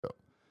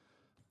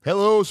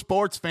Hello,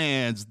 sports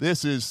fans.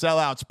 This is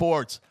Sellout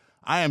Sports.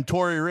 I am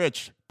Tori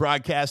Rich,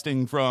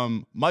 broadcasting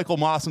from Michael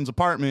Mawson's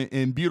apartment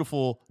in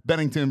beautiful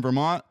Bennington,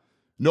 Vermont.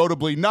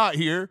 Notably not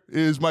here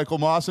is Michael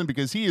Mawson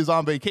because he is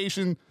on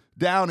vacation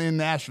down in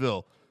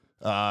Nashville,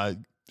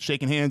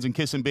 shaking hands and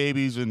kissing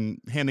babies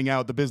and handing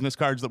out the business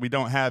cards that we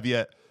don't have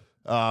yet.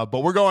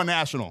 But we're going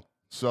national,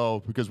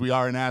 so because we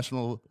are a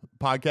national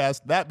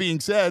podcast. That being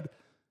said,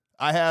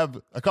 I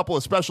have a couple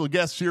of special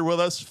guests here with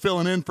us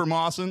filling in for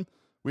Mawson.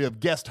 We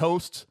have guest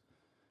hosts.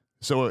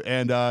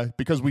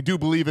 Because we do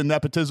believe in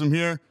nepotism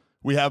here,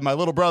 we have my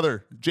little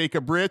brother,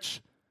 Jacob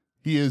Rich.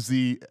 He is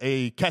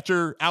a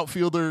catcher,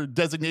 outfielder,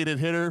 designated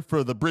hitter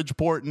for the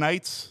Bridgeport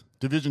Knights,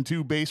 Division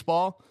II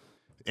baseball.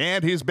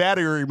 And his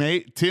battery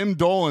mate, Tim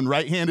Dolan,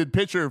 right-handed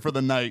pitcher for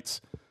the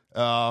Knights.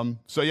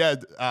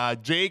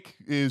 Jake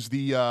is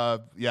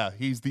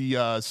he's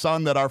the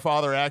son that our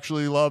father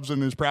actually loves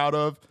and is proud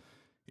of.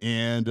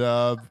 And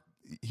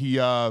he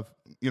has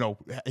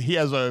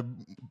a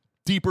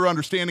deeper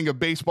understanding of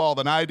baseball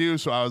than I do.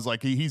 So I was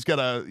like, I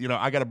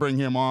got to bring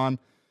him on.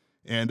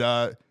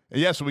 So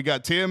we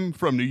got Tim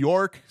from New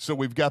York. So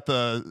we've got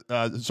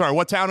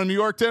what town in New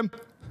York, Tim?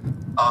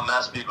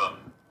 Massapequa.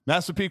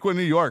 Massapequa,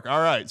 New York.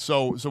 All right.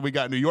 So we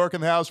got New York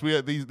in the house. We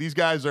have these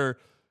guys are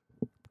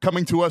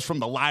coming to us from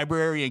the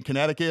library in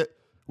Connecticut,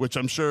 which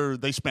I'm sure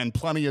they spend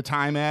plenty of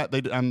time at.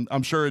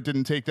 I'm sure it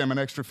didn't take them an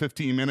extra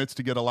 15 minutes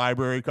to get a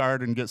library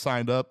card and get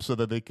signed up so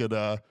that they could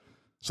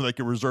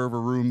reserve a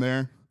room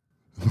there.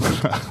 Might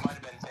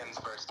have been Tim's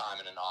first time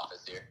in an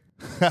office here.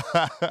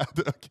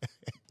 Okay.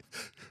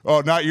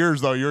 Oh, not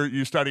yours though.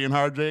 You're studying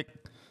hard, Jake?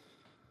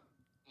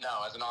 No,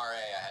 as an RA,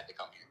 I had to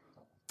come here.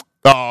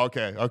 Oh,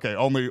 okay.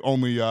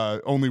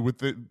 Only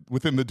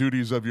within the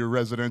duties of your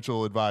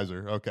residential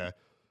advisor. Okay.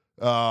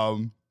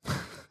 All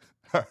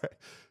right.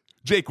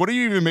 Jake, what are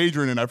you even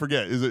majoring in? I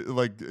forget. Is it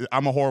like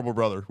I'm a horrible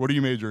brother? What are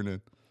you majoring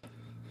in?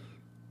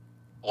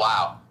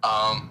 Wow.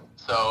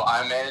 So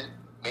I'm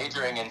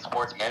majoring in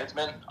sports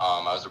management.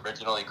 I was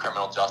originally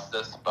criminal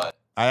justice, but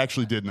I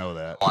actually did know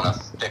that. I want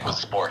to stick with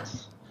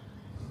sports.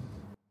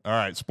 All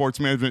right, sports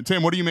management.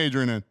 Tim, what are you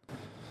majoring in?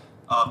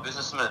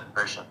 Business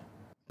administration.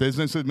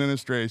 Business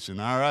administration.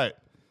 All right,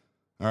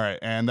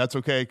 and that's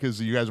okay because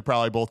you guys will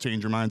probably both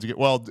change your minds again.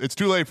 Well, it's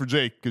too late for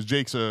Jake because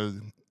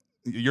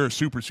you're a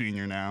super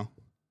senior now,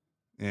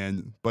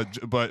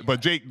 but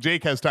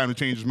Jake has time to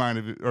change his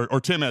mind or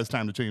Tim has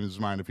time to change his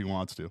mind if he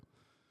wants to.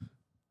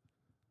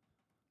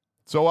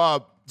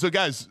 So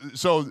guys,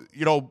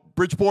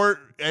 Bridgeport,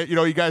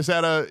 you guys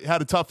had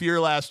a tough year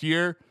last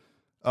year,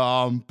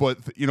 but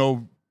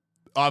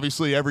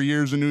obviously every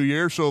year is a new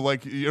year. So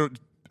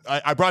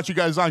I brought you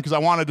guys on because I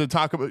wanted to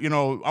talk about,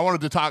 I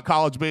wanted to talk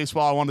college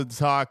baseball. I wanted to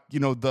talk,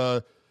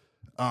 the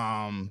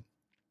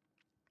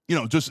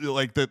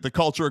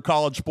culture of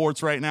college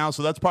sports right now.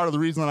 So that's part of the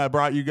reason that I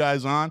brought you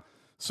guys on.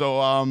 So,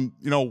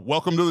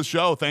 welcome to the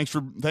show. Thanks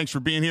for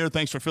being here.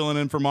 Thanks for filling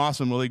in for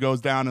Mawson while he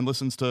goes down and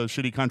listens to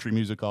shitty country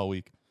music all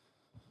week.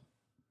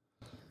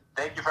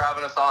 Thank you for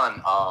having us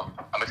on.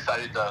 I'm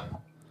excited to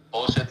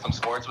bullshit some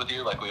sports with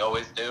you like we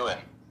always do and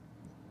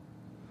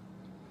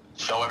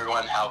show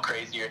everyone how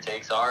crazy your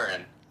takes are.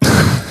 And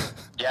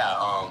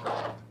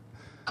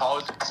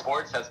college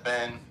sports has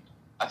been,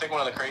 I think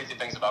one of the crazy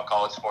things about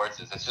college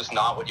sports is it's just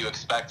not what you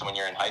expect when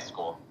you're in high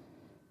school.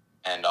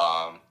 And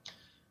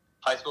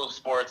high school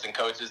sports and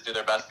coaches do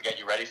their best to get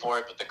you ready for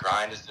it, but the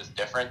grind is just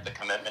different. The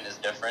commitment is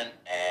different,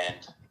 and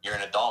you're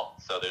an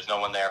adult, so there's no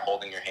one there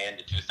holding your hand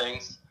to do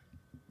things.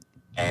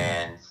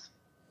 And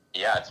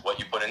it's what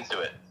you put into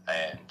it.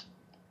 And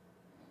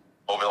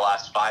over the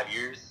last 5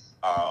 years,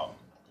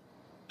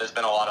 there's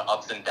been a lot of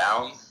ups and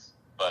downs,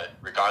 but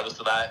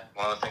regardless of that,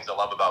 one of the things I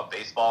love about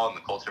baseball and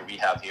the culture we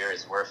have here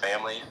is we're a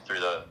family.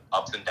 Through the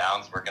ups and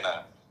downs, we're going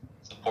to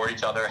support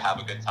each other, have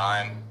a good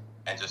time,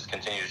 and just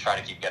continue to try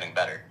to keep getting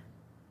better.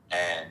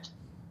 And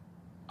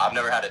I've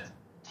never had a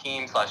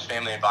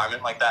team/family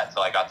environment like that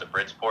until I got to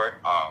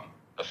Bridgeport.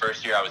 The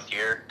first year I was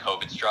here,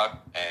 COVID struck,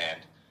 and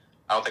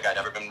I don't think I'd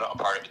ever been a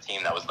part of a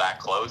team that was that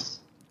close.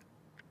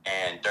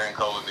 And during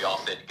COVID, we all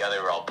stayed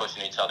together. We're all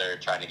pushing each other,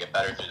 trying to get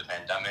better through the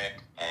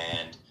pandemic.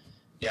 And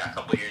a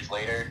couple of years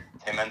later,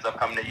 Tim ends up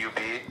coming to UB.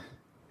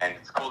 And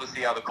it's cool to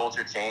see how the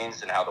culture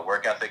changed and how the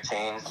work ethic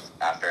changed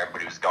after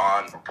everybody was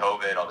gone from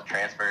COVID, all the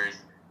transfers.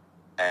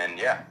 And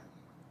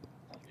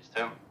here's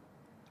Tim.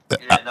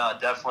 Yeah, no,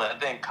 definitely. I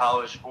think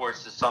college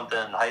sports is something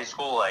in high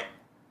school, like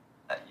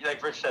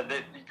Rich said,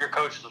 your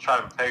coaches will try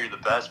to prepare you the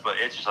best, but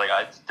it's just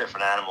it's a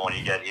different animal when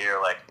you get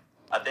here.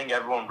 I think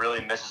everyone really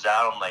misses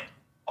out on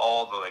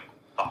all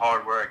the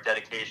hard work,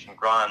 dedication,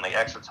 grind,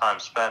 extra time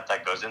spent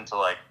that goes into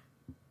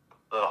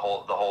the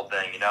whole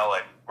thing.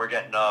 We're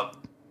getting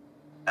up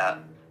at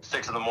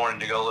 6 a.m.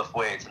 to go lift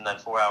weights, and then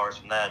 4 hours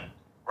from then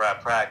we're at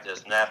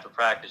practice, and after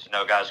practice,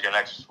 guys are getting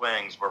extra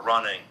swings, we're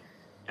running.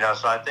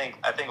 So I think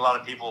a lot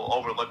of people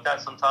overlook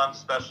that sometimes,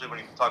 especially when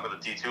you talk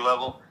about the D2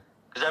 level,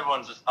 because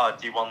everyone's just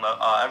D1.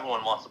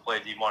 Everyone wants to play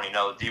D1,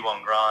 the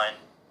D1 grind.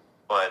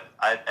 But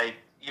I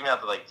even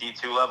at the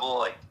D2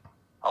 level,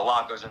 a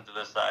lot goes into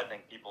this that I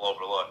think people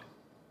overlook.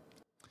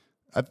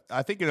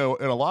 I think, in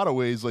a lot of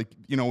ways, like,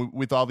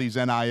 with all these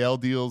NIL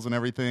deals and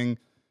everything,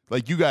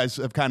 like, you guys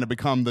have kind of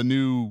become the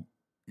new,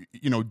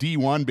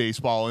 D1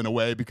 baseball in a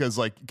way, because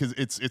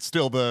it's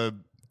still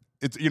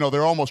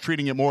they're almost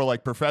treating it more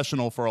like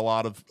professional for a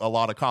lot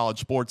of college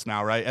sports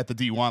now, right? At the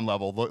D1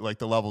 level, like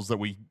the levels that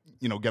we,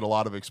 get a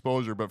lot of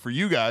exposure. But for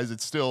you guys,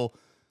 it's still,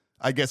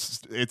 I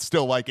guess it's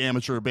still like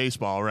amateur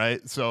baseball,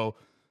 right? So,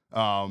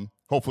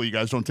 hopefully you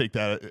guys don't take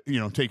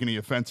any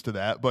offense to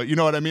that, but you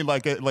know what I mean?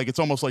 Like it's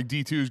almost like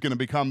D2 is going to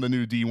become the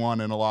new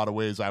D1 in a lot of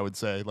ways, I would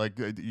say. Like,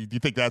 do you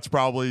think that's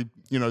probably,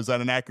 is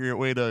that an accurate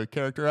way to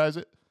characterize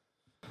it?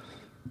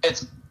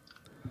 It's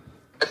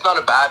not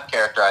a bad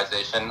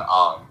characterization.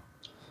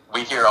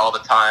 We hear all the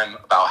time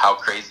about how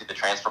crazy the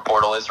transfer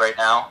portal is right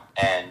now,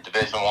 and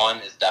Division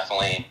I is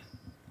definitely,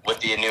 with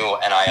the new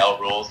NIL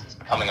rules, it's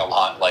becoming a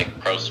lot like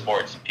pro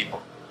sports.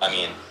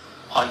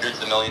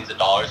 Hundreds of millions of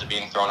dollars are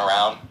being thrown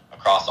around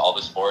across all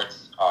the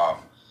sports.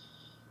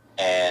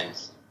 And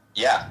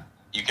yeah,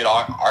 you could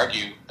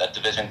argue that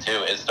Division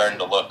II is starting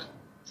to look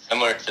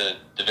similar to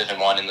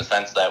Division I in the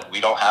sense that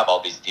we don't have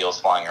all these deals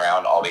flying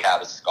around. All we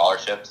have is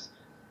scholarships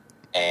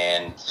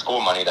and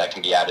school money that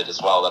can be added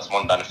as well. That's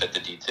one benefit to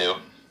D2.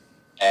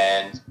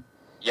 And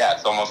yeah,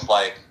 it's almost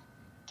like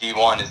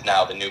D1 is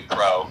now the new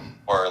pro,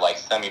 or like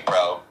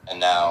semi-pro, and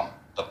now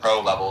the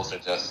pro levels are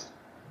just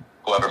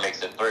whoever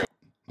makes it through.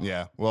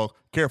 Yeah, well,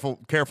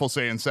 careful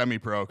saying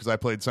semi-pro, because I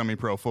played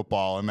semi-pro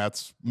football, and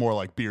that's more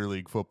like beer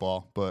league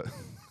football. But,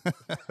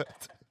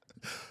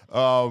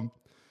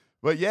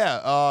 but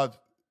yeah.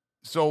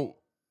 So,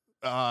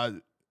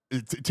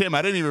 Tim,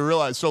 I didn't even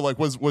realize. So, like,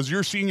 was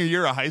your senior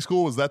year of high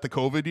school? Was that the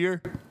COVID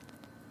year?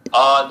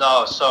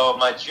 No. So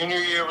my junior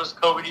year was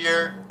COVID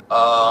year,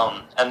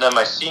 and then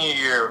my senior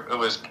year it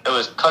was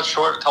cut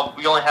short.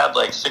 We only had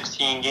like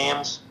 16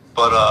 games,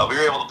 but we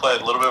were able to play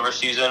a little bit of our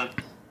season.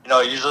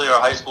 Usually our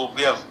high school,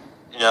 we have,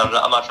 I'm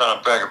not trying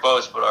to brag or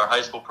boast, but our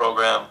high school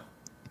program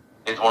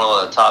is one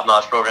of the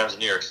top-notch programs in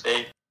New York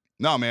State.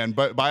 No, man,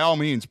 but by all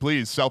means,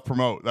 please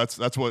self-promote. That's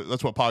what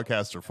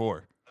podcasts are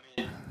for.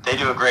 They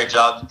do a great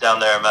job down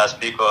there in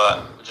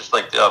Massapequa. Just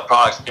like the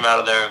products came out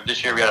of there.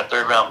 This year we had a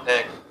 3rd-round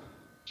pick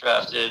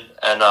drafted,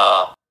 and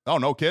oh,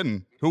 no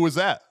kidding. Who was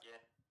that?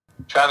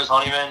 Yeah. Travis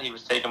Honeyman. He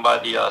was taken by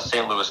the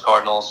St. Louis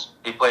Cardinals.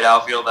 He played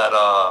outfield at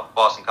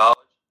Boston College.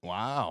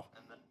 Wow.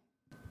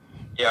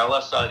 Yeah, our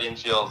left side of the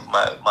infield,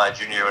 my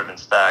junior year would have been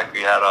stacked. We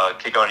had a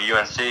kid going to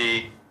UNC,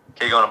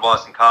 kid going to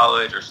Boston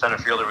College. Our center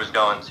fielder was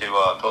going to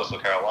Coastal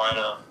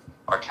Carolina.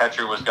 Our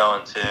catcher was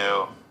going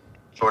to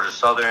Georgia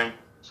Southern.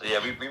 So, yeah,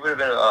 we would have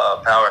been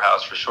a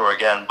powerhouse for sure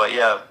again. But,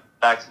 yeah,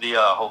 back to the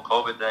whole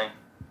COVID thing.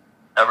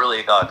 That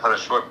really cut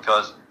us short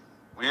because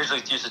we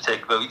usually used to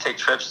take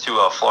trips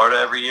to Florida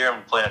every year,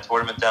 and we play in a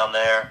tournament down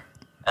there,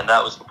 and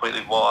that was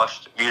completely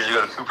washed. We usually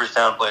go to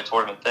Cooperstown, play a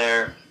tournament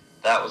there.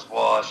 That was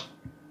washed.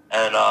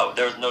 And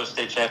there was no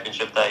state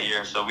championship that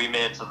year, so we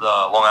made it to the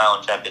Long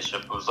Island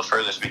Championship. It was the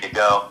furthest we could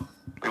go.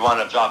 We wound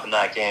up dropping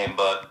that game,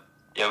 but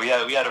yeah, we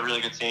had a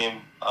really good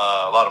team, a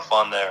lot of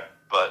fun there.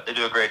 But they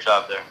do a great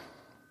job there.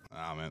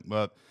 Oh man,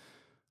 but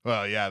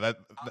well, yeah.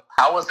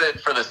 How was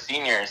it for the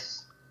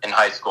seniors in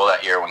high school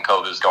that year when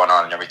COVID was going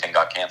on and everything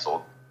got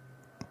canceled?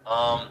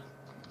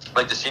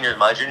 Like the seniors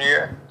my junior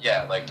year?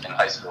 Yeah, like in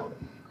high school.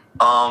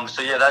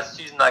 So yeah, that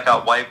season I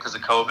got wiped because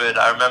of COVID.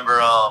 I remember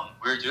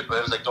it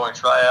was like during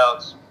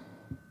tryouts.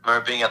 I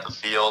remember being at the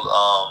field.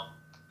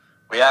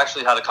 We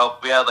actually had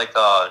we had like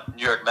the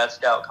New York Mets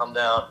scout come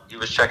down. He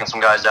was checking some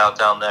guys out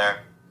down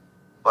there.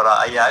 But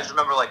yeah, I just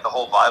remember like the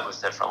whole vibe was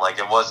different. Like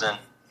it was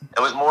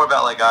more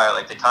about like, all right,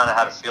 like they kind of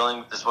had a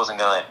feeling this wasn't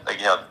going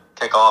to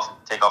take off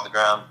the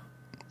ground.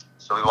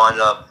 So we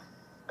wound up,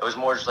 it was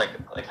more just like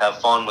have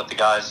fun with the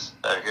guys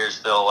that are here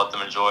still, let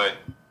them enjoy,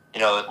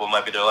 what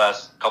might be their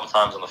last couple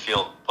times on the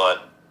field.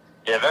 But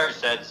yeah, very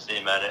sad to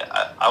see, man.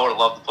 I would have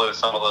loved to play with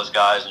some of those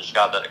guys and just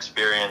got that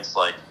experience,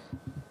 like,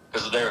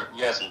 because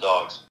we had some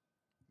dogs.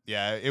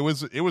 Yeah, it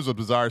was a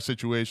bizarre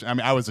situation. I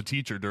mean, I was a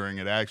teacher during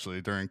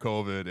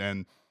COVID,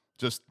 and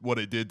just what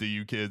it did to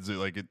you kids,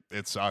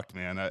 it sucked,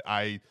 man.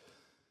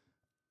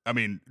 I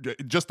mean,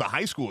 just the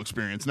high school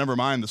experience, never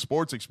mind the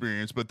sports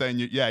experience. But then,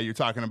 you're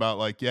talking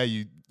about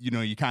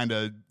you kind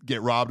of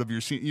get robbed of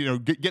your,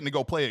 getting to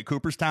go play at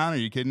Cooperstown. Are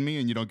you kidding me?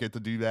 And you don't get to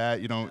do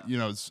that.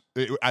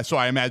 So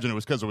I imagine it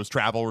was because it was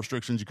travel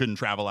restrictions. You couldn't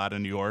travel out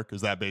of New York.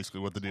 Is that basically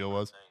what the deal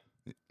was?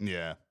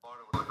 Yeah.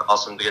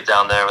 Awesome to get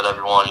down there with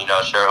everyone.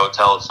 Share a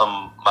hotel with some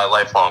of my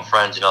lifelong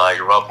friends. I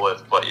grew up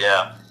with. But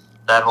yeah,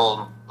 the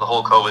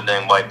whole COVID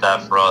thing wiped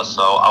that for us.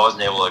 So I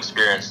wasn't able to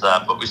experience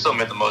that. But we still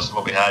made the most of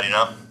what we had.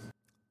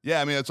 Yeah,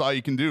 I mean, that's all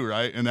you can do,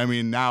 right? And I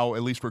mean, now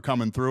at least we're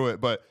coming through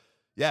it. But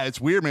yeah, it's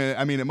weird, man.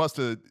 I mean, it must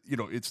have,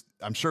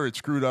 I'm sure it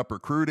screwed up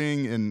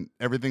recruiting and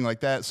everything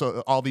like that.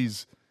 So all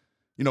these,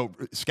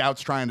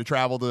 scouts trying to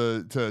travel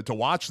to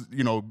watch,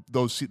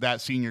 that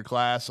senior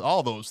class,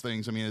 all those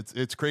things. I mean,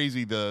 it's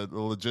crazy the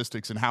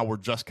logistics and how we're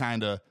just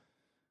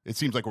it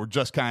seems like we're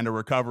just kind of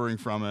recovering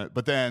from it.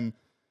 But then,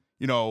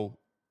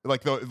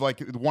 like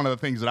one of the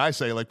things that I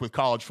say, like with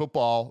college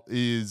football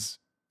is,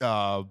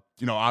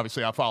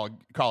 obviously I follow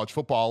college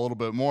football a little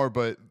bit more,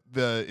 but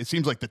it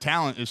seems like the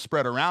talent is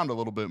spread around a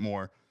little bit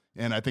more.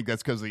 And I think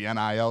that's because of the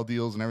NIL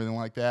deals and everything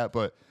like that.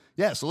 But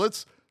yeah, so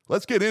let's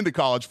get into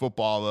college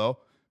football though,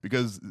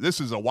 because this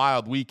is a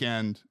wild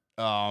weekend.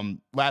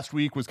 Last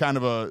week was kind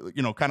of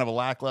a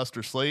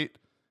lackluster slate.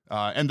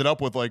 Ended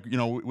up with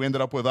we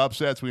ended up with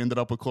upsets. We ended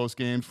up with close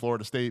games,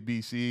 Florida State,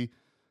 BC.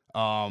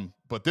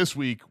 But this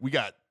week we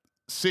got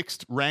 6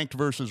 ranked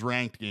versus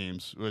ranked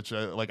games, which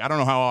I don't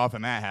know how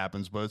often that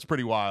happens, but it's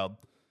pretty wild.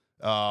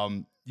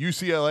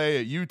 UCLA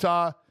at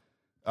Utah.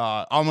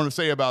 I'm going to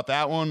say about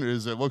that one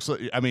is it looks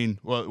like,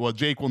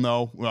 Jake will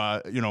know,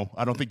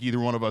 I don't think either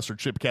one of us are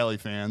Chip Kelly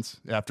fans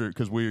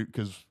because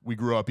we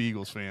grew up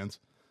Eagles fans.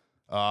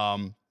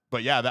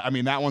 But yeah,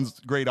 that one's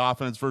great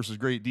offense versus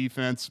great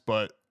defense,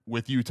 but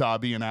with Utah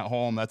being at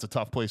home, that's a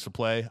tough place to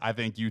play. I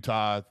think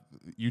Utah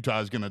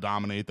is going to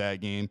dominate that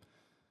game.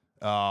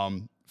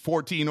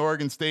 14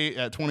 Oregon State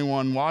at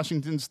 21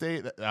 Washington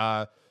State.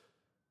 At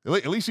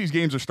least these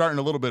games are starting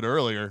a little bit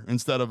earlier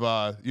instead of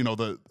a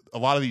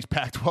lot of these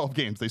Pac-12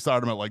 games. They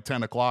start them at like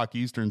 10 o'clock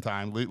Eastern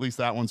time. At least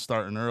that one's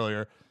starting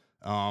earlier.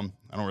 I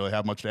don't really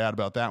have much to add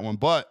about that one.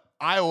 But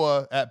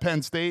Iowa at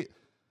Penn State.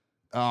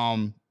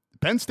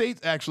 Penn State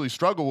actually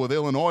struggled with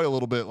Illinois a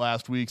little bit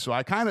last week. So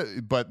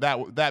but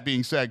that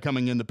being said,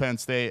 coming into Penn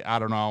State, I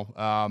don't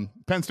know.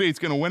 Penn State's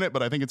going to win it,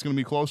 but I think it's going to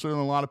be closer than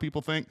a lot of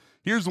people think.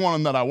 Here's the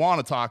one that I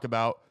want to talk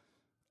about.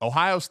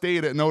 Ohio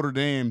State at Notre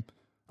Dame.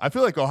 I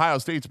feel like Ohio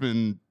State's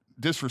been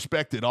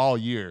disrespected all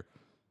year.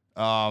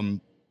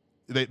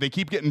 They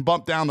keep getting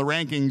bumped down the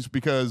rankings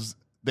because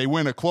they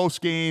win a close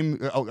game,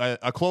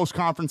 a close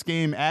conference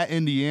game at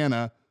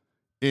Indiana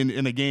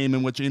in a game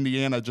in which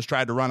Indiana just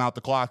tried to run out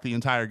the clock the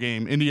entire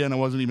game. Indiana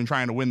wasn't even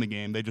trying to win the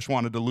game. They just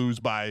wanted to lose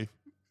by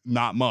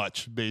not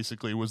much,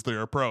 basically, was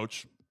their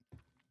approach.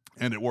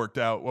 And it worked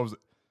out. What was it?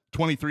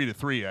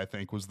 23-3, I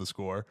think, was the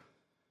score.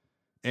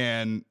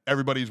 And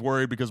everybody's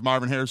worried because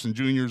Marvin Harrison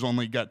Jr.'s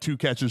only got 2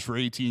 catches for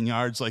 18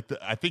 yards.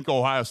 I think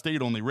Ohio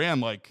State only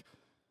ran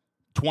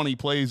 20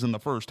 plays in the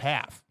first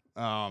half.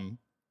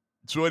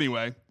 So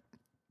anyway,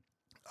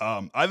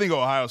 I think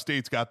Ohio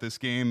State's got this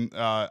game.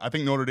 I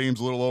think Notre Dame's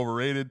a little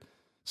overrated.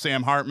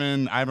 Sam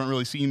Hartman, I haven't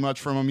really seen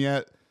much from him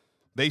yet.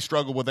 They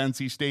struggled with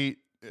NC State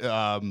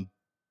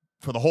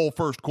for the whole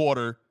first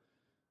quarter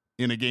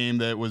in a game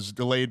that was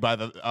delayed by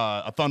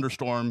a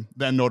thunderstorm.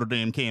 Then Notre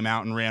Dame came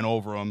out and ran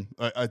over them,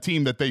 a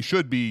team that they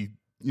should be,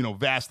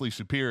 vastly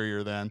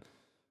superior then.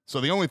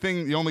 So the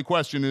only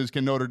question is,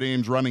 can Notre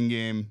Dame's running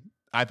game,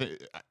 I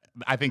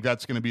think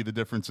that's going to be the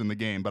difference in the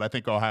game, but I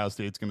think Ohio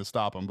State's going to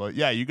stop them. But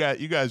yeah, you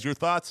guys, your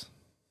thoughts?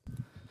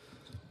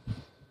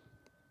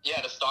 Yeah,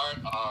 to start,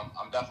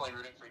 I'm definitely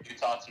rooting for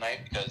Utah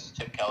tonight because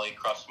Chip Kelly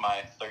crushed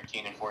my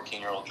 13 and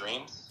 14-year-old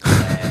dreams.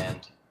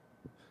 And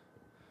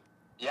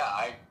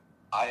yeah,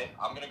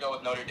 I'm going to go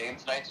with Notre Dame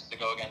tonight just to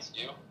go against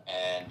you,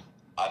 and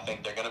I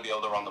think they're going to be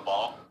able to run the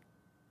ball.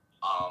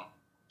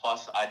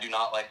 Plus, I do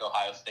not like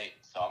Ohio State,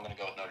 so I'm going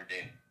to go with Notre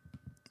Dame.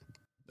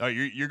 Oh,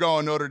 you're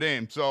going Notre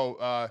Dame. So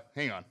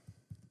hang on.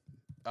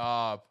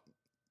 All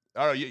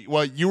right.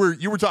 Well, you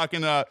were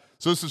talking. So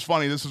this is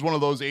funny. This is one of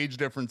those age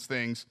difference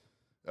things.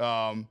 So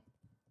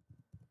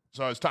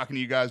I was talking to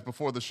you guys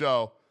before the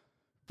show,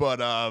 but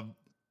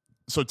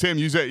so Tim,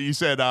 you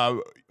said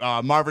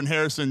Marvin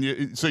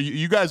Harrison. So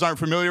you guys aren't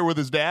familiar with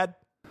his dad?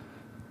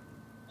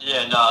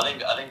 Yeah, no, I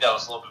think that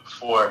was a little bit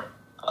before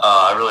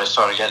I really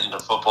started getting into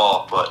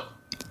football. But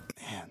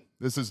man,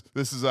 this is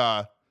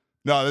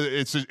no,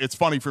 it's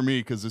funny for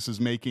me because this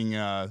is making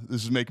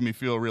me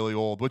feel really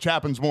old, which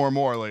happens more and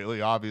more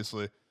lately,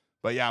 obviously.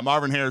 But yeah,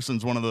 Marvin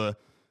Harrison's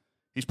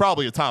he's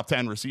probably a top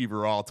 10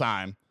 receiver all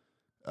time.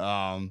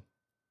 And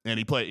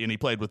he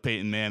played with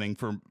Peyton Manning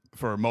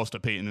for most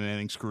of Peyton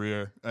Manning's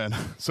career. And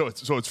so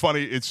it's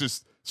funny. It's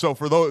just, so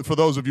for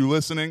those of you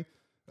listening,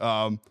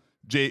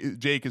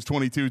 Jake is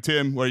 22.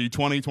 Tim, what are you,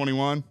 20,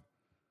 21?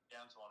 Yeah,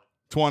 I'm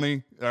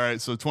 20. 20. All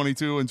right. So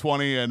 22 and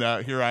 20.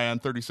 And here I am,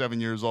 37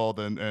 years old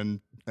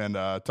and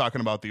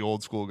talking about the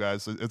old school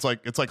guys. It's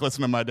like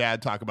listening to my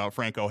dad talk about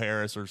Franco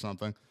Harris or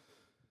something.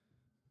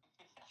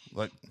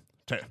 Like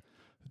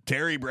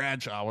Terry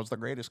Bradshaw was the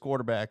greatest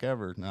quarterback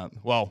ever.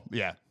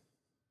 Yeah.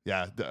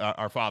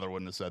 Our father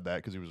wouldn't have said that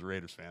because he was a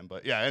Raiders fan.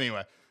 But yeah,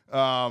 anyway.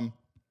 All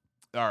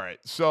right.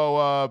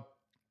 So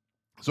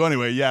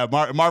anyway, yeah,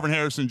 Marvin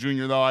Harrison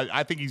Jr. though,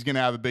 I think he's going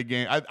to have a big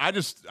game. I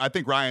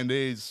think Ryan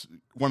Day's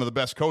one of the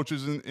best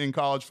coaches in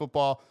college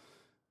football.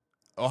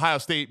 Ohio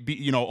State,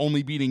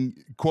 only beating,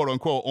 quote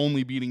unquote,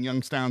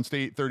 Youngstown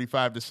State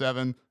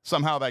 35-7.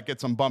 Somehow that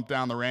gets them bumped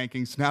down the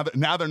rankings.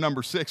 Now they're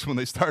number 6 when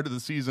they started the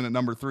season at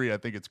number 3. I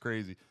think it's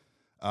crazy.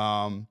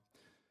 But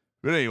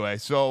anyway,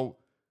 so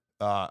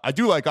I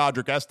do like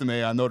Audric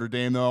Estime on Notre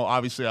Dame, though.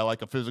 Obviously, I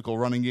like a physical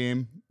running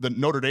game. The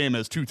Notre Dame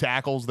has 2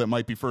 tackles that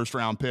might be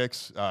first-round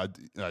picks.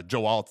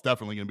 Joe Alt's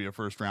definitely going to be a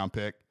first-round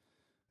pick.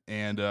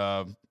 And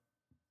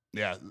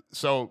yeah,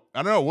 so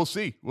I don't know. We'll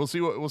see. We'll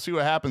see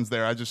what happens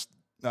there. I just.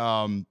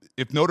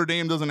 If Notre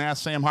Dame doesn't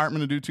ask Sam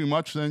Hartman to do too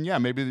much, then yeah,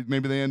 maybe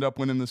they end up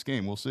winning this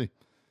game. We'll see.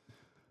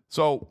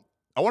 So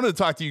I wanted to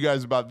talk to you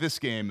guys about this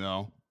game,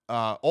 though.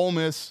 Ole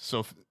Miss,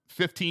 so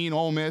 15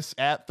 Ole Miss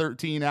at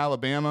 13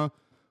 Alabama.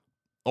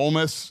 Ole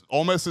Miss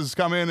has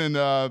come in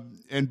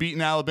and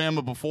beaten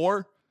Alabama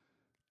before,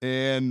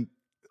 and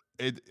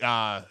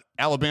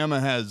Alabama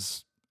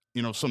has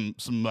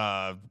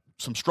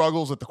some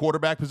struggles at the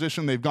quarterback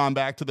position. They've gone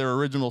back to their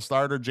original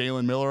starter,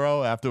 Jalen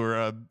Milroe,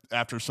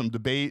 after some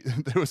debate.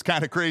 It was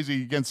kind of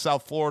crazy against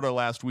South Florida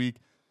last week.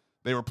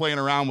 They were playing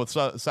around with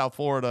South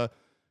Florida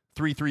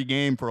 3-3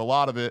 game for a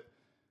lot of it,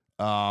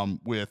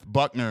 with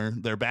Buckner,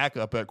 their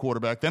backup at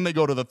quarterback. Then they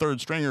go to the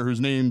third stringer, whose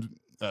name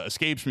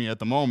escapes me at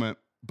the moment.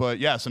 But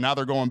yeah, so now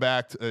they're going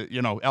back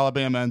to,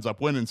 Alabama ends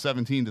up winning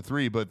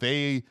 17-3, but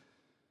they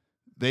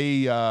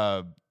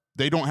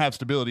don't have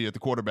stability at the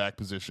quarterback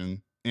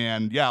position.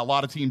 And yeah, a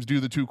lot of teams do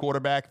the 2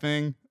 quarterback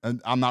thing,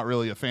 and I'm not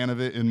really a fan of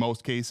it in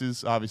most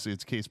cases. Obviously,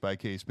 it's case by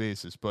case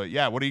basis. But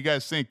yeah, what do you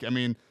guys think? I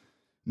mean,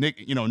 Nick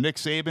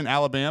Saban,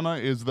 Alabama,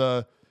 is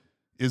the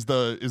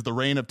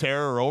reign of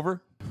terror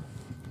over?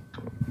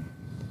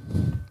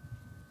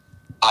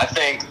 I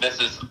think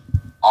this is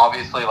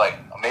obviously like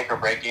a make or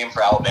break game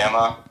for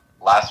Alabama.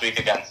 Last week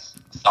against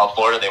South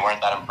Florida, they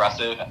weren't that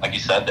impressive. Like you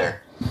said,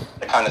 they're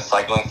kind of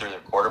cycling through their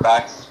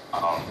quarterbacks.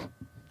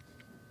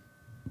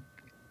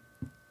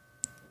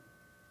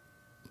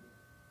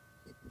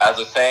 As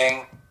a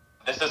saying,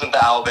 this isn't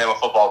the Alabama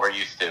football we're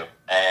used to,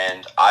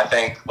 and I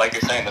think, like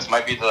you're saying, this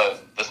might be the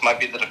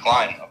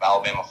decline of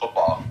Alabama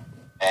football.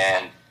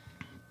 And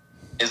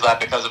is that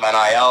because of NIL?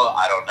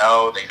 I don't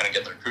know. They couldn't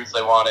get the recruits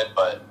they wanted,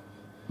 but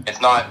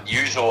it's not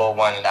usual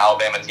when an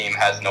Alabama team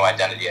has no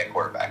identity at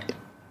quarterback.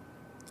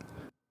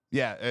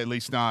 Yeah, at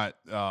least not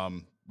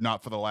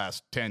for the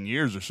last 10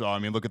 years or so. I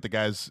mean, look at the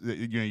guys.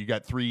 You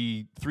got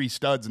three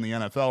studs in the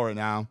NFL right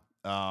now.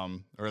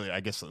 Early, I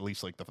guess at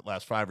least like the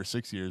last 5 or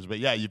 6 years. But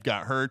yeah, you've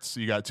got Hurts,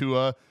 you got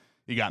Tua,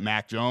 you got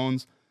Mac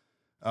Jones.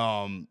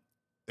 And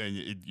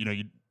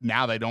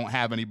now they don't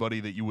have anybody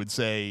that you would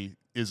say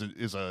is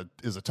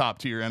a top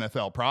tier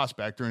NFL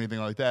prospect or anything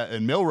like that.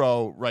 And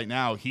Milroe right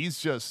now, he's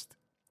just,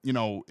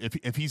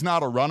 if he's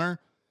not a runner,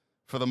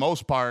 for the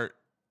most part,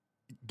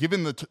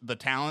 given the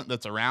talent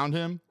that's around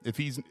him, if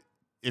he's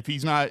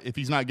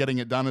not getting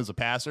it done as a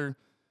passer,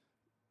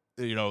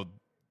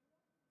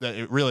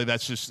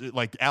 that's just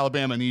like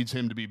Alabama needs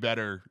him to be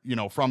better,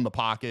 from the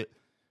pocket.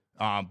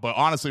 But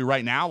honestly,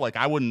 right now, like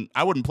I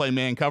wouldn't play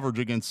man coverage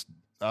against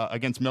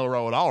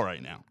Milroe at all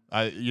right now.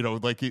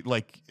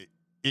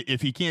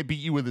 If he can't beat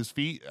you with his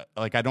feet,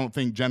 like I don't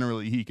think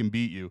generally he can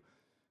beat you.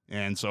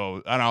 And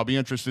so I don't know, I'll be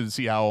interested to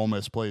see how Ole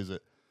Miss plays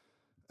it.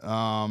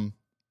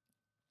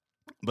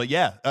 But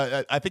yeah,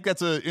 I think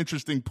that's an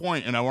interesting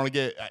point, and I wanted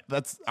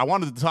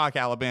to talk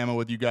Alabama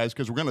with you guys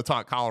because we're going to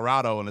talk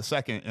Colorado in a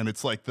second, and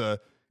it's like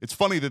it's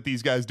funny that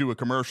these guys do a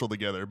commercial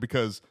together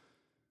because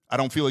I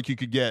don't feel like you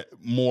could get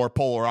more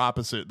polar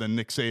opposite than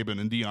Nick Saban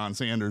and Deion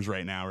Sanders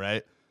right now,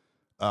 right?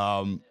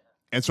 And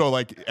so,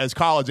 like, as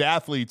college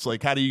athletes,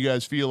 like, how do you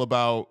guys feel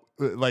about,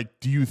 like,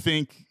 do you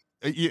think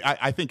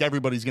I think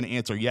everybody's going to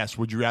answer yes.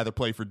 Would you rather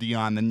play for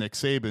Deion than Nick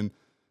Saban?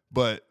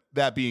 But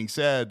that being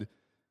said,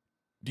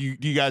 do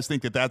you guys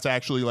think that that's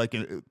actually like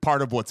a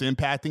part of what's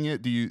impacting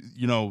it? Do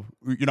you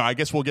I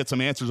guess we'll get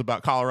some answers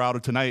about Colorado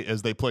tonight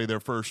as they play their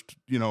first,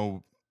 they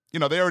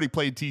already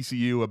played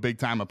TCU, a big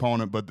time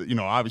opponent, but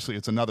obviously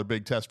it's another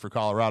big test for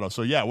Colorado.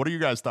 So yeah, what are your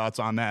guys' thoughts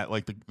on that?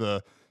 Like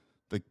the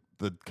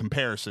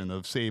comparison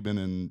of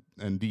Saban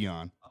and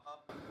Deion?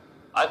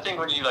 I think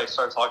when you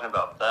start talking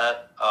about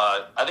that,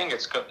 I think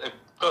it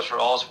goes for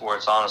all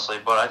sports, honestly.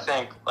 But I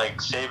think like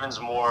Saban's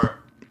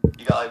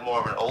you got like more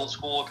of an old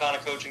school kind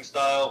of coaching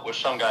style,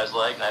 which some guys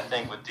like. And I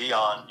think with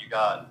Deion, you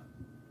got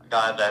a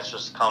guy that's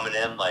just coming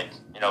in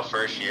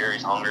first year,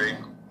 he's hungry.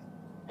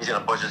 He's going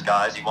to push his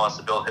guys. He wants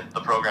to build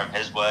the program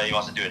his way. He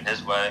wants to do it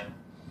his way.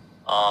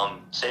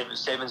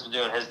 Saban's been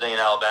doing his thing in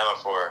Alabama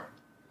for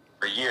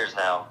years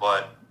now.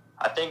 But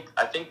I think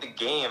the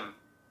game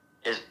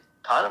is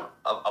kind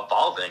of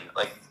evolving,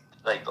 like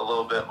a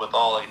little bit with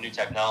all new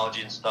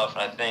technology and stuff.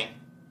 And I think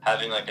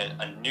having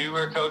a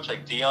newer coach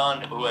like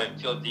Deion, who I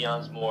feel like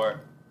Deion's more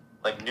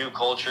new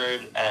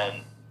cultured,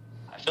 and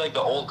I feel like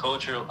the old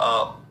culture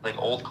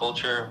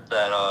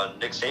that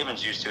Nick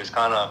Saban's used to is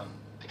kind of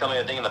becoming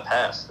a thing in the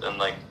past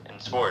and in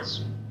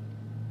sports.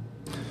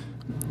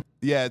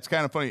 Yeah, it's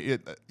kind of funny.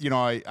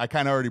 I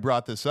kind of already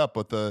brought this up,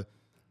 but the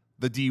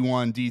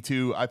D1,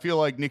 D2, I feel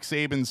like Nick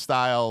Saban's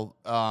style,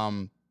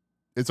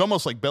 it's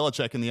almost like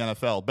Belichick in the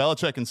NFL.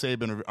 Belichick and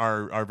Saban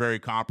are very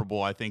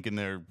comparable, I think, in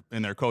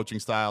their coaching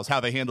styles,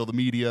 how they handle the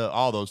media,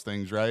 all those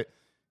things, right?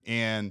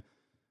 And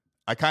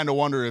I kind of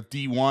wonder if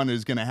D1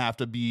 is going to have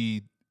to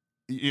be,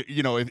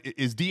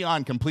 is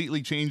Deion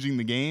completely changing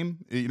the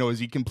game? Is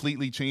he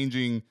completely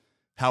changing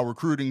how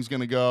recruiting is going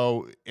to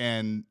go?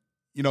 And,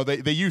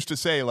 they used to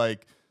say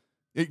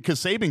because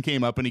Saban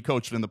came up and he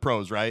coached in the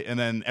pros, right? And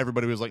then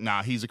everybody was like,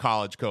 nah, he's a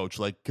college coach,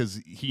 because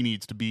he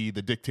needs to be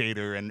the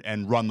dictator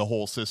and run the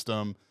whole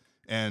system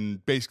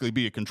and basically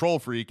be a control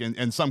freak.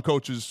 And some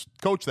coaches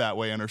coach that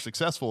way and are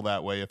successful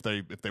that way if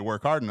they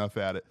work hard enough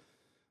at it.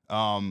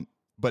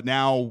 But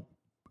now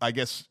I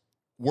guess,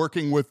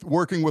 working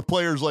with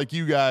players like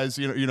you guys,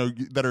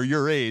 that are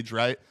your age,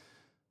 right?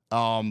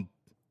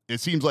 It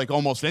seems like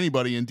almost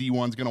anybody in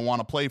D1 is going to want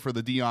to play for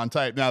the Deion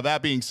type. Now,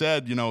 that being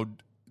said,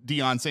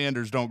 Deion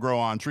Sanders don't grow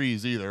on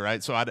trees either,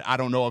 right? So I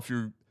don't know if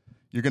you're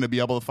going to be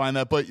able to find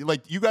that. But,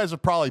 like, you guys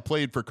have probably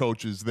played for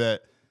coaches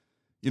that,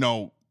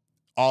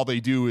 all they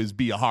do is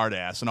be a hard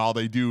ass and all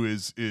they do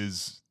is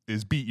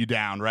beat you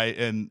down, right?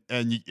 And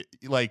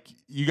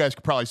you guys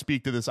could probably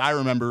speak to this. I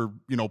remember,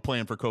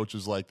 playing for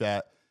coaches like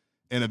that,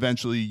 and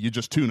eventually you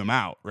just tune them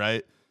out,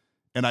 right?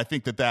 And I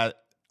think that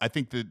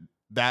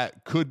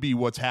could be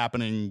what's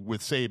happening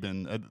with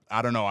Saban.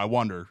 I don't know. I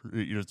wonder.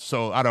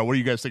 So I don't know. What do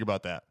you guys think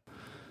about that?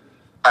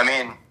 I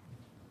mean,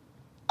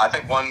 I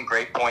think one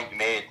great point you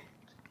made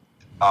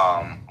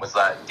was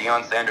that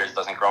Deion Sanders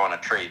doesn't grow on a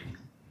tree.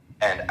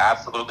 And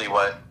absolutely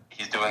what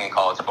he's doing in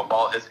college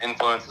football, his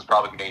influence is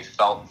probably going to be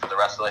felt for the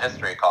rest of the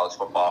history of college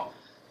football.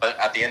 But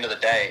at the end of the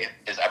day,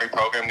 is every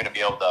program going to be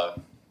able to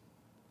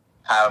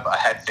have a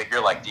head figure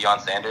like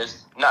Deion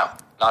Sanders? No,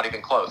 not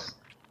even close.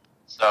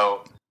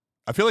 So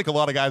I feel like a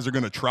lot of guys are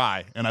going to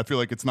try, and I feel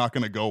like it's not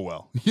going to go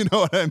well. You know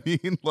what I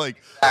mean?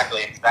 Like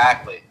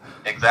Exactly.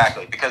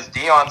 Because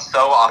Deion's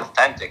so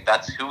authentic.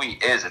 That's who he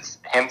is. It's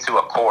him to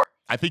a core.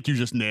 I think you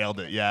just nailed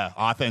it. Yeah,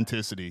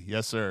 authenticity.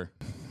 Yes, sir.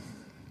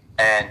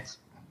 And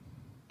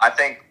I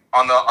think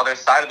on the other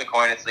side of the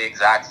coin, it's the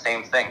exact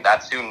same thing.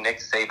 That's who Nick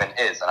Saban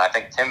is. And I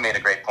think Tim made a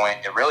great point.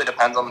 It really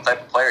depends on the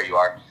type of player you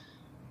are.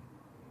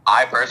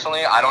 I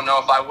personally, I don't know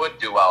if I would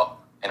do well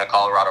in a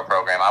Colorado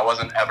program. I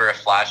wasn't ever a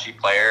flashy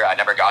player. I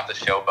never got the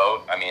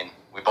showboat. I mean,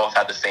 we both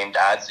had the same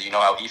dad, so you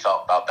know how he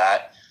felt about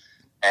that.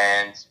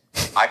 And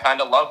I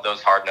kind of love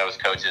those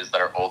hard-nosed coaches that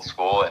are old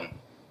school and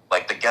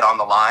like to get on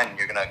the line and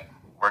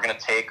we're gonna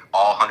take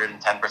all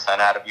 110%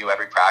 out of you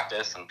every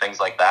practice and things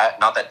like that.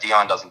 Not that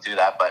Deion doesn't do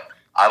that, but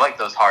I like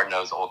those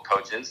hard-nosed old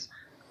coaches.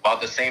 But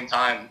at the same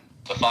time,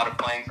 the thought of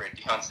playing for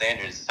Deion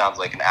Sanders sounds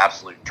like an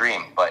absolute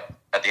dream. But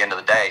at the end of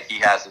the day, he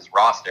has his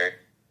roster.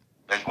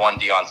 There's one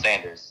Deion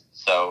Sanders.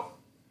 So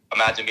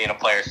imagine being a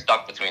player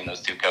stuck between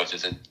those two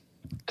coaches,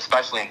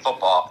 especially in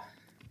football.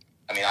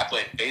 I mean, I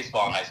played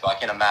baseball in high school. I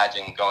can't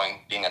imagine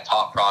being a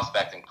top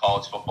prospect in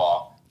college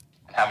football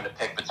and having to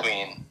pick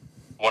between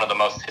one of the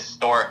most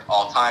historic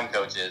all-time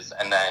coaches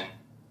and then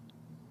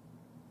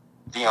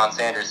Deion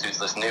Sanders, who's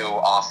this new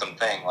awesome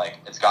thing. Like,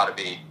 it's quite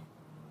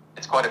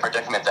a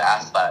predicament to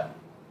ask that.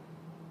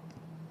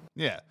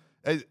 Yeah.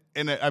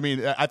 And I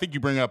mean, I think you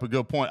bring up a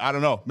good point. I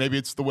don't know. Maybe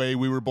it's the way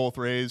we were both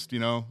raised,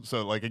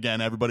 So, like, again,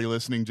 everybody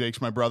listening,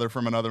 Jake's my brother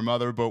from another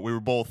mother, but we were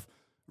both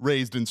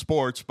raised in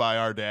sports by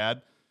our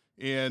dad.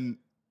 And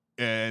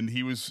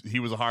he was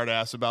a hard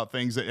ass about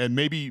things. And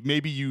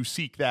maybe you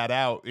seek that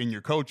out in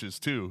your coaches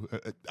too.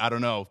 I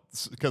don't know.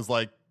 Because,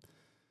 like,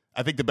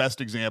 I think the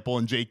best example,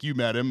 and Jake, you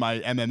met him, my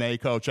MMA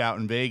coach out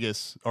in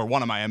Vegas, or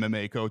one of my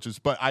MMA coaches,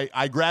 but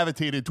I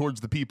gravitated towards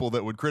the people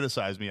that would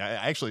criticize me.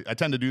 I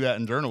tend to do that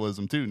in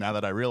journalism too, now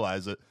that I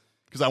realize it,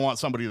 because I want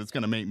somebody that's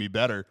going to make me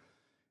better.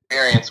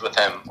 Experience with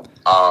him.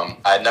 I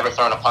had never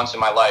thrown a punch in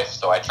my life,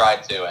 so I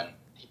tried to, and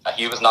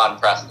he was not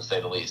impressed, to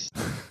say the least.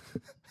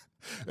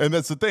 And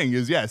that's the thing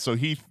is, yeah, so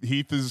Heath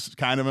is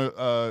kind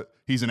of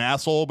he's an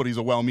asshole, but he's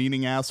a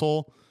well-meaning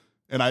asshole.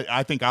 And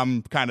I think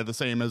I'm kind of the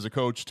same as a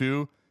coach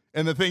too.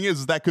 And the thing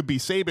is that could be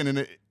Saban,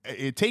 and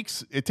it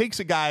takes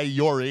a guy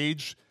your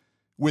age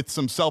with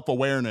some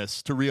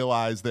self-awareness to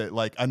realize that,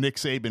 like, a Nick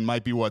Saban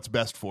might be what's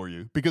best for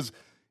you. Because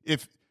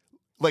if,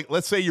 like,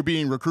 let's say you're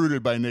being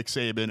recruited by Nick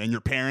Saban and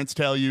your parents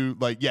tell you,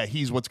 like, yeah,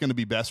 he's what's going to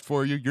be best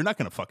for you, you're not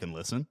going to fucking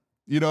listen.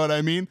 You know what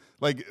I mean?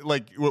 Like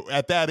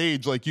at that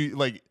age,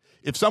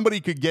 if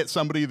somebody could get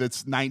somebody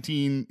that's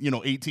 18,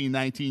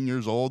 19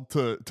 years old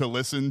to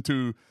listen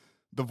to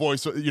the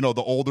voice,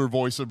 the older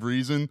voice of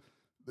reason,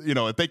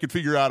 if they could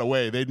figure out a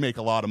way, they'd make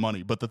a lot of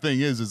money. But the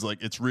thing is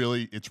like, it's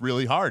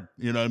really hard.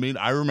 You know what I mean?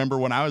 I remember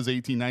when I was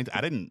 18, 19,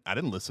 I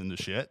didn't listen to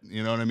shit.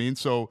 You know what I mean?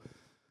 So,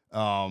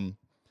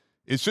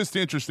 it's just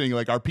interesting.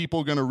 Like, are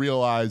people going to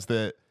realize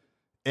that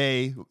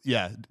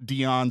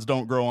Deion's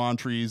don't grow on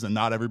trees and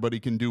not everybody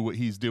can do what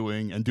he's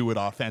doing and do it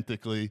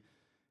authentically?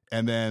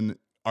 And then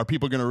are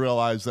people going to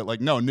realize that,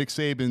 like, no, Nick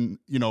Saban,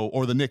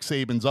 or the Nick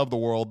Sabans of the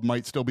world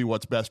might still be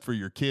what's best for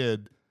your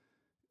kid?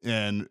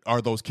 And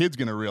are those kids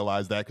going to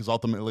realize that? Because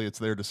ultimately it's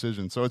their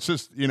decision. So it's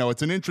just,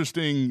 it's an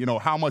interesting,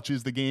 how much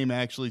is the game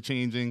actually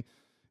changing?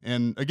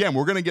 And again,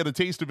 we're going to get a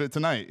taste of it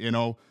tonight.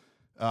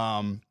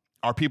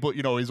 Are people,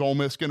 is Ole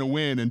Miss going to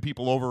win and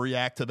people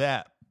overreact to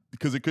that?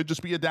 Because it could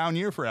just be a down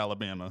year for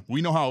Alabama.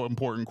 We know how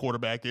important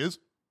quarterback is.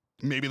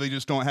 Maybe they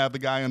just don't have the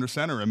guy under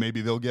center, and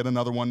maybe they'll get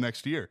another one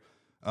next year.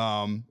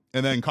 And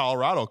then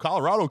Colorado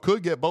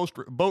could get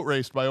boat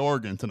raced by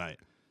Oregon tonight,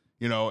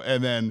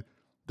 and then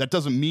that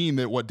doesn't mean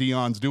that what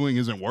Deion's doing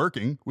isn't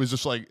working. It was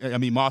just like, I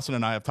mean, Mawson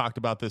and I have talked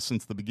about this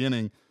since the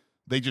beginning.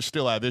 They just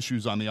still have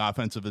issues on the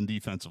offensive and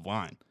defensive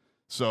line.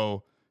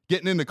 So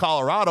getting into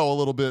Colorado a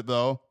little bit,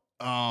 though,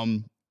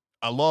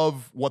 I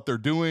love what they're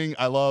doing.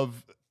 I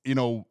love,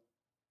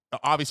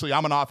 obviously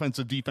I'm an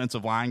offensive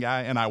defensive line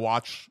guy, and I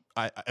watch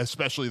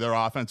especially their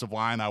offensive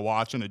line, I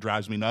watch and it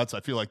drives me nuts. I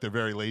feel like they're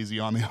very lazy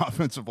on the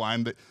offensive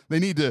line. They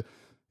need to,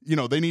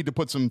 they need to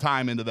put some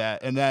time into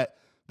that, and that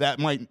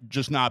might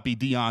just not be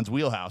Deion's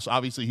wheelhouse.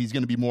 Obviously, he's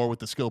going to be more with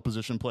the skill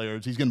position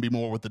players. He's going to be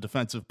more with the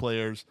defensive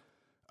players.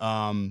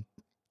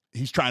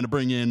 He's trying to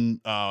bring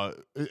in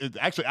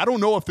actually, I don't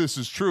know if this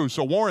is true.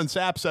 So Warren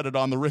Sapp said it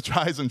on the Rich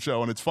Eisen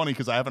show, and it's funny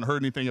because I haven't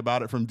heard anything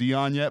about it from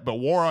Deion yet, but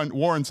Warren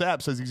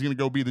Sapp says he's going to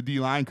go be the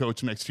D-line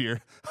coach next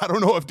year. I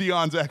don't know if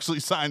Deion's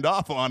actually signed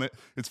off on it.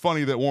 It's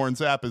funny that Warren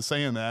Sapp is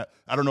saying that.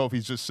 I don't know if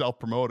he's just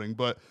self-promoting,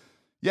 but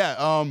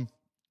yeah,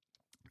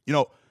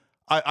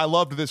 I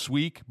loved this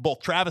week. Both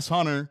Travis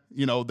Hunter,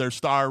 their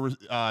star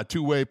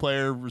two-way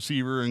player,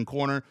 receiver, and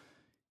corner.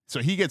 So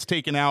he gets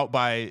taken out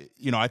by,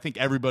 I think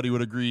everybody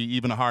would agree,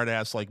 even a hard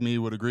ass like me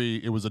would agree,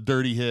 it was a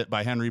dirty hit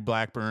by Henry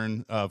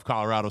Blackburn of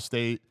Colorado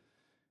State.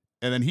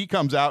 And then he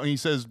comes out and he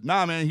says,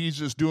 nah, man, he's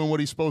just doing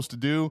what he's supposed to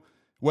do.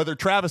 Whether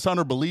Travis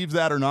Hunter believes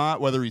that or not,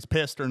 whether he's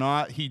pissed or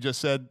not, he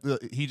just said,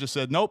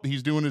 nope,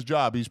 he's doing his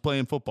job. He's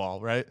playing football,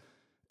 right?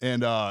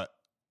 And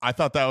I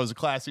thought that was a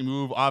classy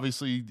move,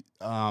 obviously,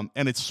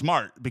 and it's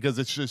smart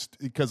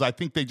because I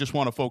think they just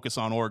want to focus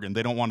on Oregon.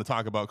 They don't want to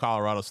talk about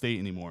Colorado State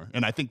anymore,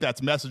 and I think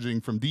that's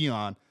messaging from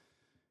Deion.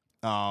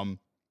 And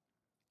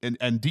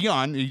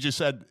Deion,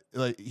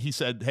 he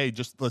said, hey,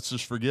 let's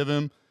just forgive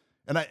him,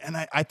 and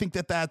I think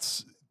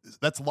that's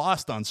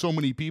lost on so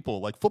many people.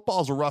 Like,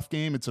 football's a rough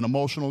game; it's an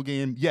emotional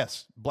game.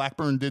 Yes,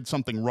 Blackburn did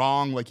something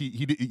wrong, like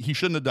he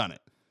shouldn't have done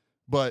it,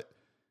 but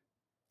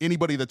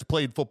anybody that's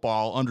played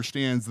football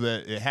understands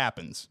that it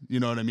happens. You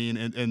know what I mean?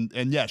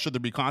 And yeah, should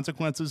there be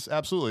consequences?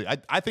 Absolutely.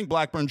 I think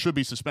Blackburn should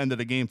be suspended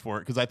a game for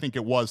it because I think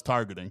it was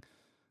targeting.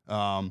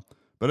 But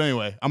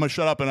anyway, I'm going to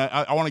shut up, and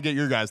I want to get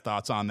your guys'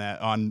 thoughts on that,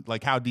 on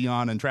like how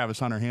Deion and Travis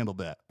Hunter handled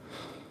that.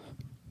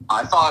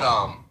 I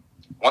thought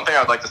one thing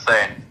I would like to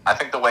say, I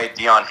think the way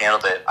Deion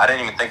handled it, I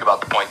didn't even think about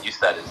the point you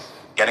said, is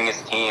getting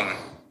his team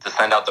to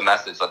send out the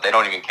message that they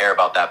don't even care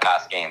about that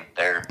past game.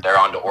 They're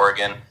on to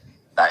Oregon.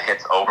 That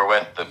hit's over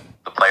with.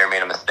 The player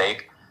made a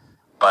mistake.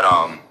 But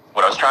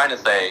what I was trying to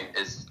say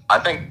is I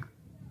think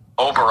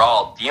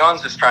overall,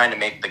 Deion's just trying to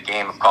make the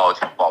game of college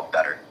football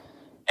better.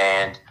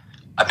 And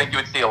I think you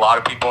would see a lot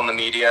of people in the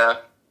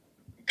media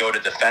go to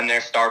defend their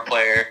star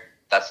player,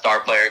 that star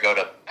player go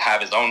to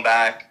have his own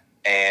back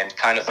and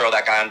kind of throw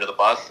that guy under the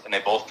bus, and they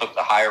both took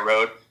the higher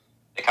road.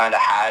 They kind of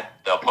had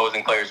the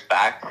opposing player's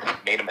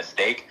back, made a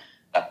mistake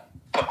that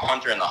put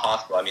Hunter in the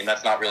hospital. I mean,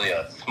 that's not really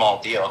a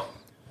small deal,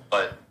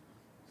 but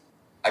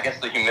I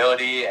guess the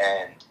humility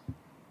and,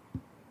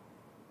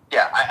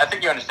 yeah, I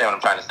think you understand what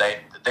I'm trying to say.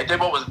 They did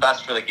what was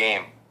best for the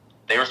game.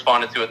 They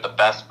responded to it the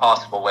best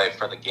possible way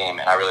for the game,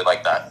 and I really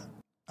like that.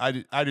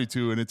 I do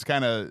too, and it's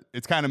kind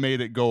of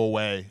made it go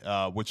away,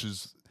 which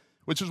is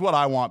what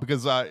I want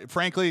because,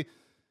 frankly,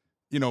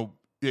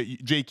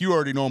 Jake, you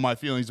already know my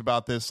feelings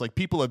about this. Like,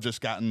 people have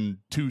just gotten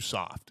too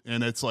soft,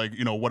 and it's like,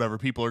 whatever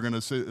people are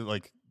gonna say,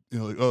 like.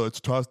 Oh, it's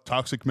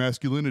toxic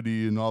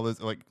masculinity and all this.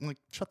 Like,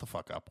 shut the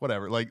fuck up.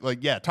 Whatever. Like,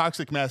 yeah,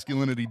 toxic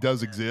masculinity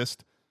does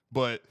exist,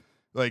 but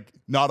like,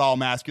 not all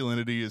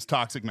masculinity is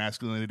toxic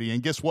masculinity.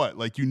 And guess what?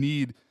 Like, you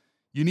need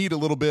a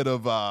little bit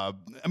of.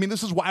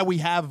 This is why we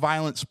have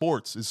violent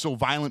sports, is so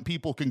violent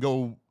people can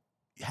go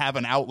have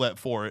an outlet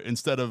for it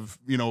instead of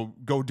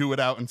go do it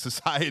out in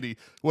society.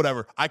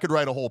 Whatever. I could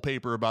write a whole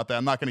paper about that.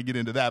 I'm not going to get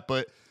into that.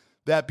 But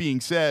that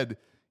being said,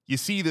 you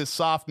see this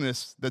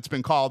softness that's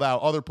been called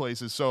out other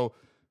places. So.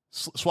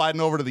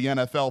 Sliding over to the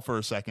NFL for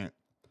a second.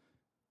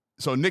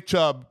 So Nick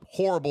Chubb,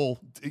 horrible,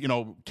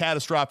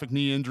 catastrophic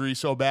knee injury,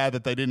 so bad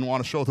that they didn't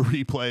want to show the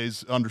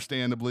replays,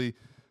 understandably.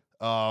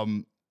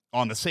 On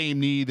the same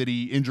knee that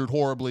he injured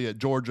horribly at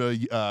Georgia,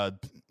 I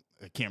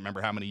can't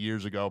remember how many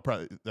years ago.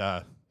 Probably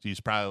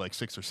like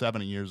 6 or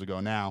 7 years ago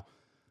now.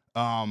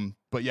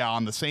 But yeah,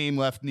 on the same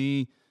left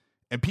knee,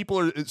 and people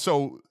are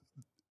so.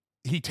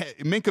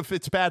 Minkah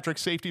Fitzpatrick,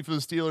 safety for the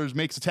Steelers,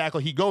 makes a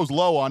tackle. He goes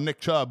low on Nick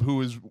Chubb,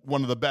 who is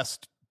one of the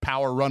best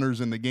power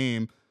runners in the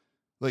game.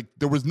 Like,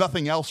 there was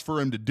nothing else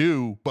for him to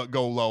do but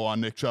go low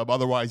on Nick Chubb.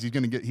 Otherwise,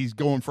 he's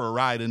going for a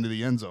ride into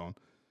the end zone.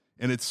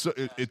 And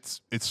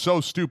it's so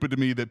stupid to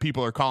me that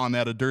people are calling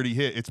that a dirty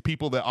hit. It's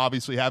people that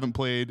obviously haven't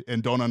played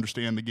and don't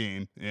understand the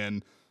game,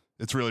 and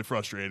it's really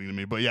frustrating to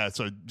me. But yeah,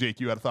 so Jake,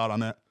 you had a thought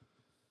on that?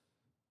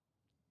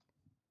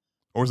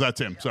 Or was that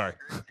Tim? Sorry.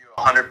 I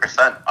agree with you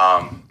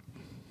 100%.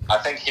 I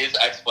think his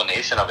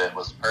explanation of it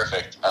was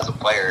perfect as a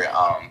player.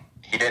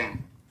 He didn't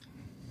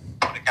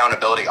put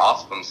accountability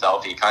off of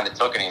himself. He kind of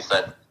took it and he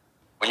said,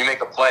 when you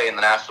make a play in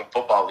the National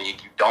Football League,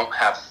 you don't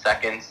have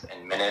seconds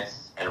and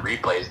minutes and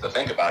replays to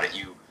think about it.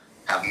 You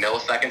have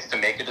milliseconds to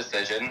make a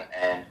decision,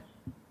 and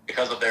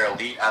because of their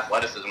elite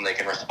athleticism, they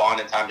can respond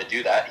in time to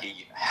do that.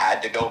 He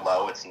had to go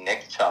low. It's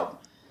Nick Chubb.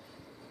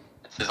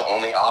 It's his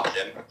only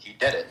option. He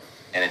did it.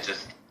 And it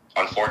just,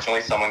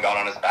 unfortunately, someone got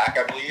on his back,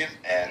 I believe,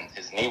 and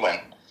his knee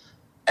went.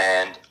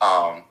 And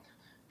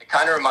it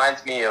kind of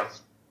reminds me of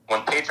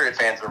when Patriot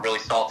fans were really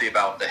salty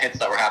about the hits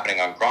that were happening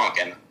on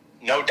Gronk. And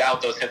no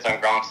doubt those hits on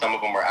Gronk, some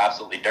of them were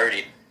absolutely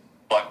dirty.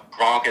 But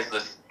Gronk is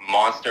this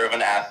monster of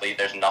an athlete.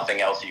 There's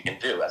nothing else you can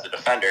do. As a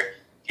defender,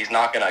 he's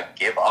not going to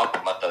give up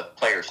and let the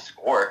players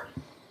score.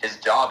 His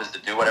job is to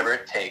do whatever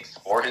it takes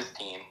for his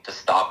team to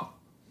stop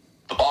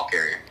the ball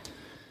carrier.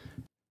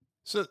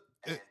 So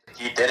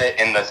he did it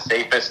in the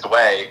safest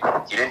way.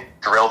 He didn't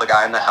drill the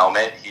guy in the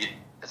helmet.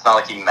 It's not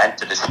like he meant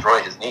to destroy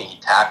his knee. He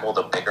tackled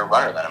a bigger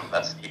runner than him.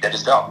 He did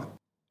his job.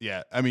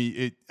 Yeah, I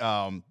mean,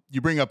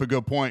 you bring up a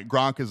good point.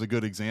 Gronk is a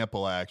good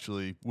example,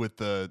 actually, with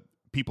the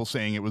people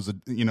saying it was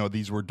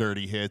these were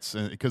dirty hits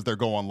because they're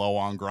going low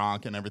on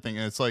Gronk and everything.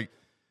 And it's like,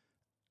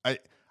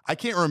 I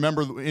can't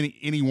remember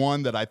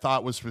anyone that I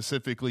thought was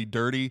specifically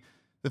dirty.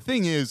 The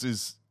thing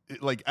is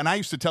like, and I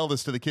used to tell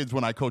this to the kids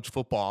when I coach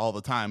football all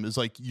the time, is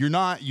like, you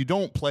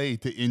don't play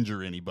to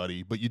injure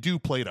anybody, but you do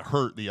play to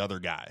hurt the other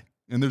guy.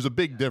 And there's a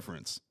big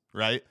difference,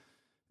 right?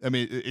 I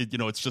mean,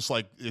 it's just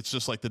like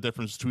the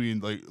difference between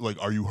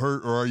like, are you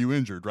hurt or are you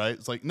injured, right?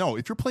 It's like, no,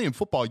 if you're playing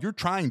football, you're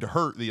trying to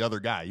hurt the other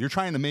guy. You're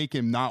trying to make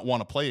him not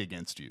want to play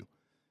against you.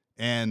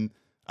 And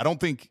I don't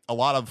think a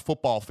lot of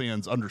football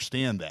fans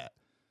understand that.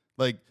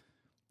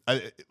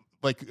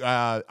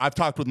 I've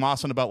talked with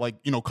Mawson about, like,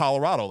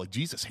 Colorado, like,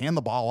 Jesus, hand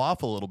the ball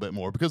off a little bit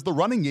more, because the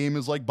running game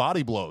is like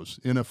body blows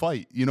in a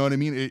fight. You know what I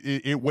mean?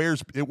 It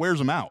wears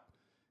them out.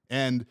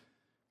 And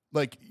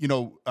like,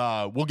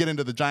 we'll get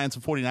into the Giants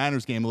and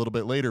 49ers game a little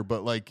bit later,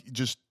 but like,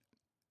 just,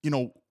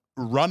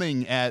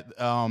 running at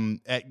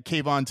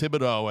Kayvon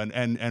Thibodeau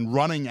and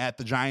running at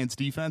the Giants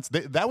defense,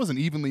 that was an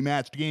evenly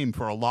matched game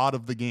for a lot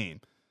of the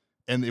game.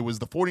 And it was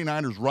the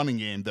 49ers running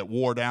game that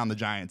wore down the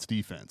Giants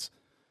defense.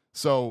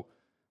 So,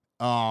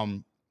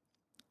 and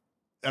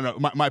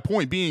my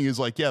point being is,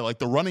 like, yeah, like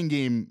the running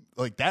game,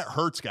 like, that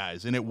hurts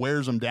guys and it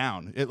wears them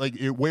down.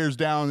 It wears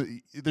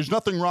down. There's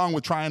nothing wrong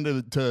with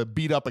trying to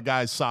beat up a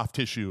guy's soft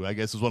tissue, I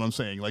guess is what I'm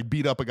saying. Like,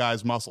 beat up a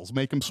guy's muscles,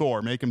 make him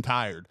sore, make him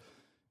tired.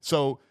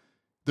 So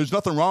there's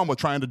nothing wrong with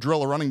trying to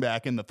drill a running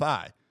back in the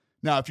thigh.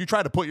 Now, if you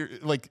try to put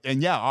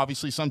and yeah,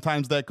 obviously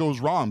sometimes that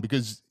goes wrong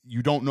because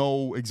you don't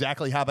know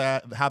exactly how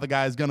the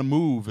guy is going to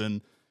move.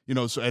 And,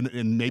 so,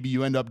 and maybe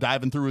you end up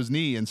diving through his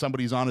knee and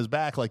somebody's on his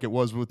back, like it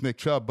was with Nick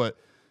Chubb. But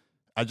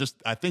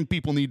I think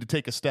people need to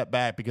take a step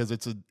back because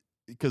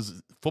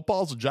because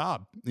football's a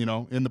job,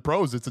 in the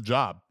pros, it's a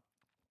job.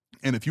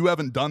 And if you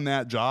haven't done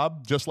that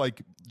job, just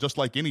like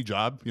any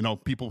job,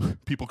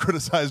 people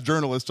criticize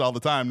journalists all the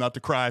time, not to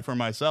cry for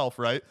myself,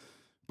 right?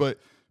 But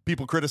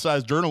people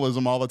criticize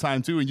journalism all the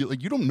time too, and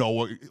you don't know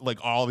what, like,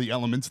 all the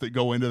elements that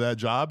go into that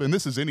job. And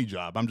this is any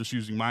job. I'm just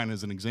using mine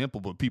as an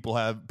example, but people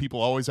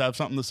always have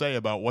something to say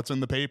about what's in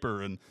the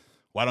paper and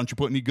why don't you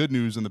put any good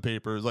news in the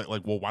paper? It's like,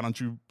 well, why don't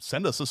you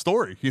send us a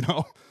story?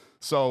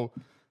 So,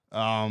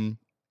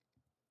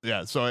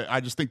 yeah. So I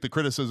just think the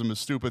criticism is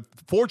stupid.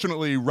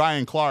 Fortunately,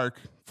 Ryan Clark,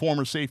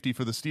 former safety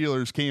for the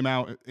Steelers, came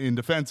out in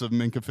defense of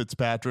Minkah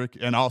Fitzpatrick,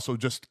 and also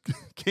just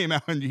came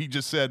out and he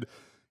just said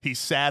he's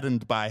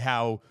saddened by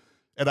how.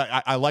 And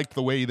I liked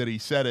the way that he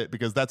said it,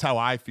 because that's how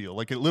I feel.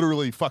 Like, it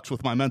literally fucks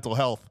with my mental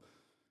health,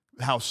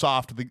 how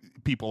soft the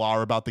people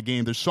are about the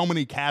game. There's so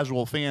many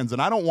casual fans,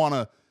 and I don't want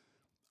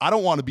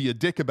to be a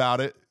dick about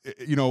it.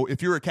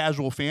 If you're a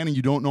casual fan and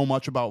you don't know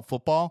much about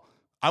football,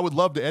 I would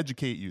love to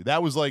educate you.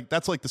 That's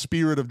like the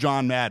spirit of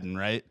John Madden,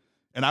 right?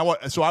 And I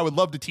would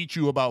love to teach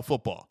you about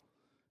football.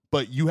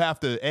 But you have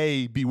to,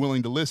 A, be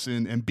willing to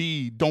listen, and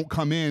B, don't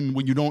come in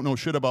when you don't know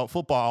shit about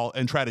football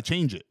and try to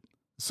change it.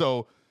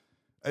 So,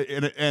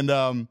 and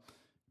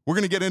we're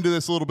going to get into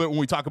this a little bit when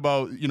we talk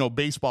about,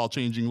 baseball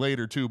changing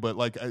later too. But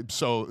like,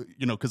 so,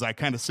 because I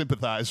kind of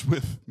sympathize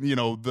with,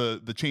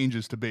 the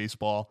changes to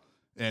baseball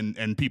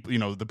and people,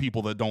 the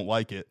people that don't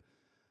like it.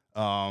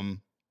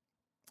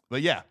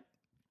 But yeah,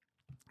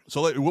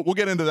 so we'll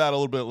get into that a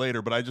little bit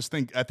later. But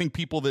I think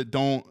people that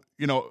don't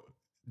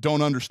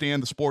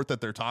understand the sport that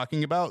they're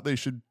talking about, they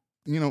should,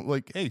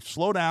 hey,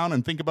 slow down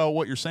and think about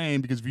what you're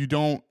saying, because if you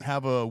don't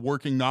have a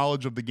working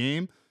knowledge of the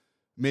game,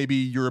 maybe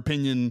your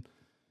opinion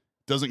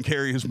doesn't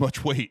carry as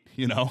much weight,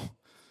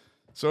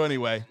 So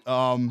anyway,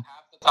 half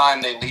the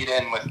time they lead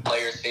in with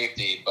player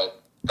safety,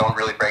 but don't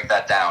really break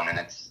that down, and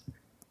it's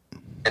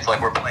like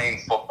we're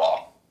playing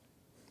football,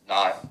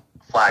 not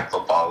flag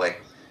football.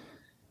 Like,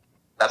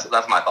 that's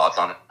my thoughts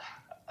on it.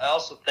 I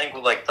also think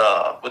with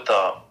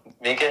the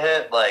Minkah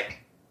hit, like,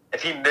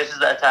 if he misses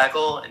that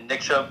tackle and Nick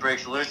Chubb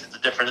breaks loose, it's a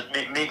different.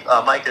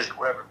 Micah,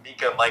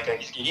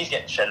 he's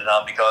getting shedded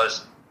on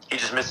because he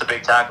just missed a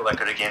big tackle that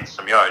could have gained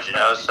some yards,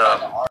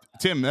 So,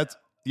 Tim,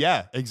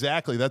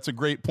 exactly. That's a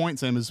great point,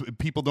 Sam, is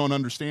people don't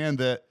understand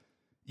that,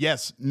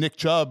 yes, Nick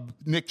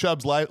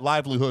Chubb's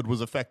livelihood was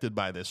affected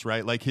by this,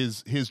 right? Like,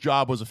 his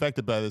job was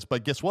affected by this.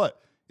 But guess what?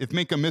 If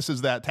Minkah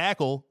misses that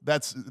tackle,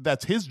 that's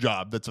his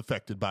job that's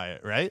affected by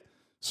it, right?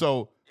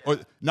 So, or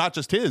not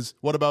just his.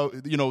 What about,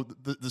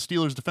 the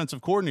Steelers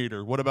defensive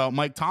coordinator? What about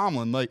Mike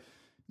Tomlin? Like,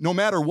 no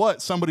matter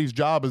what, somebody's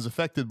job is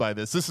affected by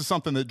this. This is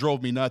something that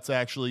drove me nuts,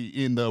 actually,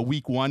 in the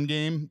Week 1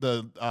 game,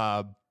 the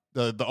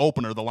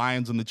opener, the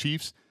Lions and the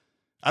Chiefs.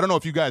 I don't know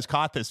if you guys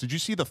caught this. Did you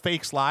see the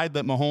fake slide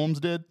that Mahomes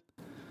did?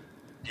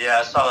 Yeah,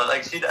 I saw that.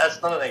 Like, see, that's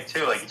another thing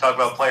too. Like, you talk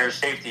about player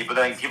safety, but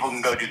then people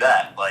can go do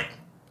that. Like,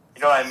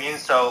 You know what I mean?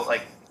 So,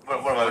 like,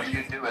 What do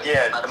you do?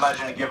 Yeah,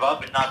 imagine to give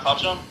up and not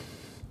touch them.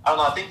 I don't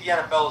know. I think the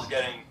NFL is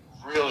getting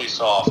really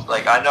soft.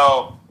 Like, I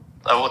know,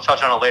 we'll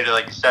touch on it later,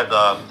 like you said,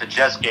 the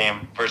Jets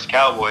game versus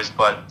Cowboys,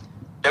 but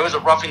there was a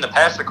roughing the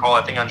passer call,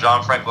 I think, on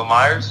John Franklin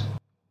Myers.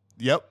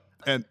 Yep.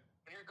 And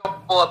when you're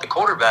going to pull out the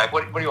quarterback,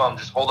 what do you want him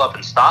to just hold up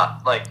and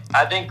stop? Like,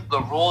 I think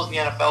the rules in the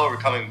NFL are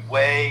becoming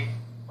way,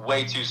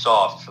 way too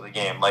soft for the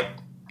game. Like,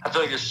 I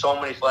feel like there's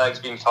so many flags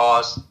being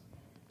tossed,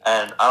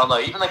 and I don't know,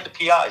 even like the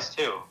PIs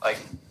too. Like,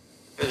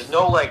 there's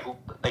no like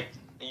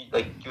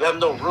you have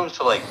no room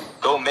to like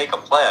go make a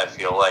play. I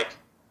feel like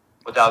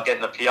without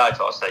getting a PI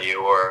tossed at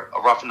you or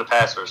a roughing the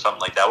passer or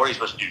something like that. What are you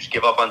supposed to do? Just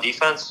give up on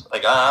defense?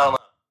 Like, I don't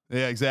know.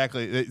 yeah,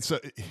 exactly. So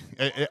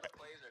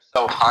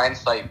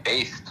hindsight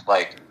based.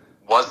 Like,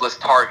 was this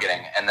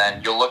targeting? And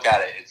then you'll look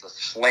at it. It's a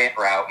slant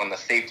route when the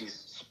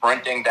safety's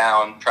sprinting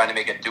down, trying to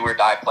make a do or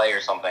die play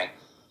or something.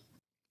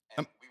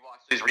 And we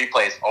watch these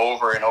replays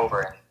over and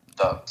over in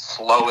the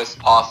slowest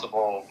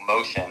possible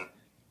motion.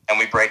 And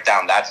we break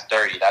down, that's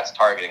dirty, that's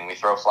targeting, we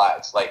throw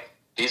flags. Like,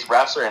 these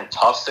refs are in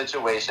tough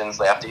situations,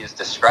 they have to use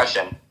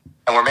discretion,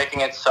 and we're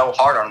making it so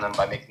hard on them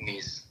by making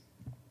these.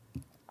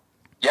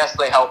 Yes,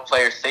 they help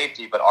player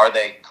safety, but are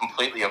they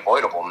completely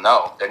avoidable?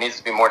 No. There needs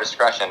to be more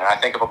discretion. And I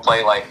think of a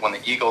play like when the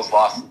Eagles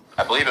lost,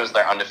 I believe it was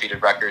their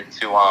undefeated record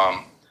to,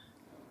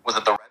 was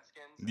it the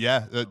Redskins?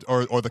 Yeah,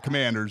 or the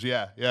Commanders,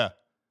 yeah.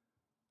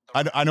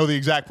 I know the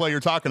exact play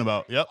you're talking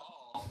about, yep.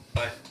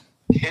 But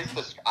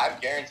I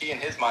guarantee in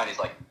his mind, he's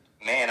like,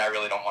 man, I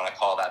really don't want to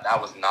call that.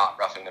 That was not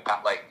roughing the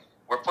pass. Like,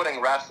 we're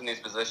putting refs in these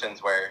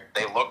positions where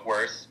they look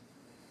worse.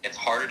 It's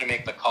harder to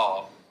make the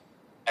call.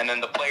 And then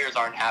the players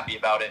aren't happy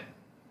about it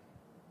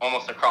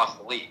almost across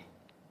the league.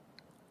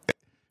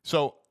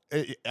 So,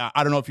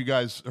 I don't know if you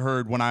guys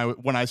heard when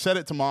I said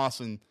it to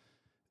Mawson,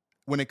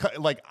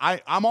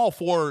 I'm all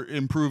for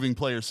improving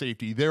player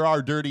safety. There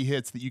are dirty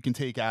hits that you can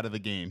take out of the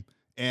game.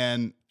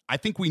 And I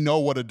think we know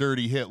what a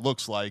dirty hit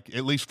looks like,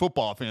 at least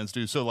football fans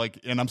do. So,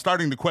 and I'm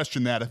starting to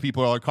question that if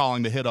people are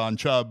calling the hit on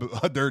Chubb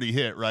a dirty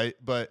hit, right?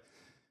 But,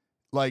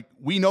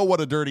 we know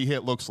what a dirty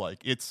hit looks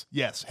like. It's,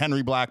 yes,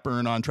 Henry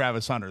Blackburn on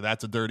Travis Hunter.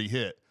 That's a dirty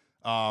hit.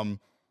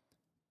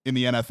 In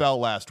the NFL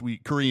last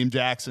week, Kareem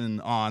Jackson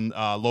on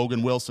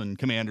Logan Wilson,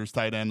 Commanders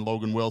tight end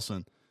Logan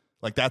Wilson.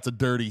 That's a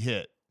dirty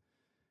hit.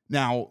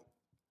 Now,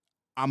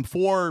 I'm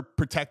for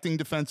protecting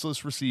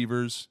defenseless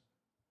receivers,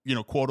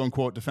 quote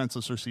unquote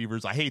defenseless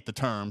receivers. I hate the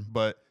term,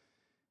 but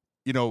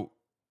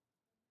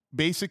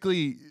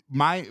basically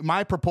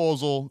my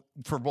proposal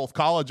for both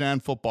college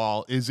and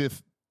football is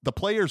if the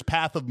player's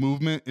path of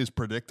movement is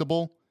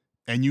predictable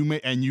and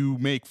you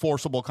make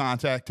forcible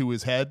contact to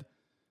his head,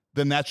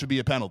 then that should be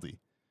a penalty.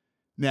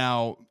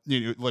 Now,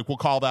 we'll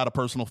call that a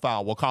personal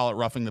foul. We'll call it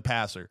roughing the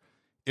passer.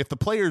 If the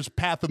player's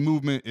path of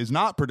movement is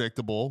not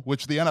predictable,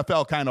 which the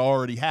NFL kind of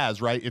already has,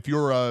 right? If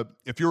you're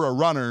a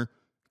runner,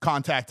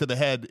 contact to the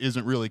head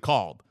isn't really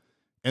called.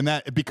 And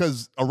that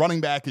because a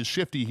running back is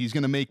shifty, he's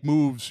going to make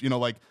moves,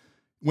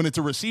 when it's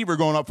a receiver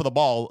going up for the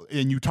ball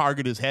and you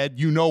target his head,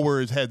 you know where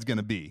his head's going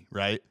to be,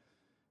 right?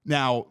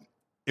 Now,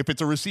 if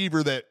it's a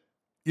receiver that,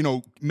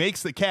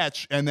 makes the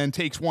catch and then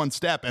takes one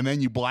step and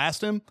then you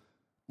blast him,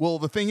 well,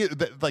 the thing is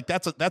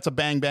that, that's a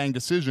bang bang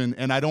decision,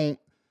 and I don't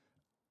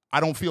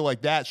feel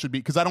like that should be,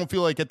 because I don't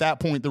feel like at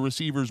that point the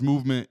receiver's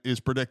movement is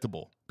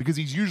predictable, because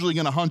he's usually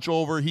going to hunch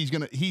over.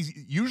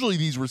 Usually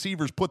these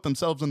receivers put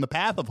themselves in the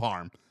path of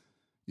harm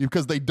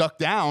because they duck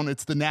down.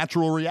 It's the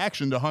natural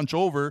reaction to hunch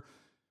over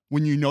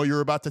when you know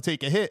you're about to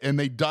take a hit, and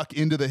they duck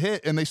into the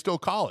hit and they still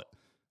call it.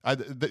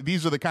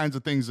 These are the kinds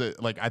of things that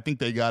I think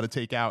they got to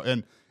take out.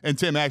 And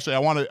Tim, actually,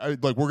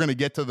 we're going to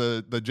get to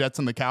the Jets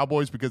and the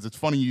Cowboys, because it's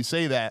funny you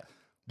say that.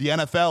 The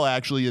NFL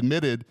actually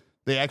admitted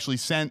they actually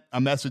sent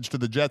a message to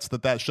the Jets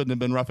that shouldn't have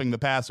been roughing the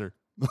passer.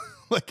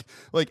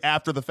 like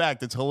after the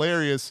fact. It's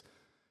hilarious.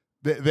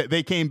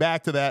 They came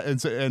back to that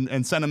and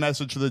sent a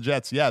message to the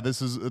Jets. Yeah,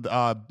 this is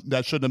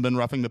that shouldn't have been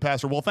roughing the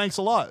passer. Well, thanks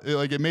a lot.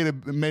 It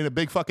made a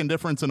big fucking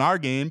difference in our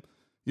game.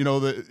 We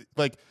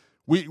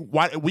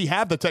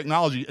have the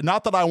technology.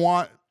 Not that I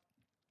want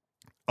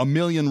a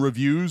million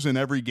reviews in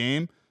every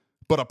game,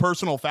 but a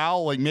personal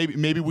foul,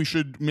 maybe we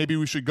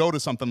should go to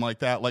something like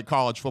that, like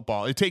college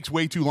football. It takes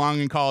way too long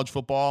in college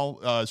football,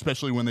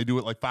 especially when they do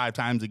it 5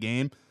 times a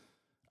game.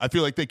 I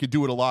feel like they could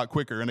do it a lot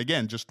quicker. And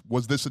again, just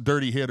was this a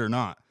dirty hit or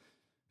not?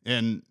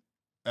 And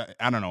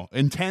I don't know.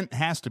 Intent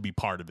has to be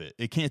part of it.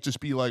 It can't just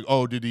be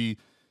did he,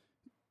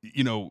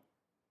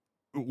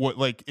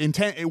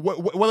 intent?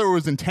 Whether it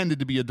was intended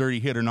to be a dirty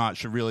hit or not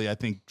should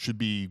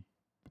be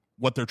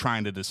what they're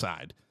trying to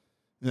decide.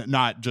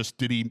 Not just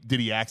did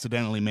he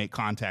accidentally make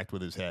contact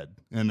with his head,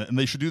 and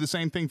they should do the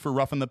same thing for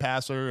roughing the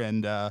passer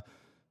and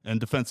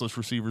defenseless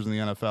receivers in the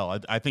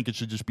NFL. I think it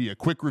should just be a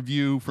quick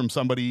review from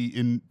somebody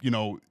in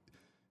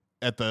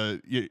at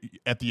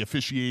the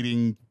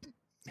officiating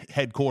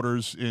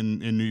headquarters in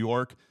New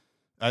York,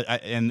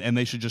 and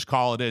they should just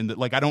call it in.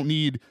 I don't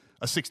need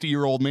a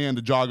 60-year-old man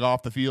to jog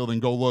off the field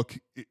and go look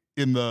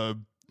in the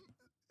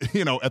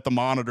at the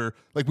monitor.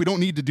 We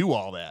don't need to do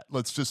all that.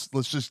 Let's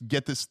just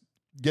get this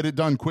get it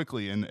done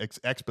quickly and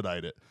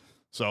expedite it.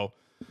 So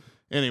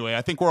anyway,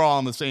 I think we're all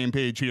on the same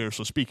page here.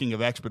 So speaking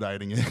of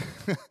expediting it,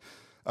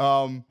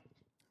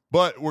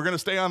 but we're going to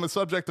stay on the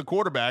subject of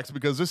quarterbacks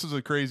because this is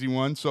a crazy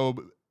one. So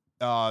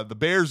the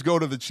Bears go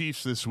to the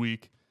Chiefs this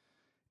week.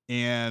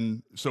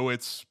 And so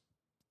it's,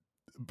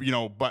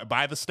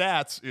 by the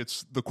stats,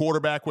 it's the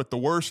quarterback with the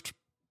worst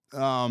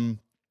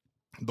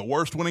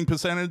winning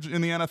percentage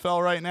in the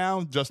NFL right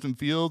now, Justin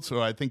Fields.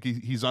 So I think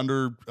he's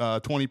under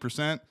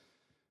 20%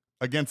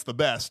 against the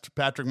best,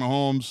 Patrick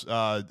Mahomes.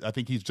 I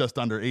think he's just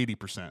under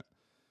 80%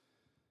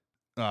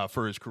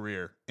 for his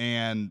career.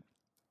 And,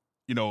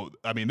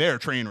 they're a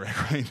train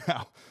wreck right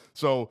now.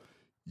 So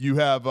you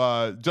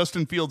have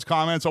Justin Fields'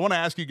 comments. I want to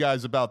ask you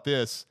guys about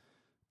this.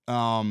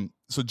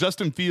 So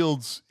Justin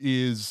Fields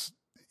is,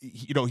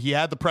 he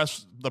had the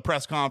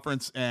press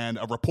conference, and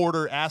a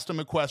reporter asked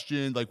him a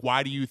question, like,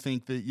 why do you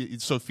think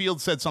that? So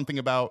Fields said something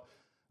about,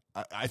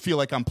 I feel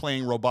like I'm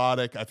playing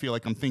robotic. I feel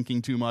like I'm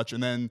thinking too much.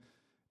 And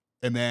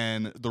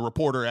then the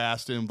reporter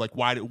asked him, like,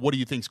 what do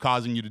you think's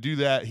causing you to do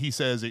that? He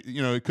says,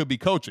 it could be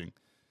coaching.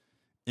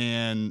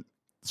 And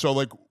so,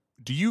 like,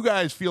 do you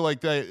guys feel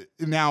like that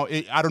now?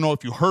 I don't know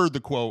if you heard the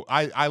quote.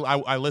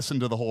 I listened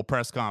to the whole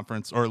press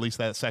conference, or at least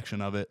that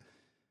section of it.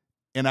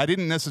 And I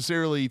didn't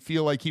necessarily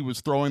feel like he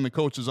was throwing the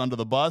coaches under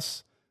the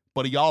bus,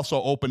 but he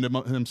also opened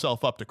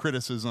himself up to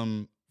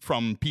criticism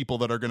from people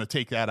that are going to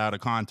take that out of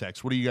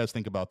context. What do you guys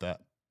think about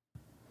that?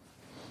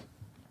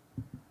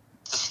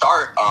 To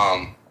start,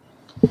 I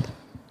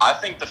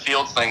think the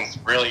Fields thing's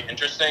really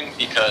interesting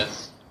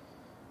because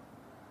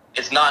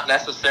it's not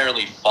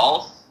necessarily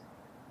false,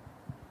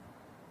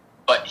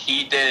 but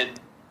he did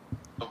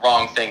the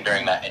wrong thing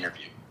during that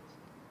interview.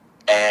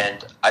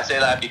 And I say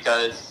that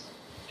because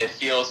if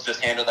Fields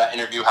just handled that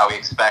interview how we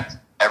expect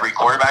every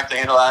quarterback to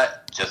handle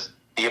that, just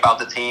be about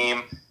the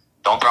team,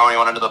 don't throw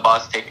anyone under the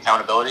bus, take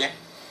accountability,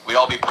 we'd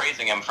all be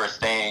praising him for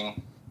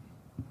staying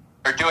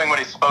or doing what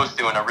he's supposed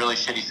to in a really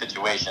shitty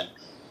situation.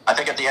 I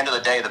think at the end of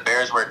the day, the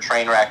Bears were a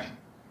train wreck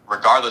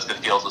regardless if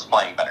Fields was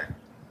playing better.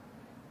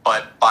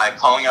 But by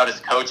calling out his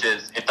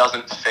coaches, it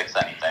doesn't fix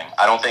anything.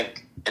 I don't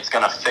think it's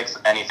going to fix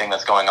anything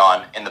that's going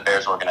on in the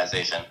Bears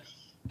organization.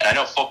 And I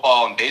know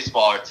football and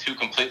baseball are two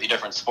completely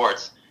different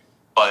sports,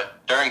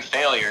 but during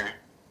failure,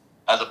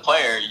 as a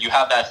player, you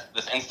have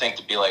this instinct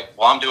to be like,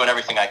 well, I'm doing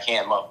everything I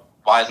can.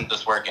 Why isn't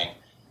this working?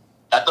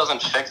 That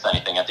doesn't fix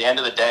anything. At the end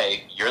of the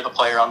day, you're the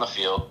player on the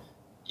field.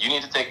 You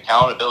need to take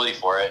accountability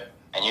for it,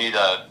 and you need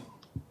to,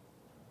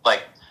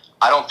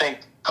 I don't think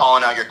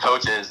calling out your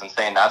coaches and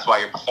saying that's why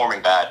you're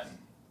performing bad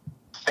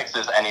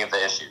fixes any of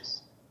the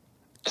issues,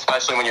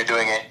 especially when you're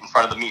doing it in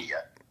front of the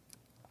media.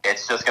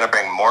 It's just going to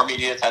bring more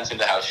media attention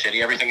to how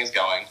shitty everything is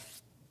going,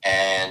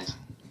 and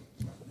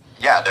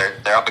yeah,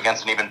 they're up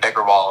against an even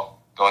bigger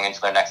wall going into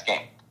their next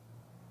game.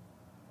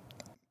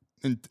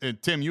 And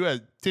Tim, you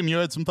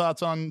had some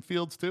thoughts on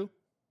Fields too?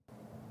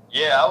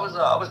 Yeah, I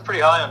was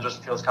pretty high on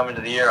Justin Fields coming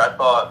to the year. I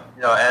thought,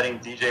 adding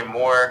DJ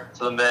Moore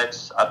to the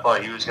mix, I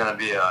thought he was going to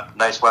be a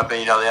nice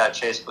weapon. They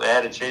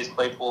added Chase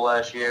Claypool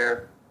last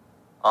year.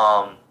 So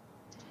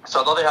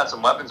I thought they had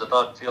some weapons. I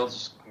thought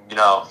Fields,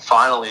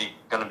 finally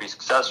going to be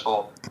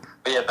successful.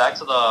 But yeah, back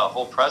to the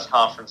whole press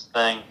conference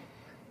thing.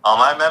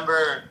 I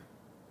remember,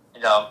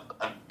 I'm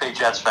a big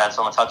Jets fan,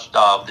 so I'm going to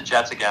touch the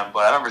Jets again.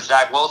 But I remember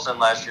Zach Wilson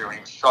last year when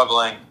he was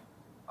struggling.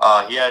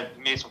 He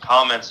made some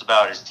comments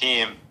about his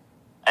team,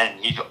 and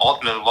he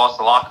ultimately lost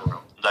the locker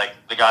room. Like,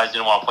 the guys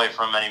didn't want to play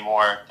for him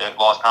anymore. They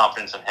lost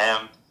confidence in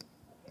him.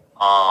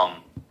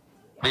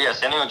 But yeah,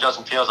 same thing with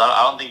Justin Fields.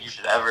 I don't think you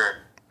should ever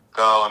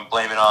go and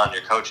blame it on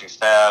your coaching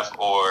staff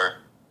or,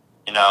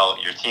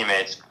 your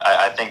teammates.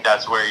 I think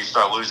that's where you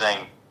start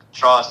losing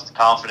trust,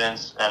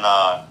 confidence, and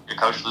your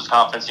coach loses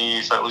confidence, and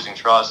you start losing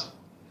trust.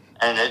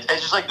 And it's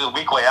just like the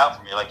weak way out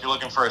for me. Like, you're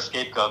looking for a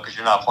scapegoat because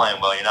you're not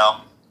playing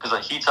well, because the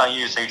heat's on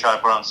you, so you try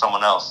to put it on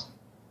someone else.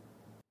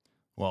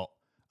 Well,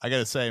 I got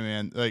to say,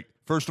 man,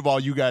 first of all,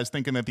 you guys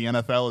thinking that the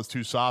NFL is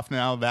too soft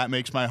now, that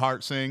makes my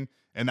heart sing.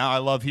 And now I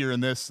love hearing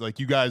this. Like,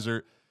 you guys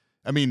are,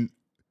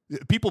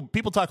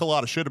 people talk a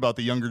lot of shit about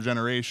the younger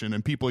generation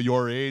and people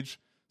your age.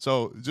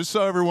 So just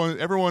so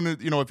everyone,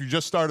 if you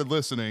just started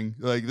listening,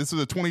 this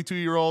is a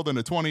 22-year-old and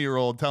a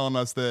 20-year-old telling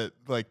us that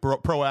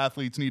pro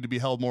athletes need to be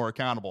held more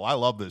accountable. I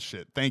love this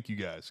shit. Thank you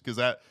guys. Cause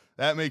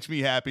that makes me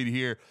happy to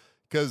hear.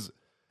 Cause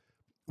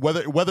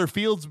whether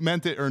Fields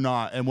meant it or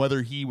not, and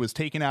whether he was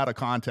taken out of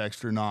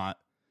context or not,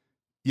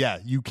 yeah,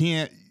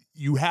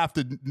 you have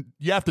to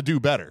do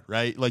better,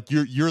 right? Like,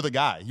 you're the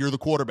guy, you're the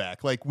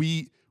quarterback. Like,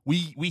 we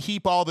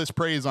heap all this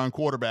praise on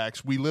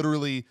quarterbacks. We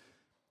literally,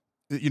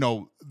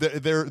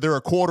 they're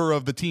a quarter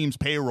of the team's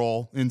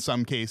payroll in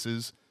some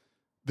cases.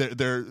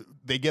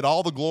 They get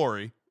all the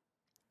glory,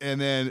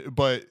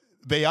 but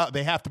they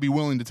have to be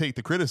willing to take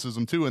the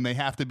criticism too, and they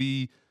have to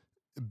be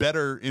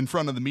better in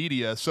front of the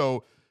media.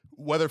 So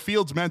whether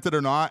Fields meant it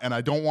or not, and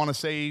I don't want to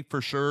say for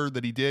sure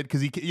that he did,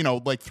 because he,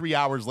 3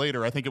 hours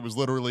later, I think it was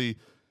literally,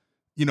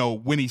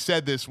 when he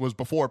said this was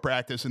before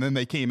practice, and then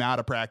they came out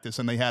of practice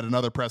and they had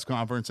another press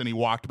conference and he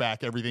walked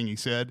back everything he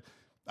said.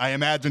 I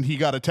imagine he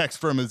got a text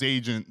from his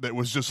agent that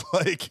was just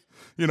like,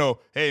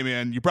 hey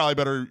man, you probably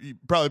better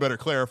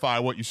clarify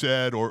what you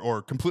said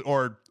or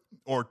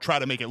try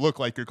to make it look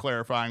like you're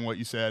clarifying what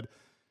you said.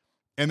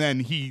 And then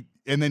he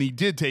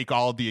did take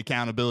all of the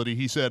accountability.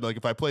 He said, like,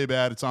 if I play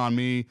bad, it's on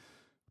me.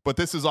 But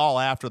this is all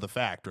after the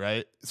fact,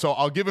 right? So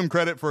I'll give him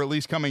credit for at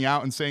least coming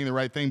out and saying the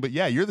right thing. But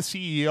yeah, you're the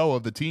CEO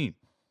of the team.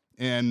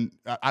 And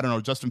I don't know,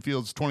 Justin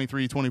Fields,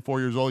 23, 24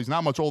 years old. He's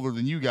not much older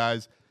than you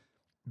guys,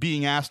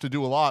 being asked to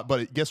do a lot.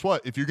 But guess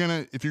what? If you're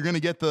gonna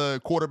get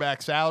the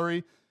quarterback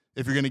salary,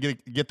 if you're gonna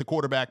get the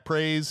quarterback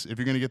praise, if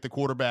you're gonna get the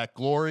quarterback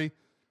glory,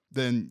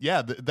 then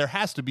yeah, there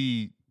has to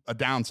be a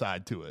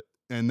downside to it,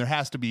 and there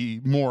has to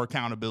be more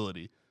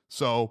accountability.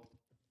 So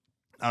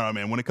I don't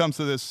know, man. When it comes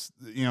to this,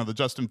 the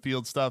Justin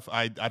Fields stuff,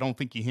 I don't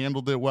think he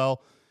handled it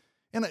well.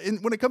 And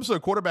when it comes to a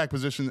quarterback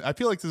position, I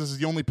feel like this is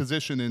the only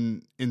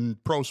position in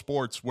pro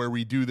sports where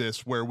we do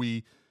this, where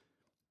we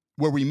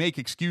make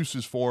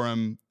excuses for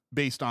him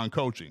based on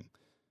coaching.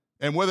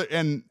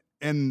 And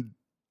and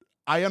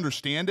I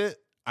understand it.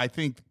 I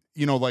think,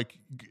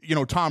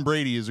 Tom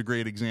Brady is a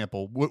great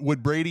example.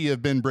 Would Brady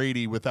have been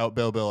Brady without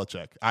Bill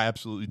Belichick? I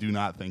absolutely do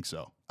not think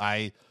so.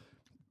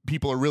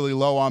 People are really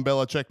low on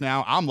Belichick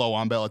now. I'm low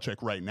on Belichick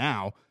right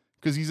now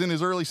because he's in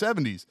his early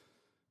 70s.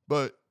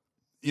 But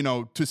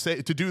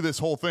to do this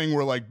whole thing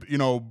where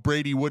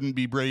Brady wouldn't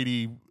be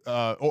Brady,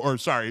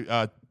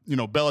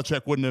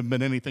 Belichick wouldn't have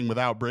been anything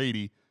without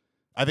Brady.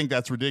 I think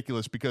that's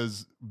ridiculous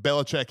because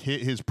Belichick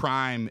hit his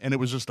prime and it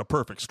was just a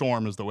perfect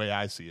storm is the way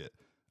I see it.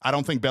 I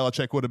don't think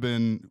Belichick would have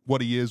been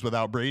what he is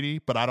without Brady,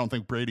 but I don't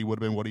think Brady would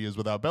have been what he is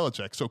without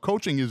Belichick. So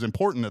coaching is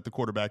important at the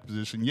quarterback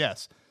position,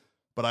 yes,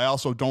 but I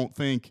also don't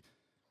think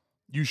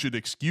you should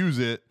excuse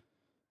it.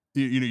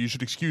 You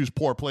should excuse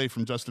poor play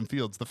from Justin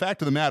Fields. The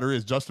fact of the matter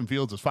is Justin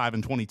Fields is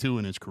 5-22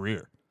 in his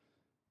career.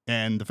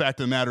 And the fact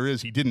of the matter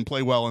is he didn't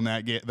play well in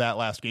that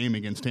last game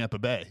against Tampa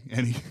Bay.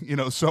 And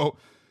so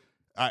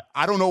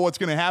I don't know what's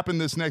going to happen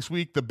this next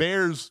week. The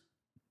Bears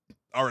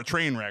are a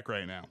train wreck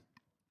right now.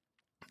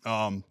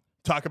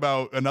 Talk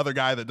about another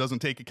guy that doesn't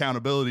take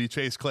accountability,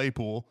 Chase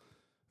Claypool.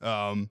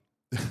 I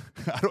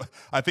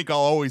think I'll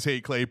always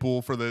hate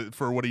Claypool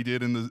for what he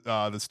did in the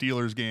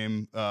Steelers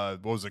game.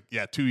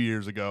 2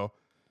 years ago,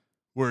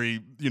 where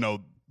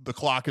the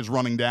clock is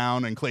running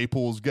down and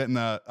Claypool's getting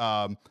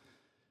the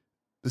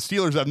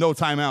Steelers have no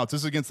timeouts.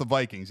 This is against the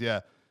Vikings.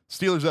 Yeah.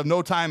 Steelers have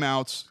no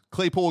timeouts.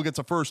 Claypool gets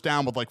a first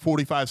down with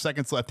 45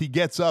 seconds left. He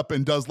gets up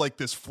and does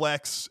this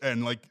flex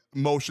and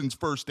motions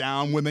first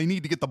down when they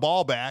need to get the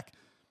ball back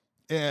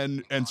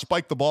and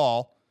spike the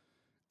ball.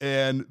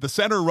 And the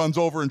center runs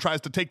over and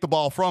tries to take the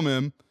ball from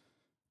him.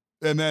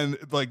 And then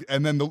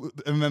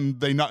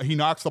he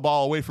knocks the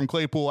ball away from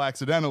Claypool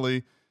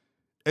accidentally.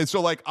 And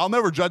so, I'll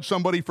never judge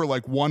somebody for,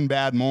 one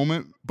bad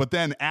moment. But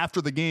then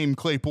after the game,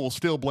 Claypool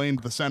still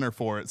blamed the center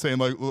for it, saying,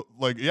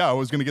 yeah, I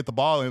was going to get the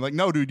ball. And,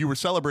 no, dude, you were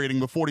celebrating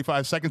with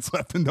 45 seconds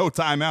left and no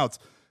timeouts.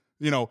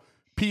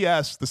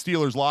 P.S., the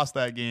Steelers lost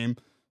that game.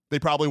 They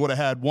probably would have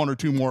had one or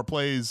two more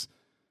plays,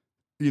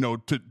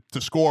 to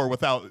score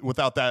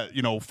without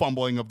that,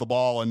 fumbling of the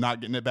ball and not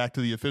getting it back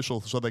to the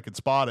official so they could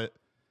spot it.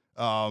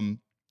 I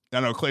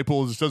know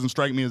Claypool just doesn't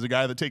strike me as a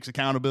guy that takes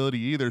accountability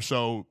either.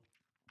 So,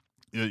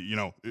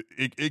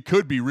 it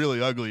could be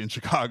really ugly in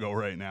Chicago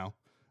right now.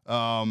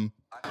 I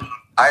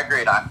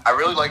agree. I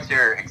really liked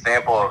your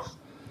example of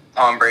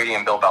Tom Brady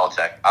and Bill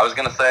Belichick. I was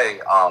going to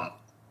say,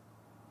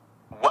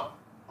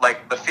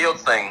 the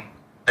Fields thing,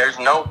 there's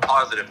no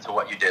positive to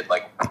what you did.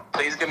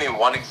 Please give me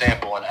one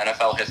example in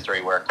NFL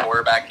history where a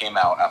quarterback came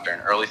out after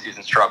an early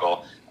season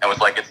struggle and was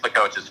like, it's the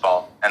coach's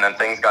fault. And then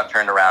things got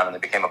turned around and they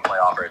became a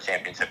playoff or a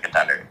championship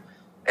contender.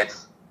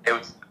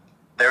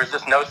 There was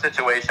just no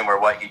situation where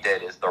what he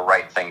did is the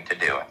right thing to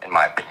do, in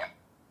my opinion.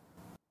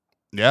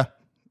 Yeah,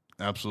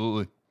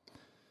 absolutely.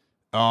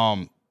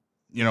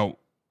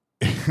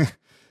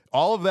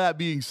 All of that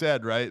being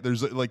said, right, there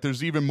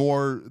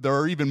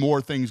are even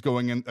more things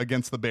going in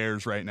against the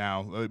Bears right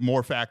now,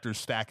 more factors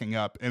stacking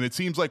up. And it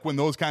seems like when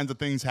those kinds of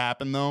things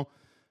happen, though,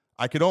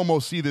 I could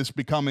almost see this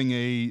becoming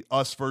a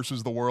us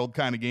versus the world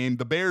kind of game.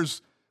 The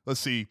Bears, let's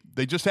see,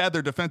 they just had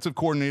their defensive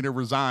coordinator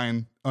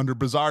resign under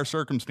bizarre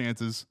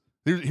circumstances.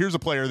 Here's a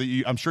player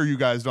that I'm sure you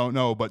guys don't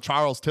know, but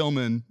Charles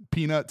Tillman,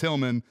 Peanut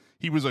Tillman,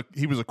 he was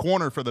a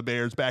corner for the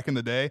Bears back in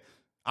the day.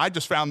 I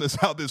just found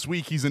this out this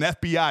week. He's an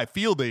FBI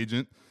field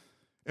agent.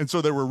 And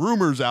so there were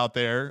rumors out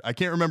there. I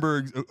can't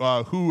remember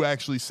who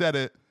actually said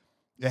it.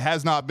 It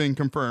has not been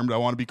confirmed. I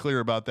want to be clear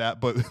about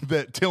that. But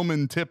that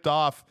Tillman tipped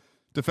off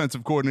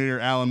defensive coordinator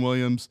Alan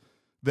Williams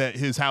that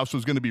his house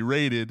was going to be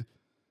raided.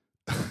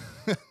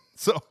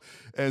 So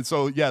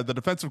the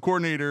defensive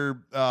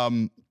coordinator,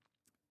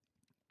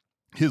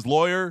 his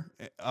lawyer,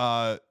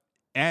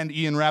 and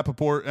Ian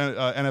Rappaport,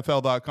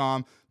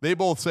 NFL.com, they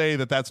both say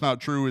that that's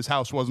not true. His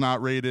house was not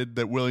raided,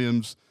 that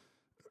Williams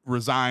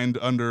resigned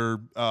under,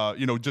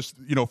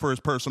 for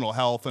his personal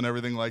health and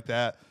everything like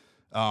that.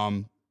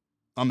 On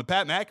the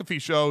Pat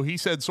McAfee show, he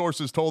said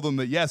sources told him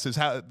that, yes,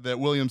 that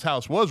Williams'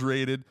 house was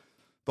raided.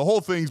 The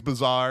whole thing's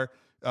bizarre.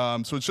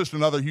 So it's just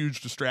another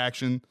huge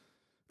distraction.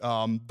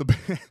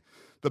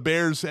 The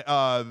Bears, they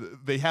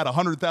had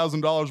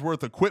 $100,000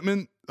 worth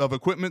of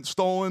equipment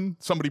stolen.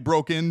 Somebody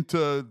broke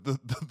into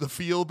the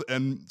field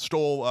and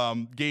stole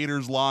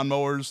gators,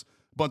 lawnmowers,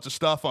 a bunch of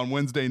stuff on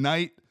Wednesday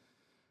night.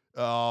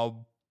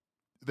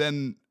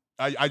 Then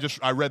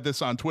I read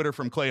this on Twitter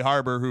from Clay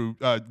Harbor, who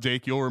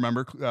Jake, you'll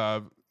remember.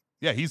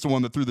 Yeah, he's the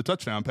one that threw the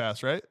touchdown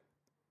pass, right?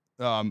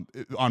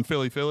 On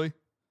Philly.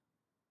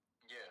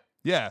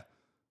 Yeah.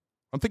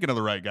 I'm thinking of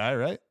the right guy,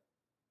 right?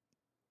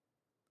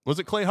 Was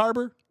it Clay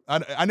Harbor?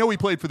 I know he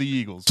played for the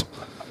Eagles.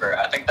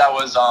 I think that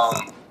was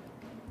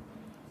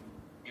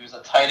he was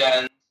a tight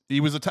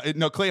end.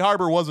 No, Clay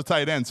Harbor was a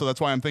tight end, so that's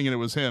why I'm thinking it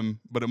was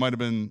him. But it might have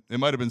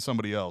been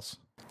somebody else.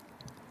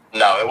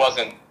 No, it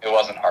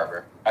wasn't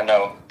Harbor. I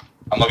know.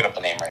 I'm looking up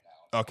the name right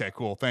now. Okay,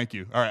 cool. Thank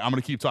you. All right, I'm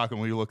gonna keep talking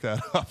while you look that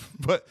up.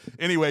 But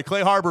anyway,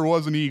 Clay Harbor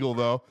was an Eagle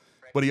though.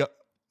 But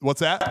what's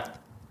that?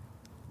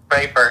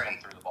 Trey Burton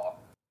threw the ball.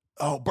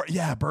 Oh,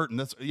 yeah,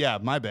 Burton.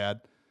 My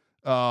bad.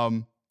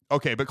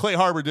 Okay, but Clay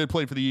Harbor did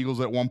play for the Eagles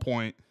at one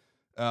point,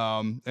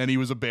 and he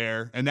was a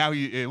Bear, and now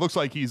it looks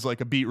like he's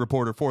like a beat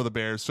reporter for the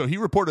Bears. So he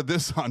reported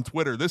this on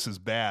Twitter. This is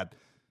bad,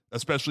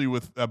 especially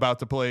with about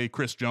to play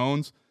Chris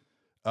Jones.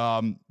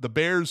 The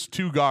Bears'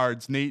 two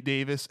guards, Nate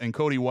Davis and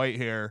Cody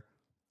Whitehair,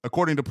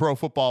 according to Pro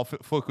Football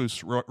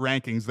Focus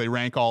rankings, they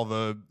rank all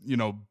the,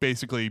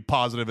 basically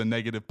positive and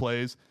negative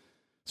plays.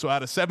 So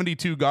out of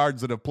 72 guards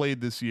that have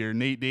played this year,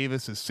 Nate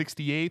Davis is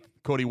 68th,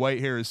 Cody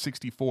Whitehair is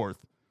 64th.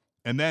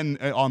 And then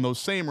on those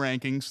same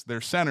rankings,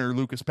 their center,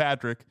 Lucas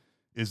Patrick,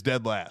 is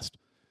dead last.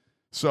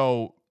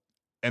 So,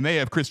 and they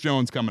have Chris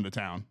Jones coming to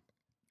town.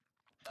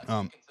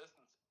 Or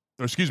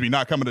excuse me,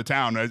 not coming to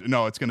town.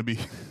 No, it's going to be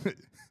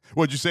 –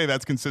 what'd you say?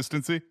 That's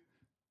consistency?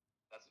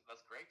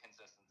 That's great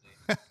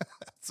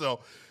consistency.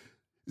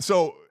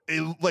 So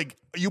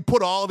you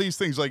put all these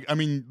things,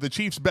 the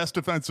Chiefs' best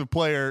defensive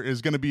player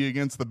is going to be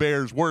against the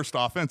Bears' worst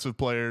offensive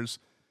players.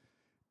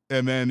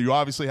 And then you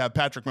obviously have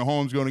Patrick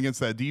Mahomes going against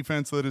that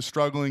defense that is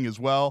struggling as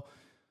well.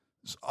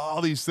 So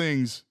all these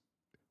things.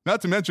 Not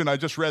to mention, I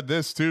just read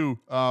this too.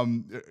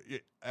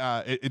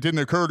 It didn't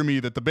occur to me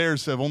that the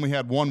Bears have only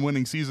had one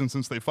winning season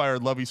since they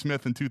fired Lovie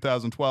Smith in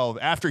 2012,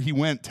 after he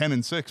went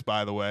 10-6,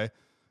 by the way.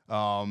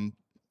 All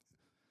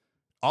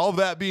of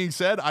that being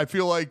said, I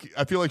feel like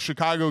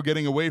Chicago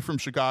getting away from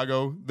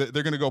Chicago,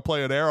 they're going to go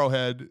play at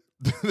Arrowhead.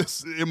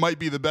 It might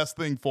be the best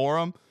thing for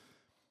them.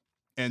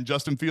 And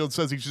Justin Fields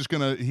says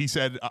he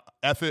said,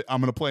 F it, I'm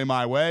going to play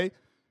my way.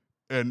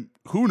 And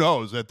who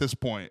knows at this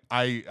point?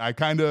 I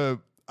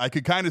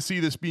could kind of see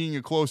this being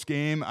a close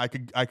game. I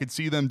could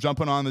see them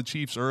jumping on the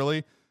Chiefs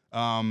early.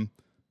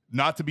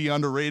 Not to be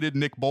underrated,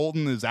 Nick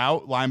Bolton is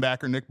out,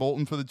 linebacker Nick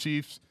Bolton for the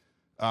Chiefs.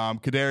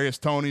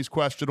 Kadarius Toney's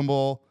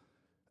questionable.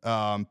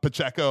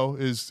 Pacheco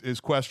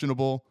is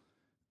questionable.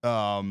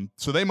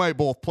 So they might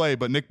both play,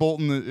 but Nick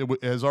Bolton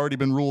has already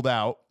been ruled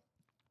out.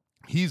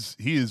 He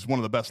is one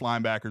of the best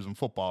linebackers in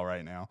football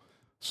right now.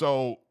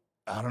 So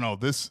I don't know.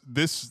 This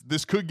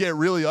could get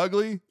really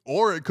ugly,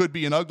 or it could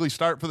be an ugly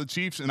start for the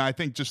Chiefs. And I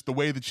think just the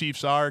way the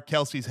Chiefs are,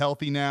 Kelsey's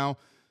healthy now.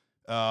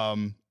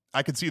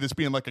 I could see this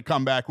being like a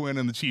comeback win,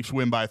 and the Chiefs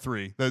win by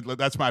 3.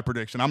 That's my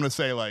prediction. I'm going to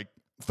say like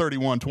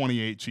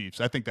 31-28 Chiefs.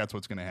 I think that's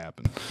what's going to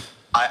happen.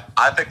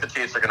 I think the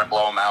Chiefs are going to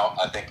blow them out.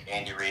 I think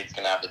Andy Reid's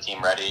going to have the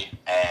team ready,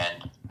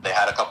 and they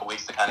had a couple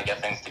weeks to kind of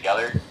get things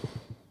together.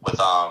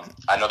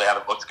 I know they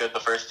haven't looked good the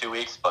first 2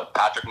 weeks, but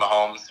Patrick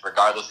Mahomes,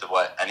 regardless of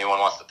what anyone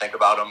wants to think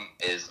about him,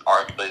 is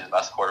arguably the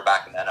best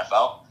quarterback in the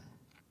NFL.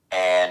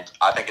 And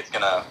I think it's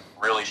going to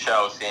really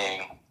show,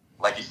 seeing,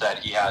 like you said,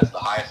 he has the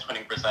highest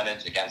winning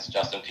percentage against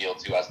Justin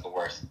Fields, who has the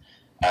worst.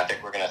 And I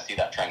think we're going to see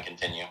that trend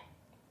continue.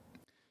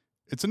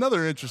 It's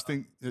another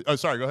interesting – oh,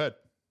 sorry, go ahead.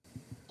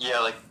 Yeah,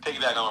 like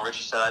piggyback on what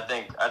Richie said, I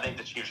think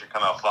the Chiefs are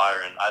coming out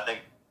firing. I think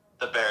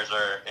the Bears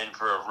are in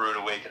for a rude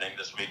awakening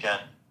this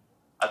weekend.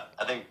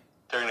 I think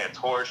they're going to get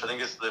torched. I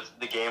think it's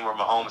the game where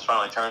Mahomes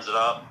finally turns it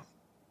up,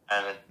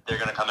 and they're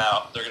going to come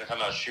out. They're going to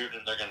come out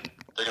shooting. They're going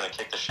to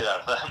kick the shit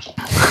out of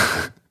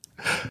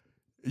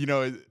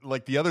them.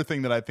 Like the other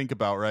thing that I think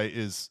about, right,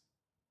 is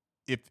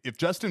if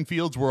Justin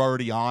Fields were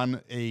already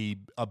on a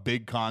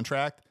big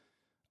contract,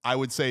 I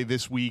would say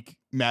this week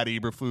Matt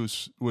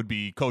Eberflus would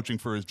be coaching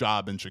for his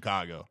job in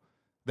Chicago.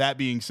 That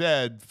being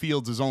said,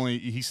 Fields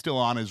he's still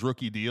on his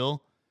rookie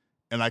deal,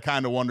 and I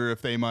kind of wonder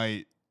if they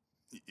might.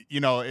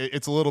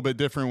 It's a little bit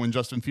different when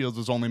Justin Fields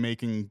is only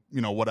making,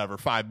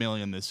 $5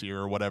 million this year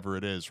or whatever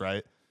it is,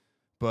 right?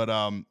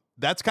 But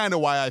that's kind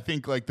of why I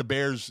think like the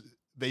Bears,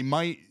 they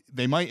might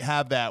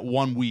have that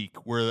 1 week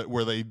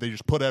where they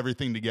just put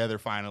everything together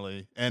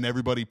finally, and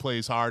everybody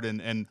plays hard.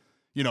 And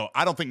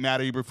I don't think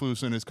Matt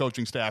Eberflus and his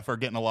coaching staff are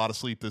getting a lot of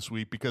sleep this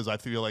week, because I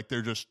feel like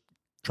they're just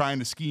trying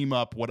to scheme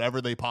up whatever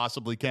they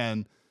possibly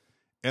can.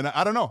 And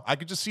I don't know. I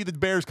could just see the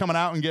Bears coming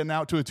out and getting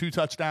out to a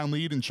 2-touchdown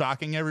lead and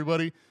shocking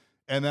everybody.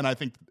 And then I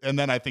think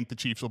the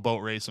Chiefs will boat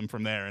race them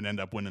from there and end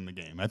up winning the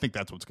game. I think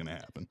that's what's going to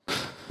happen.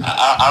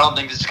 I don't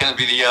think this is going to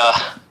be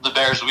the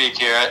Bears week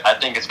here. I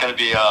think it's going to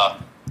be a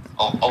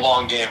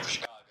long game for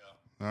Chicago.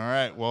 All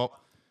right. Well,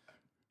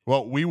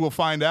 Well, we will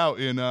find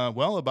out in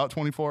about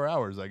 24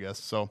 hours, I guess.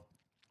 So,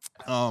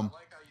 like how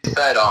you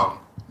said,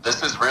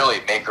 this is really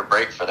make or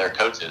break for their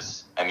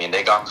coaches. I mean,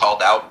 they got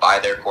called out by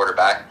their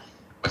quarterback,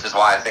 which is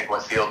why I think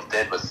what Fields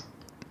did was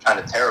kind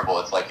of terrible.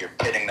 It's like you're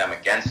pitting them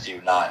against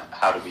you, not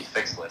how do we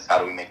fix this? How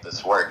do we make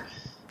this work?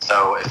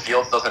 So if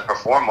Fields doesn't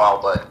perform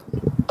well, but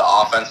the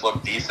offense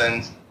looked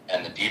decent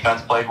and the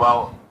defense played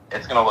well,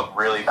 it's going to look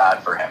really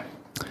bad for him.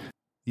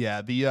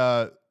 Yeah,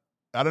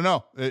 I don't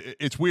know.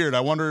 It's weird.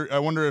 I wonder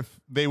if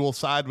they will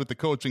side with the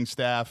coaching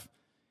staff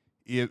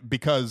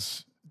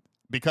because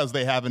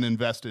they haven't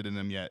invested in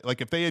him yet.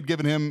 Like if they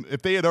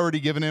had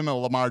already given him a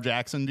Lamar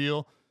Jackson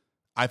deal,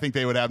 I think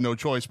they would have no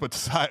choice but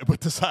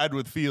to side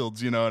with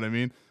Fields. You know what I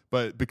mean?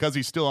 But because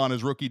he's still on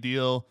his rookie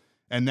deal,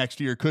 and next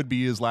year could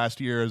be his last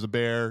year as a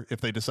Bear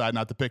if they decide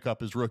not to pick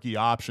up his rookie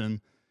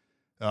option.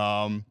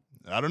 I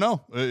don't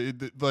know.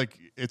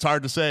 It's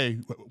hard to say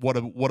what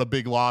a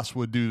big loss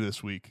would do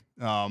this week.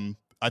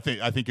 I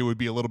think it would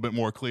be a little bit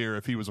more clear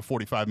if he was a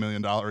 $45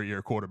 million a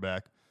year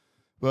quarterback.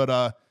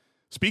 But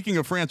speaking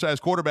of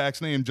franchise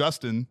quarterbacks named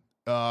Justin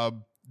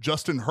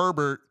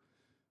Herbert,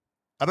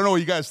 I don't know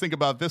what you guys think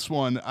about this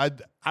one.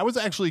 I was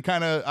actually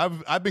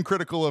I've been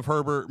critical of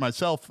Herbert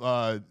myself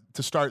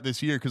to start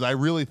this year because I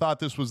really thought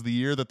this was the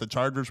year that the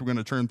Chargers were going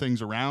to turn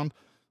things around.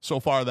 So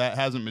far, that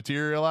hasn't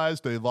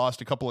materialized. They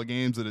lost a couple of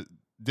games that it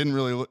didn't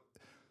really look.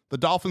 The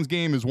Dolphins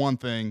game is one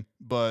thing,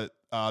 but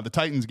the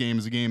Titans game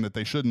is a game that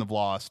they shouldn't have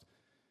lost.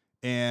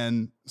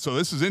 And so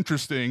this is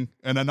interesting.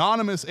 An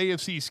anonymous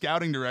AFC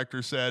scouting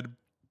director said,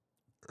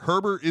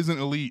 Herbert isn't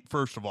elite,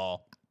 first of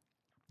all.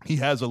 He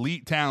has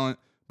elite talent,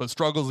 but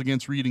struggles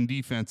against reading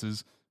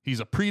defenses.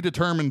 He's a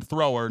predetermined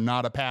thrower,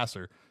 not a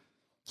passer.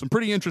 Some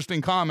pretty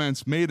interesting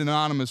comments made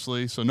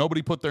anonymously, so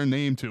nobody put their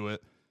name to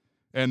it.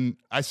 And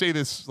I say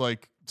this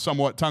like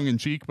somewhat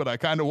tongue-in-cheek, but I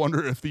kind of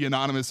wonder if the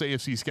anonymous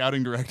AFC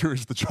scouting director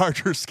is the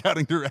Chargers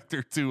scouting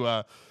director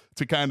to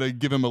kind of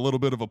give him a little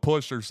bit of a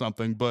push or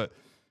something. But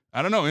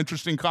I don't know.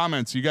 Interesting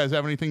comments. You guys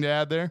have anything to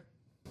add there?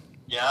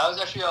 Yeah, I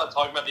was actually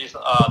talking about these the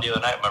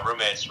other night with my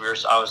roommates.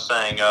 I was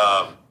saying,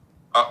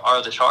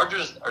 are the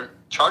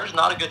Chargers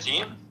not a good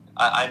team?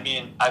 I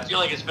mean, I feel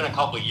like it's been a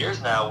couple of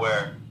years now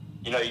where,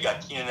 you got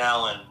Keenan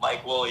Allen,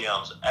 Mike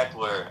Williams,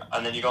 Eckler,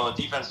 and then you go on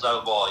the defensive side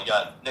of the ball. You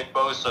got Nick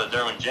Bosa,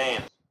 Derwin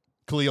James.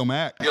 Khalil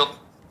Mack.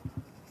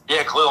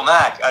 Khalil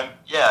Mack. I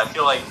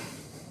feel like,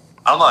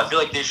 I don't know, I feel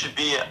like they should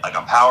be like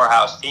a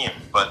powerhouse team,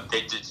 but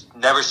they just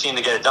never seem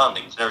to get it done.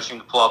 They just never seem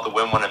to pull out the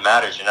win when it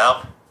matters,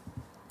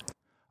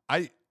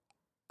 I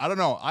don't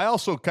know. I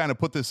also kind of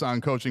put this on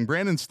coaching.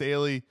 Brandon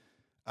Staley,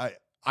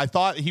 I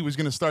thought he was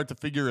going to start to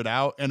figure it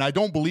out, and I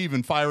don't believe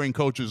in firing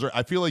coaches.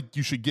 I feel like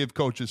you should give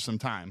coaches some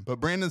time. But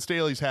Brandon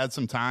Staley's had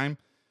some time,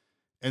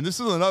 and this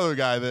is another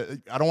guy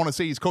that I don't want to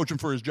say he's coaching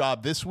for his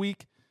job this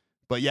week,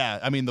 but yeah,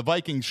 I mean the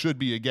Vikings should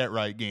be a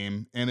get-right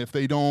game, and if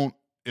they don't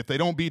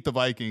beat the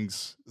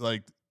Vikings,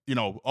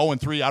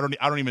 0-3,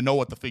 I don't even know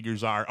what the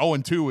figures are.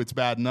 0-2, it's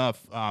bad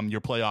enough.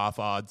 Your playoff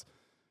odds,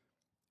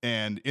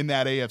 and in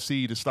that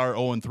AFC to start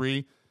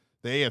 0-3,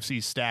 the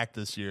AFC's stacked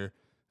this year.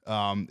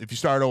 If you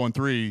start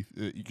 0-3,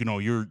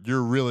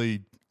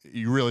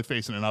 you're really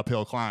facing an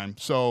uphill climb.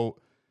 So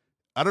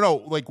I don't know,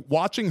 like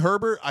watching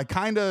Herbert, I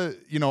kind of,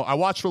 I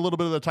watched a little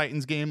bit of the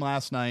Titans game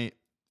last night,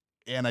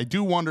 and I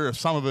do wonder if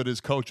some of it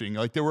is coaching.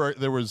 Like there were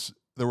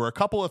a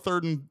couple of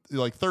third and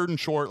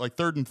short, like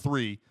 3rd and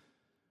 3,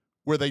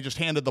 where they just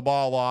handed the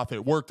ball off.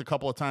 It worked a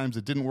couple of times.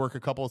 It didn't work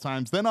a couple of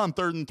times. Then on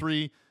 3rd and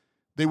 3,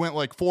 they went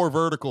like 4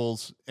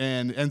 verticals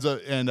and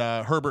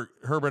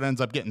Herbert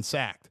ends up getting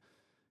sacked.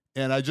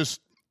 And I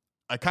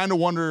kind of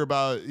wonder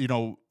about,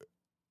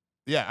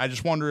 I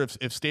just wonder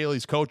if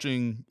Staley's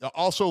coaching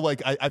also,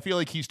 like, I feel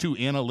like he's too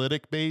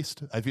analytic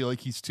based. I feel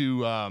like he's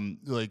too I'm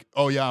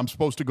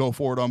supposed to go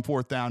for it on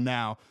 4th down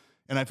now.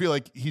 And I feel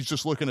like he's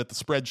just looking at the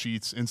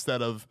spreadsheets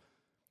instead of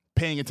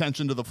paying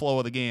attention to the flow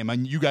of the game.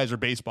 And you guys are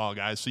baseball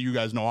guys, so you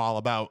guys know all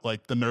about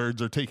like the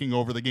nerds are taking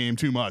over the game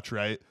too much,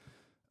 right?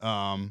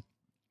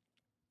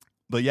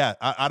 But yeah,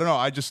 I don't know.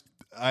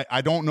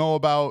 I don't know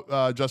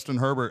about Justin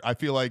Herbert. I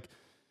feel like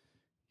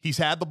he's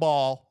had the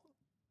ball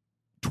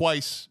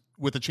twice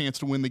with a chance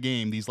to win the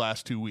game these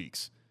last 2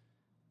 weeks.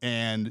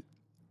 And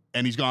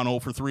he's gone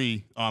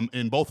 0-3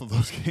 in both of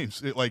those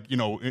games,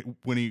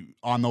 when he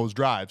on those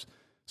drives.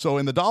 So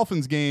in the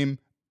Dolphins game,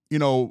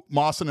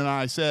 Mawson and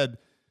I said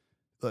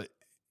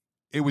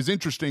it was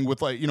interesting with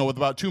with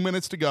about 2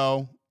 minutes to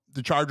go,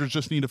 the Chargers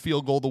just need a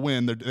field goal to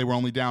win. They were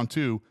only down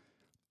 2.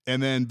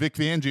 And then Vic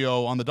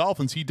Fangio on the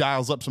Dolphins, he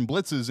dials up some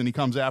blitzes and he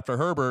comes after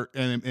Herbert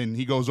and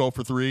he goes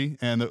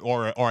 0-3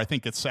 or I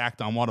think gets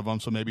sacked on one of them,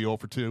 so maybe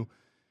 0-2.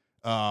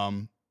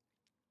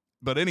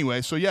 But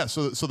anyway, so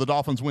the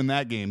Dolphins win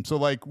that game. So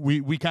like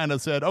we kind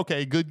of said,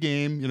 okay, good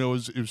game. It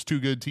was 2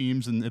 good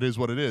teams and it is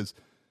what it is.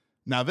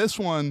 Now this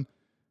one,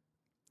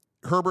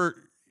 Herbert,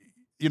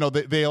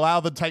 they allow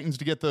the Titans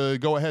to get the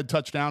go-ahead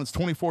touchdown. It's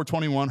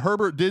 24-21.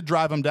 Herbert did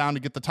drive them down to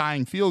get the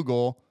tying field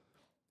goal,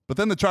 but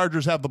then the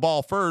Chargers have the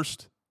ball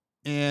first.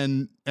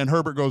 And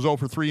Herbert goes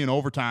 0-3 in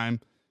overtime,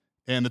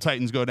 and the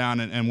Titans go down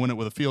and win it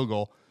with a field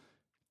goal.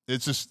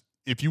 It's just,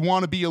 if you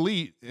want to be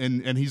elite,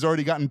 and he's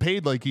already gotten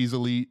paid like he's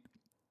elite,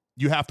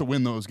 you have to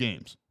win those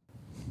games.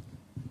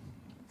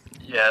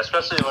 Yeah,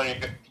 especially when you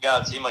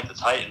got a team like the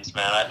Titans,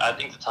 man. I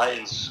think the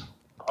Titans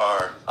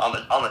are on the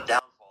downfall.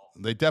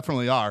 They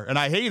definitely are, and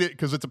I hate it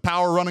because it's a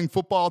power running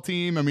football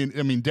team. I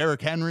mean,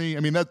 Derrick Henry. I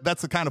mean,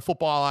 that's the kind of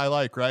football I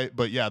like, right?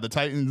 But yeah, the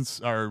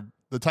Titans are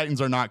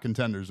not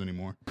contenders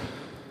anymore.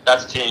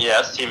 That's a team. Yeah,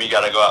 that's a team you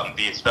got to go out and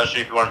beat,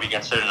 especially if you want to be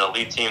considered an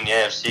elite team in the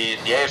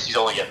AFC. The AFC's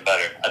only getting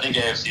better. I think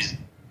the AFC's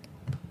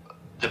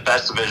the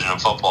best division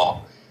of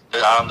football.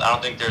 I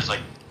don't think there's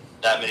like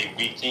that many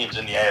weak teams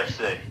in the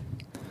AFC.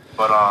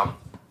 But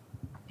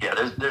yeah,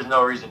 there's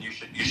no reason you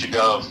should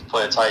go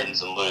play the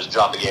Titans and lose,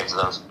 drop a game to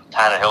them.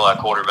 Tannehill at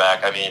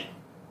quarterback. I mean,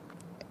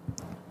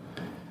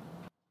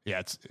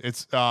 yeah,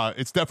 it's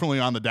definitely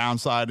on the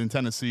downside in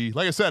Tennessee.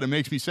 Like I said, it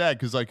makes me sad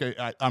because like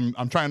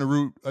I'm trying to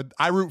root.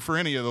 I root for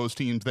any of those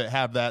teams that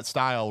have that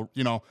style.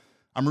 You know,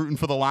 I'm rooting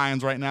for the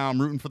Lions right now. I'm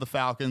rooting for the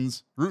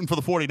Falcons. Rooting for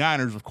the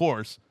 49ers, of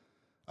course.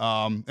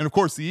 And of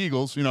course the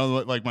Eagles, you know,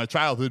 like my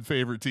childhood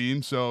favorite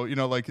team. So, you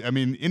know, like, I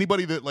mean,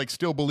 anybody that like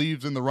still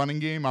believes in the running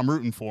game, I'm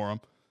rooting for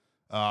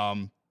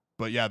them.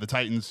 But yeah, the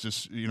Titans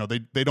just, you know,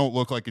 they don't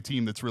look like a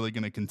team that's really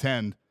going to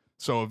contend.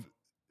 So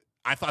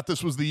I thought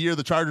this was the year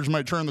the Chargers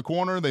might turn the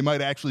corner. They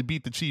might actually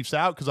beat the Chiefs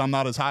out because I'm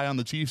not as high on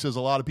the Chiefs as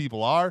a lot of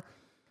people are.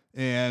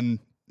 And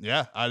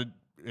yeah,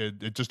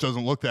 it just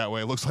doesn't look that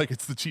way. It looks like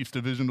it's the Chiefs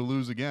division to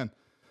lose again.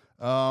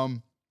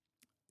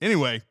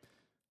 Anyway,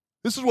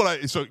 this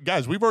is so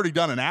guys, we've already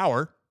done an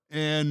hour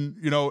and,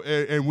 you know,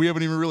 and we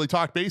haven't even really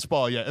talked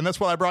baseball yet. And that's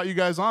what I brought you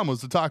guys on, was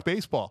to talk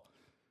baseball.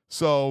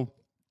 So,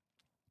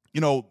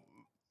 you know,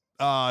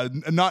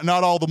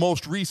 not all the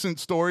most recent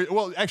story.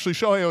 Well, actually,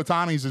 Shohei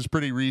Ohtani's is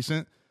pretty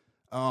recent.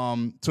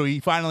 So he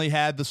finally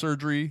had the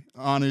surgery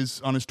on his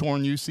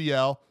torn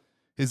UCL.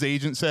 His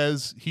agent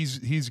says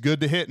he's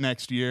good to hit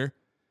next year.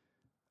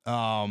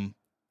 I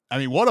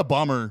mean, what a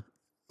bummer.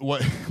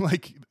 What,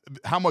 like,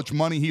 how much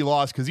money he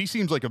lost, because he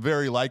seems like a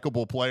very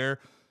likable player.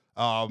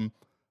 I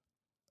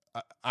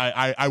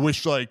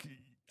wish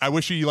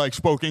he like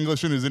spoke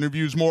English in his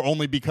interviews more,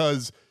 only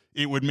because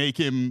it would make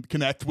him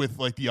connect with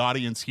like the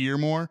audience here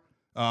more.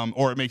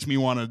 Or it makes me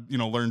want to, you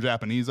know, learn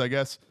Japanese, I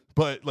guess.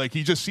 But like,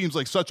 he just seems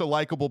like such a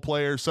likable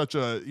player, such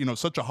a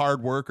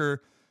hard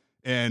worker.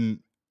 And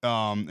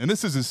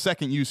this is his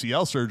second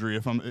UCL surgery.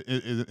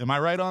 Am I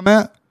right on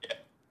that?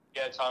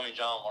 Yeah, Tommy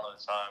John one at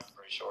a time,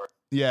 pretty sure.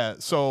 Yeah.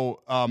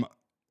 So,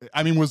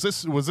 I mean, was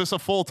this a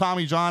full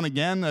Tommy John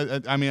again?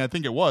 I mean, I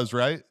think it was,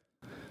 right?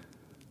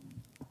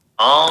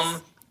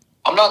 I'm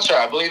not sure.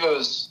 I believe it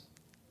was.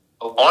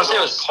 I want to say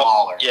it was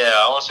smaller. Yeah,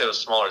 I want to say it was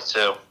smaller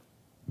too.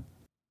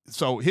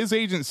 So his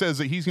agent says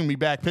that he's going to be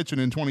back pitching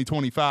in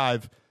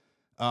 2025.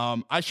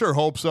 I sure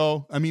hope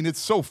so. I mean, it's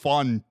so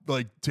fun,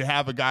 like, to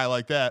have a guy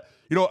like that.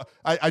 You know,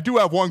 I do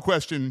have one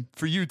question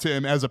for you,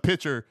 Tim, as a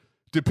pitcher.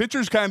 Do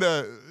pitchers kind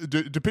of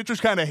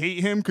hate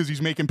him because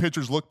he's making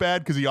pitchers look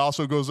bad because he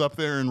also goes up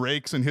there and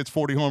rakes and hits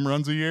 40 home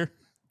runs a year?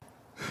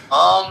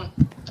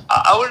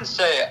 I wouldn't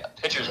say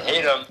pitchers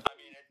hate him.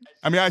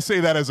 I mean, I say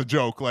that as a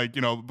joke, like,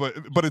 you know, but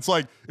it's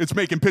like, it's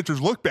making pitchers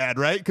look bad,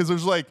 right? Because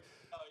there's like,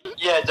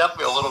 yeah,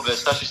 definitely a little bit,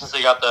 especially since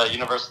they got the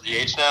universal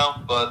DH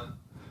now. But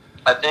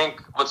I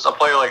think with a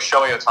player like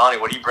Shohei Ohtani,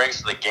 what he brings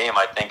to the game,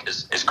 I think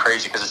is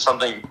crazy, because it's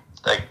something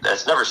like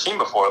that's never seen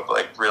before,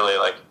 like, really,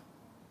 like.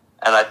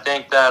 And I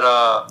think that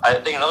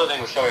another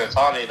thing with Shohei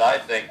Ohtani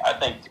that I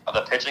think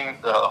the pitching,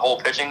 the whole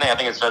pitching thing, I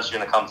think it's eventually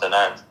going to come to an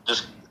end.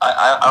 Just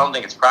I don't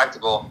think it's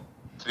practical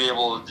to be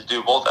able to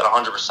do both at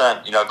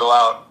 100%. You know, go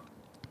out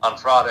on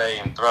Friday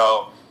and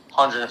throw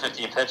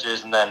 115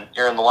 pitches, and then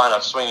you're in the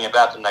lineup swinging a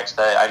bat the next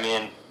day. I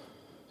mean,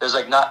 there's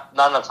like not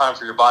enough time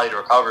for your body to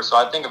recover. So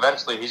I think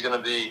eventually he's going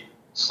to be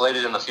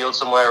slated in the field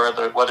somewhere,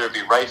 whether it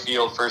be right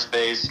field, first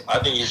base. I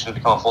think he's going to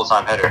become a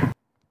full-time hitter.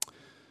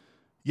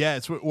 Yeah,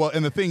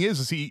 and the thing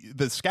is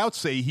the scouts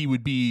say he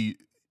would be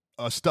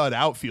a stud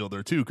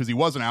outfielder too, because he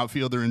was an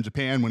outfielder in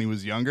Japan when he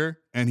was younger,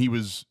 and he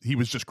was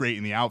just great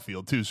in the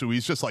outfield too. So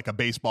he's just like a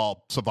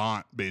baseball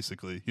savant,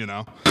 basically, you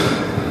know.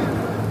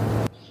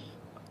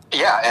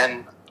 Yeah,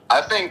 and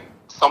I think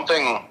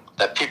something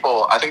that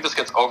I think this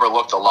gets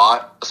overlooked a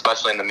lot,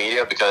 especially in the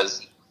media,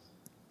 because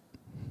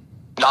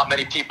not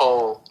many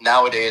people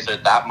nowadays are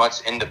that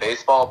much into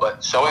baseball.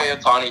 But Shohei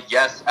Ohtani,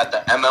 yes, at the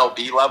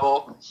MLB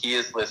level, he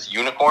is this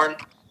unicorn.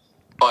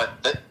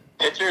 But the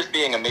pitchers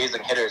being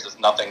amazing hitters is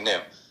nothing new.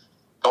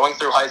 Going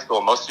through high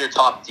school, most of your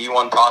top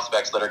D1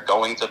 prospects that are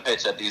going to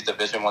pitch at these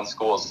Division I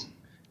schools,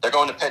 they're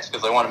going to pitch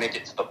because they want to make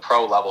it to the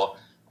pro level,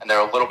 and they're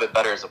a little bit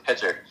better as a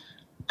pitcher.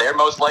 They're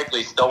most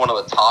likely still one of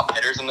the top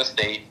hitters in the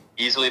state,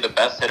 easily the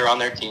best hitter on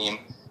their team,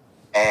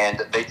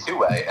 and they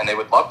two-way, and they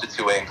would love to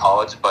two-way in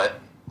college, but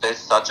there's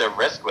such a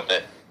risk with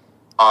it.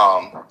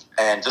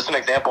 And just an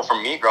example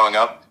from me growing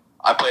up,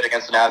 I played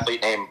against an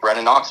athlete named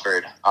Brennan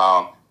Oxford.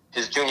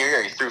 His junior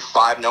year, he threw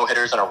 5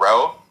 no-hitters in a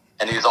row,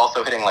 and he was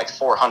also hitting like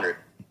 400.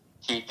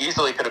 He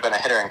easily could have been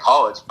a hitter in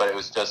college, but it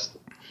was just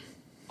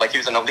like he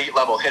was an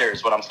elite-level hitter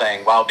is what I'm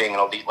saying, while being an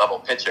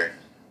elite-level pitcher.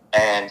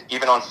 And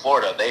even on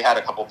Florida, they had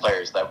a couple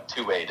players that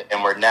two-wayed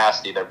and were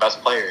nasty. Their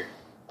best player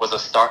was a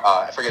star.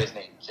 I forget his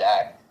name.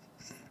 Jack.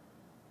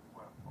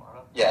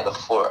 Yeah, the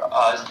Florida.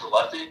 Is it the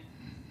lefty?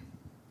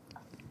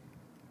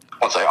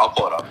 One second, I'll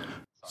pull it up.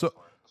 So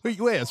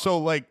wait. So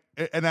like,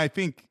 and I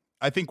think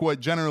what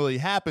generally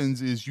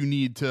happens is you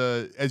need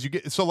to, as you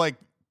get, so like,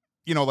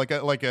 you know, like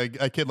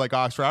a kid like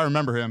Oxford. I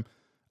remember him.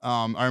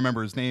 I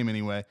remember his name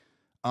anyway.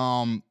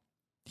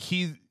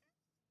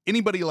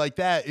 Anybody like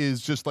that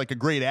is just like a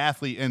great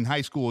athlete in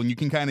high school, and you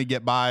can kind of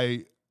get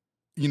by,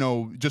 you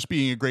know, just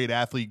being a great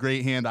athlete,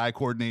 great hand-eye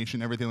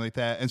coordination, everything like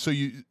that. And so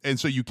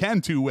you can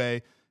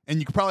two-way, and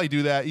you could probably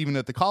do that even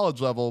at the college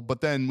level.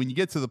 But then when you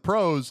get to the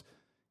pros,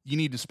 you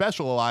need to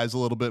specialize a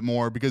little bit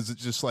more, because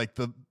it's just like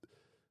the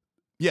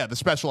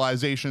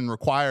specialization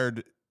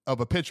required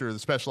of a pitcher, the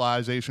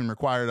specialization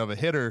required of a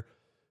hitter.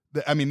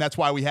 I mean, that's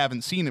why we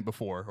haven't seen it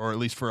before, or at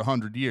least for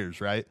 100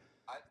 years, right?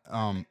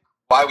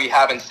 Why we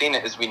haven't seen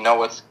it is they know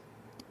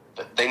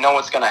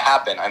what's going to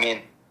happen. I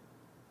mean,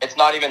 it's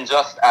not even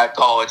just at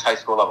college, high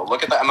school level.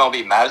 Look at the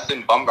MLB.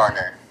 Madison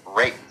Bumgarner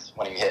raked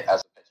when he hit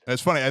as a pitcher.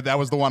 That's funny. That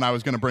was the one I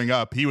was going to bring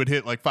up. He would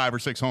hit like 5 or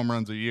 6 home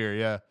runs a year.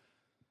 Yeah.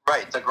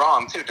 Right.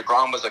 DeGrom too.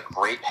 DeGrom was a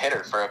great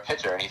hitter for a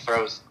pitcher, and he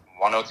throws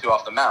 102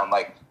 off the mound.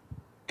 Like,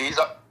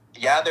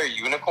 they're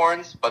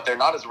unicorns, but they're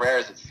not as rare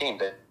as it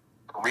seemed. The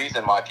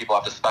reason why people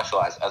have to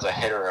specialize as a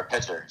hitter or a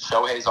pitcher.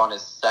 Shohei's on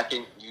his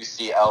second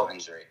UCL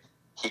injury.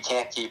 He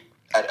can't keep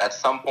at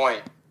some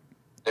point.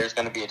 There's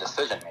going to be a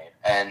decision made,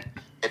 and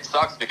it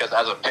sucks because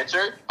as a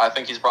pitcher, I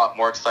think he's brought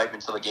more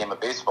excitement to the game of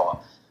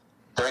baseball.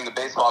 During the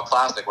baseball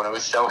classic, when it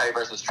was Shohei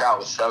versus Trout,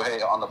 with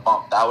Shohei on the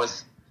bump, that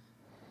was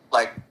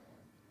like,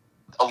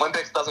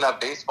 Olympics doesn't have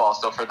baseball,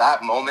 so for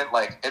that moment,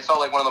 like, it felt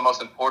like one of the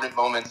most important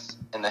moments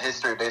in the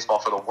history of baseball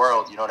for the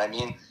world. You know what I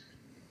mean?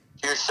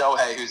 Here's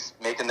Shohei, who's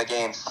making the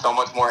game so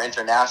much more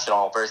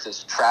international,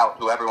 versus Trout,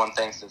 who everyone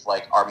thinks is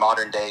like our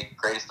modern day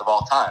greatest of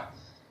all time.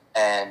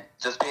 And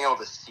just being able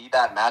to see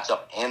that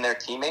matchup and their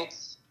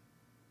teammates,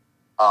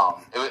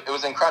 it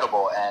was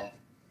incredible. And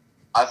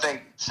I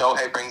think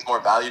Shohei brings more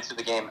value to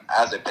the game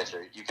as a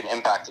pitcher. You can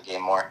impact the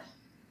game more.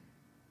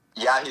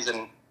 Yeah, he's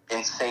an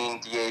insane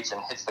DH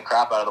and hits the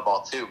crap out of the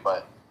ball too,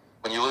 but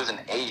when you lose an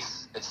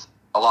ace, it's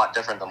a lot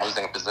different than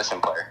losing a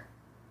position player.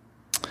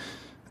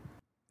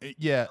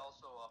 Yeah.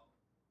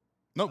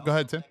 No, go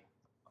ahead, Tim.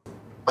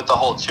 With the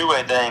whole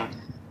two-way thing,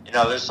 you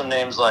know, there's some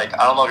names like,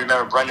 I don't know if you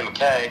remember Brendan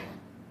McKay.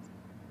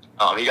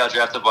 He got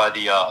drafted by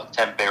the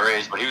Tampa Bay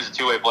Rays, but he was a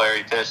two-way player.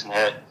 He pitched and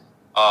hit.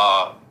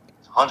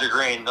 Hunter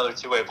Green, another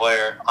two-way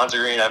player. Hunter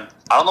Green, I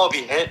don't know if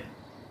he hit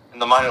in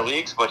the minor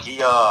leagues, but he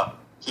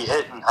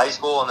hit in high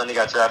school, and then he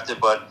got drafted.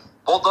 But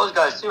both those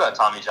guys, too, had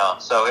Tommy John.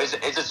 So is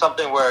it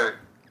something where,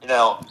 you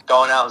know,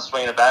 going out and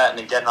swinging a bat and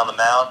then getting on the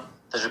mound,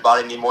 does your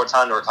body need more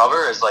time to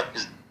recover? Is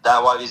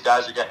that why these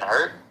guys are getting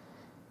hurt?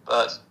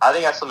 But I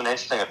think that's something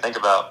interesting to think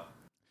about.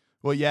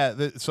 Well, yeah,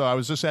 so I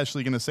was just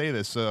actually going to say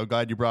this, so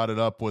glad you brought it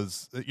up,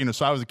 was, you know,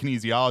 so I was a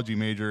kinesiology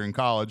major in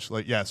college,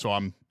 like, yeah, so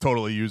I'm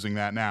totally using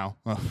that now.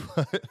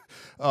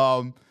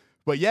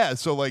 But yeah,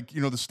 so like,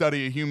 you know, the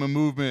study of human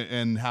movement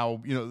and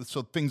how, you know,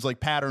 so things like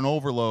pattern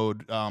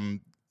overload,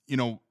 you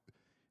know,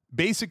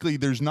 basically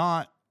there's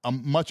not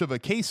much of a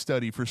case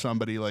study for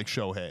somebody like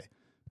Shohei,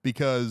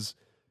 because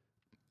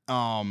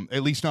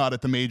at least not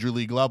at the major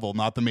league level,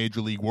 not the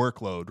major league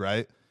workload,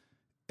 right?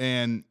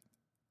 And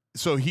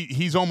so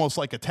he's almost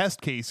like a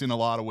test case in a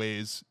lot of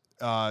ways.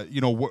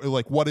 You know,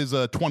 like, what is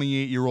a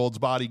 28-year-old's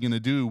body going to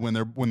do when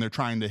they're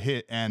trying to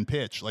hit and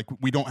pitch? Like,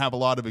 we don't have a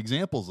lot of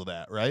examples of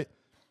that, right?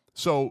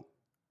 So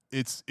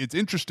it's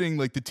interesting.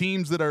 Like, the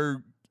teams that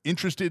are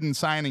interested in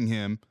signing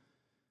him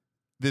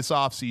this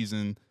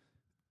offseason,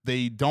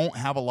 they don't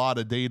have a lot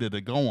of data to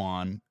go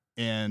on.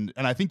 And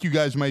I think you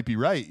guys might be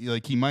right.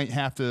 Like, he might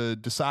have to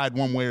decide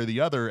one way or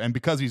the other. And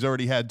because he's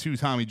already had 2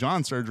 Tommy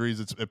John surgeries,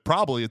 it's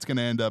going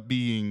to end up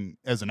being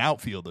as an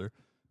outfielder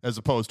as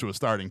opposed to a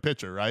starting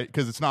pitcher, right?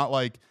 Because it's not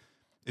like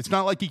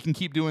he can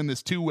keep doing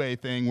this two-way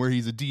thing where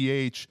he's a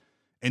DH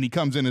and he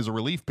comes in as a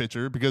relief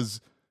pitcher,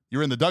 because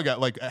you're in the dugout.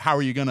 Like, how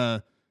are you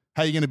gonna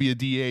be a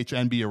DH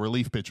and be a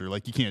relief pitcher?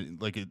 Like, you can't.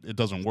 Like, it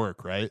doesn't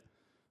work, right?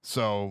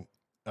 So,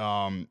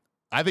 I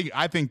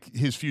think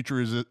his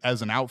future is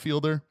as an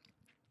outfielder.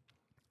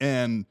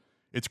 And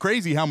it's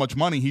crazy how much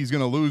money he's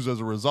going to lose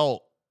as a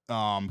result,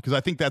 because I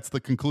think that's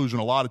the conclusion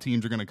a lot of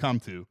teams are going to come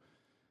to.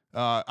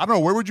 I don't know,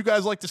 where would you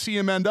guys like to see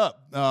him end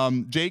up?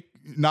 Jake,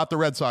 not the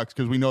Red Sox,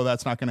 because we know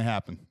that's not going to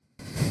happen.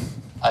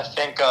 I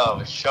think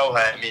with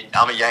Shohei, I mean,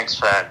 I'm a Yanks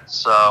fan,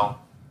 so.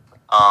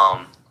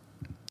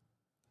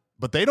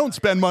 But they don't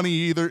spend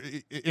money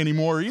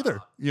anymore either.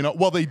 You know,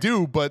 well, they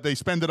do, but they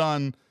spend it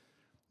on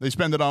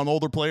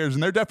older players,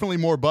 and they're definitely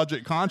more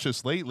budget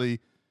conscious lately.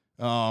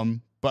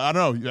 But I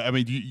don't know. I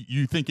mean,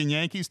 you thinking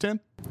Yankees,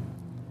 Tim?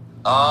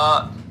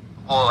 Well,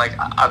 like,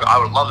 I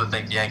would love to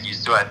think the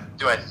Yankees. Do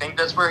I think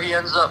that's where he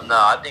ends up? No,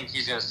 I think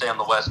he's going to stay on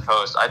the West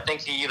Coast. I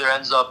think he either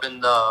ends up in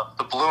the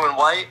blue and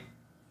white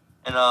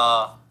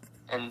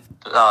and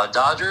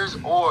Dodgers,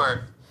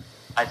 or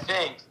I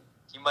think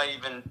he might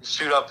even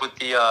shoot up with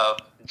the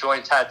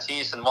join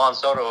Tatis and Juan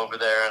Soto over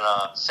there in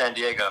San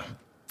Diego.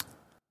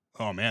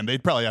 Oh man,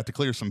 they'd probably have to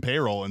clear some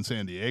payroll in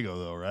San Diego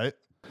though, right?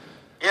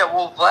 Yeah,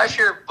 well, last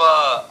year,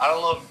 I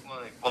don't know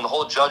when the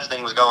whole Judge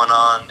thing was going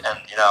on, and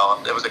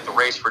it was like the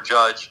race for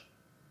Judge.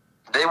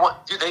 They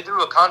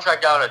threw a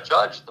contract out at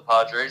Judge, the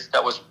Padres,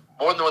 that was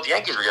more than what the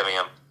Yankees were giving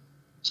him.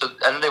 So,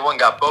 and then they went and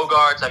got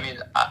Bogarts. I mean,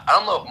 I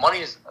don't know if money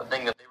is a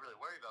thing that they really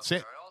worry about.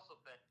 I also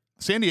think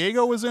San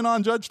Diego was in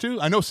on Judge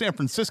too. I know San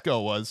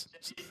Francisco was.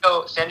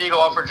 San Diego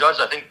offered Judge,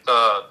 I think,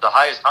 the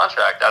highest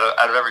contract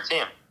out of every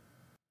team.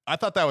 I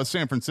thought that was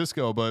San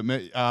Francisco, but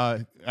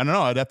I don't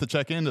know. I'd have to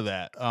check into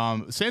that.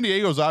 San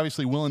Diego's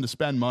obviously willing to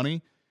spend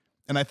money,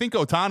 and I think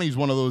Ohtani's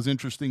one of those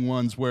interesting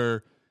ones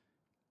where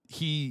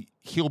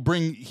he'll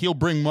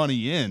bring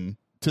money in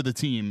to the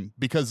team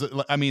because,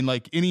 I mean,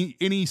 like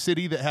any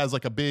city that has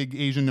like a big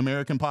Asian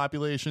American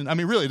population, I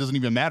mean, really it doesn't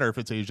even matter if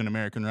it's Asian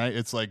American, right?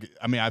 It's like,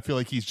 I mean, I feel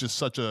like he's just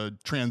such a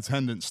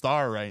transcendent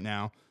star right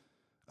now.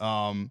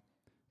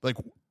 Like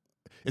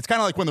it's kind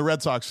of like when the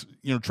Red Sox,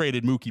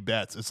 traded Mookie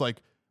Betts. It's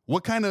like,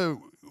 what does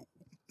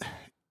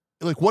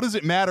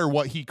it matter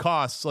what he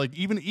costs? Like,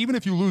 even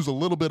if you lose a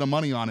little bit of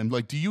money on him,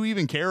 like, do you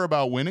even care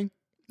about winning?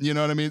 You know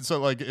what I mean? So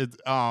like,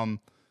 I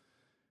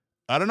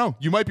don't know.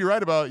 You might be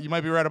right about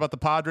the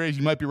Padres.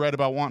 You might be right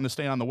about wanting to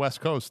stay on the West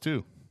Coast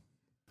too.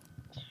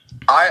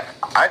 I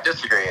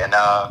disagree, and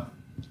I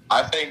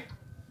think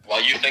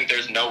while you think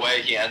there's no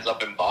way he ends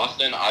up in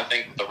Boston, I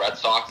think the Red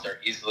Sox are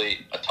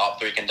easily a top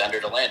 3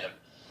 contender to land him.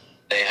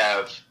 They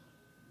have,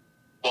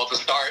 well, to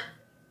start,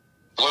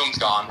 Bloom's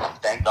gone,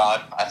 thank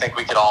God. I think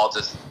we could all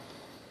just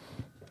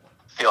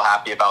feel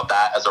happy about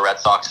that as a Red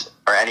Sox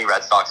or any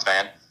Red Sox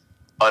fan.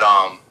 But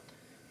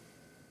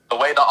the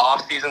way the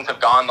off seasons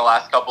have gone the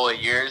last couple of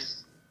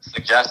years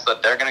suggests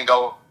that they're going to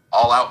go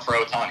all out for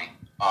Ohtani.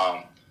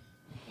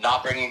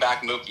 Not bringing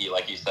back Mookie,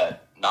 like you said,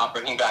 not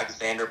bringing back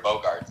Xander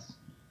Bogaerts.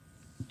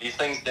 These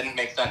things didn't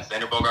make sense.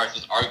 Xander Bogaerts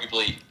is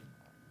arguably,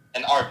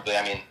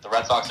 I mean, the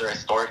Red Sox are a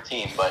historic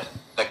team, but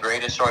the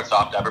greatest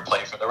shortstop to ever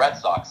play for the Red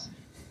Sox.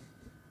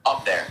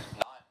 Up there,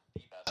 not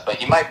the best, but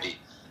he might be.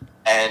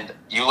 And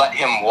you let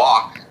him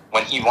walk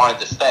when he wanted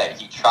to stay.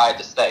 He tried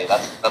to stay.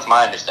 That's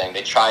my understanding.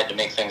 They tried to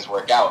make things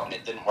work out, and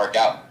it didn't work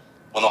out.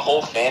 When the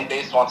whole fan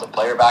base wants a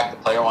player back, the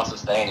player wants to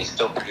stay, and he's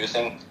still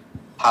producing,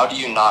 how do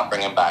you not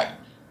bring him back?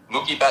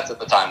 Mookie Betts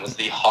at the time was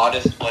the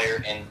hottest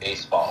player in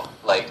baseball.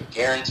 Like,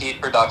 guaranteed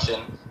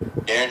production,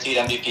 guaranteed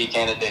MVP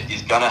candidate.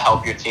 He's going to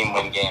help your team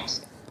win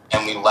games.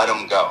 And we let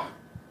him go.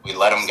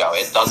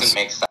 It doesn't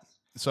make sense.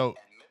 So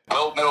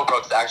Will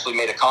Middlebrooks actually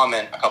made a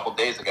comment a couple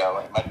days ago,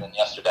 it might have been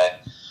yesterday,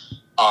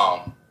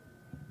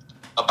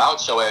 about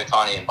Shohei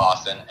Ohtani in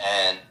Boston,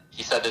 and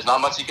he said there's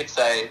not much he could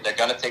say. They're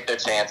going to take their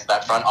chance.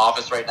 That front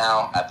office right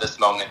now, at this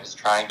moment, is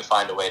trying to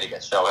find a way to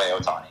get Shohei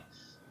Ohtani.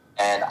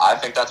 And I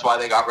think that's why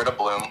they got rid of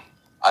Bloom.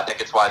 I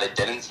think it's why they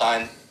didn't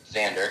sign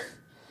Xander.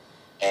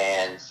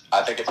 And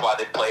I think it's why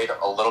they played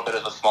a little bit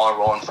of a smaller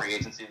role in free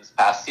agency this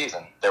past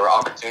season. There were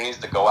opportunities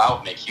to go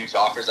out, make huge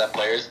offers at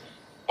players.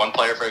 One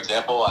player, for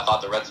example, I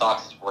thought the Red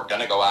Sox were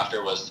going to go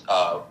after was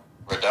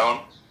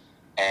Rodon,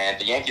 and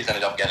the Yankees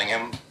ended up getting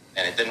him,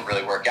 and it didn't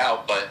really work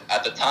out. But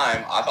at the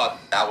time, I thought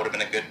that would have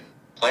been a good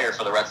player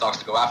for the Red Sox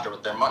to go after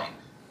with their money.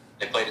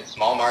 They played in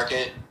small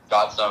market,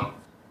 got some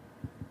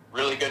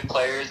really good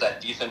players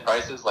at decent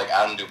prices like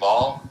Adam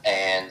Duvall,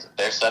 and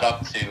they're set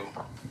up to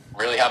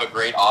really have a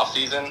great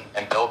offseason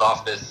and build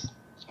off this.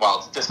 Well,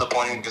 it's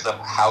disappointing because of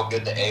how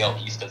good the AL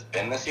East has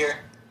been this year.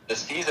 The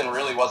season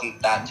really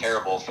wasn't that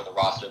terrible for the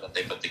roster that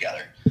they put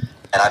together.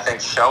 And I think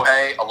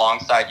Shohei,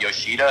 alongside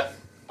Yoshida,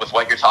 with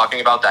what you're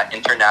talking about, that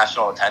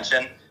international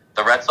attention,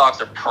 the Red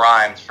Sox are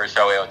primed for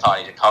Shohei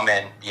Ohtani to come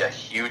in, be a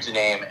huge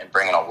name, and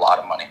bring in a lot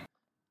of money.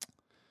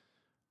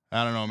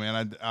 I don't know,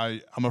 man.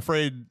 I'm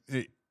afraid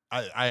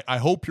I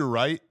hope you're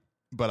right,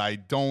 but I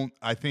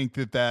think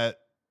that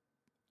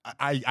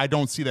I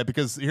don't see that,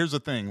 because here's the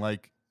thing,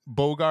 like,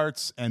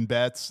 Bogarts and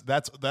Betts,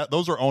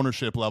 those are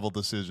ownership level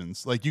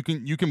decisions. Like, you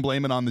can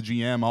blame it on the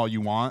GM all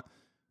you want,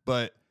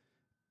 but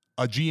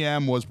a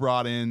GM was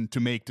brought in to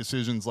make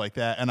decisions like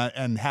that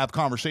and have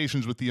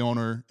conversations with the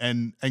owner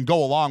and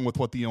go along with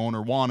what the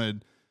owner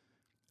wanted.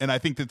 And I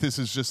think that this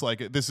is just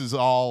like, this is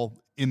all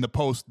in the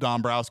post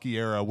Dombrowski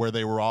era where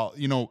they were all,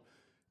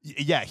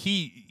 yeah,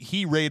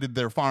 he raided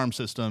their farm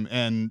system.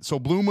 And so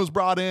Bloom was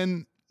brought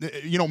in,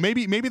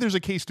 maybe there's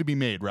a case to be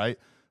made, right?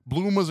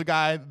 Bloom was a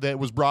guy that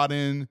was brought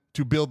in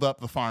to build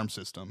up the farm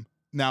system.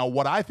 Now,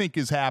 what I think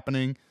is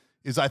happening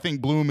is I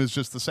think Bloom is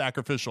just the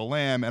sacrificial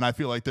lamb, and I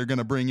feel like they're going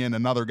to bring in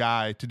another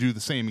guy to do the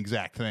same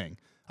exact thing.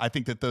 I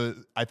think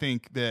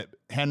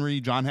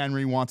that John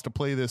Henry wants to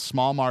play this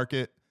small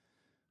market,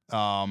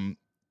 even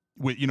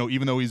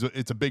though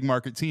it's a big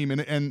market team,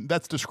 and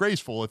that's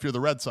disgraceful if you're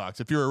the Red Sox,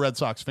 if you're a Red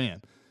Sox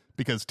fan,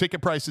 because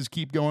ticket prices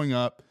keep going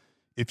up.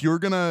 If you're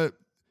the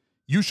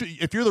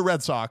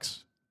Red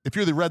Sox,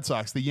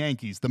 the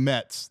Yankees, the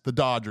Mets, the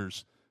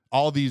Dodgers,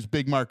 all these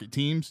big market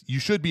teams, you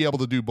should be able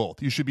to do both.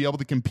 You should be able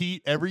to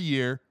compete every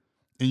year,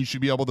 and you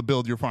should be able to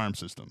build your farm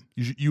system.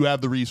 You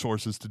have the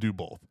resources to do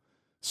both.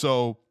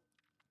 So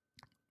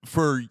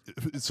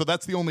so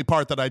that's the only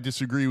part that I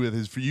disagree with,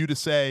 is for you to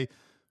say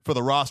for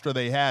the roster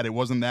they had, it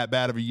wasn't that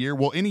bad of a year.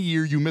 Well, any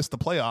year you miss the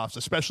playoffs,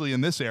 especially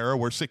in this era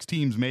where 6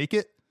 teams make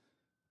it,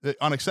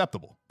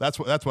 unacceptable. That's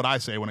what I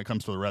say when it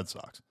comes to the Red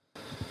Sox.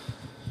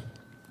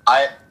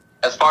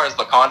 As far as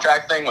the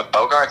contract thing with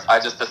Bogaerts, I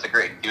just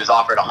disagree. He was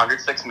offered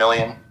 $106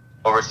 million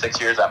over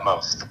 6 years at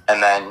most,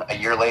 and then a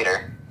year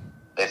later,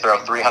 they throw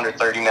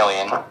 $330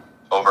 million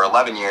over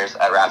 11 years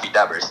at Rafi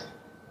Devers.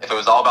 If it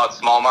was all about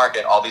small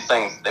market, all these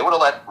things, they would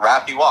have let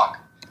Rafi walk.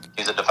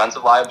 He's a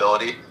defensive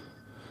liability.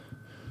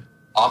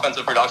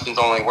 Offensive production's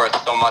only worth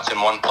so much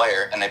in one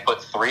player, and they put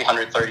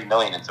 $330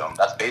 million into him.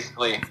 That's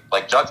basically,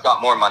 like, Judge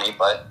got more money,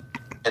 but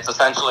it's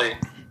essentially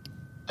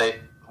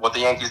what the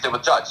Yankees did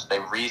with Judge. They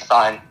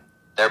re-signed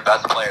their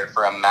best player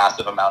for a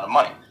massive amount of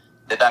money.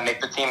 Did that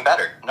make the team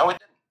better? No, it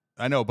didn't.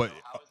 I know, but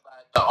how is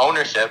that the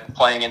ownership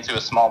playing into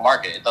a small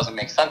market? It doesn't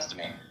make sense to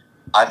me.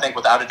 I think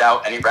without a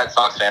doubt, any Red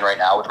Sox fan right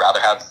now would rather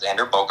have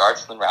Xander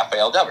Bogaerts than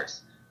Rafael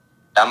Devers.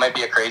 That might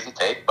be a crazy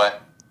take,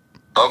 but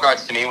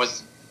Bogaerts to me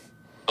was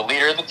the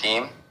leader of the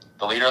team,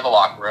 the leader of the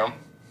locker room,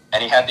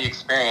 and he had the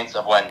experience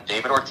of when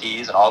David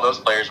Ortiz and all those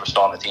players were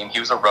still on the team. He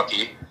was a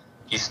rookie.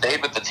 He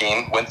stayed with the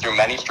team, went through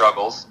many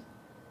struggles,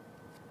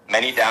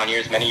 many down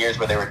years, many years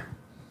where they were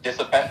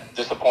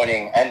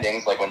disappointing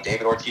endings, like when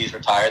David Ortiz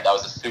retired. That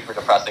was a super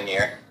depressing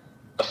year.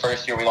 The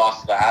first year we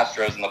lost to the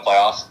Astros in the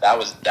playoffs, that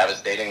was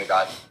devastating.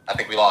 I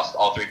think we lost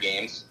all 3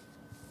 games.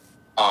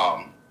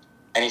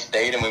 And he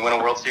stayed, and we won a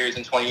World Series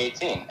in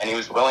 2018. And he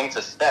was willing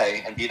to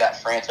stay and be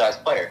that franchise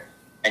player.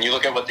 And you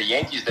look at what the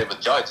Yankees did with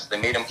Judge. They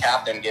made him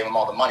captain, gave him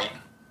all the money.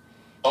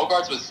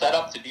 Bogaerts was set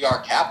up to be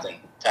our captain,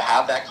 to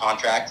have that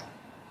contract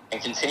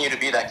and continue to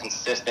be that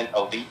consistent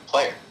elite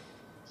player.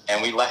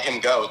 And we let him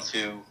go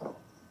to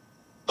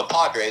the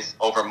Padres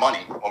over money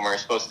when we're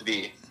supposed to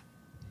be.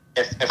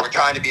 If we're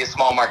trying to be a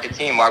small market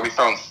team, why are we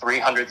throwing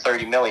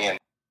 $330 million?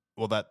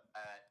 Well,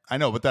 I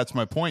know, but that's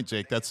my point,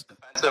 Jake. That's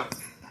defensive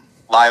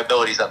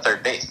liabilities at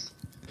third base.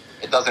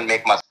 It doesn't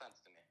make much sense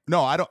to me.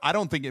 No, I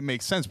don't think it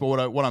makes sense.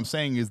 But what I'm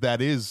saying is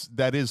that is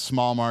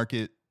small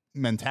market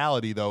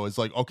mentality, though. Is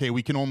like, okay,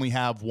 we can only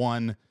have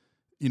one,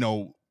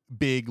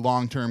 big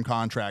long-term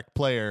contract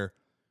player,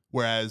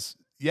 whereas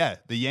the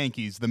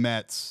Yankees, the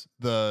Mets,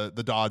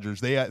 the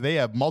Dodgers, they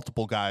have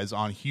multiple guys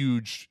on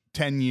huge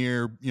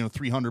 10-year,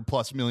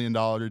 $300+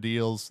 million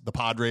deals. The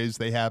Padres,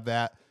 they have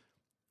that.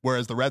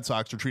 Whereas the Red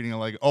Sox are treating it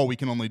like, oh, we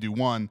can only do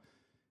one.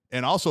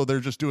 And also they're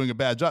just doing a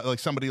bad job. Like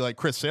somebody like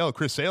Chris Sale.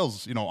 Chris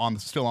Sale's,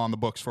 still on the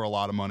books for a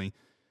lot of money.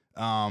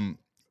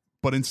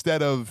 But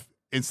instead of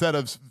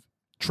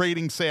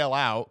trading Sale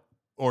out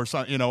or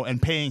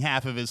and paying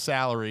half of his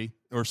salary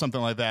or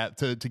something like that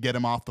to get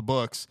him off the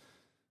books,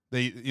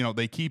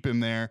 they keep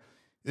him there.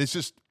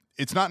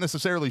 It's not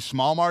necessarily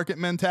small market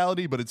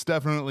mentality, but it's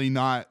definitely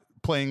not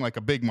playing like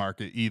a big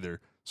market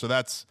either. So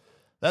that's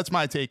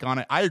my take on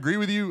it. I agree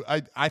with you.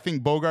 I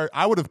think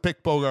I would have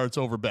picked Bogaerts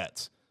over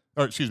Betts.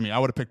 Or excuse me, I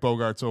would have picked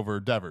Bogaerts over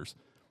Devers,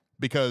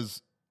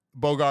 because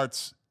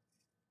Bogaerts,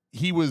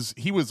 he was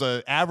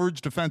an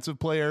average defensive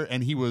player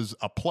and he was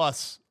a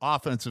plus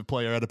offensive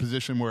player at a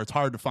position where it's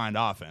hard to find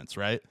offense,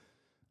 right?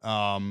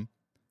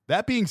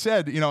 That being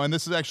said, and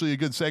this is actually a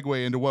good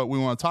segue into what we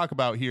want to talk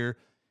about here,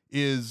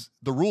 is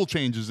the rule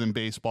changes in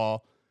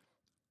baseball.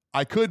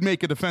 I could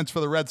make a defense for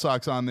the Red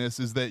Sox on this,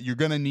 is that you're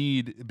going to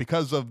need,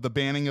 because of the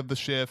banning of the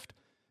shift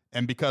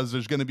and because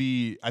I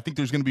think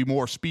there's going to be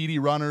more speedy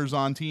runners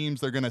on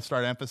teams, they're going to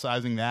start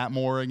emphasizing that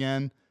more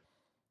again.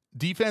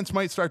 Defense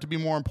might start to be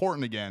more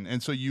important again.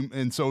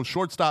 And so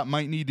shortstop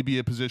might need to be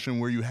a position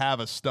where you have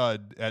a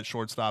stud at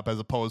shortstop as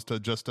opposed to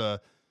just an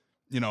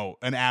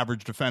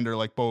average defender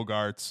like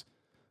Bogaerts.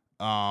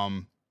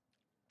 I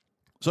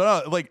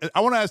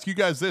want to ask you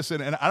guys this,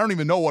 and I don't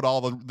even know what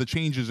all the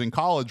changes in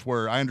college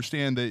were. I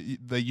understand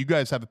that you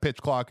guys have a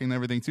pitch clock and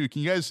everything too.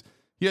 Can you guys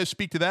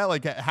speak to that?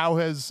 Like, how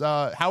has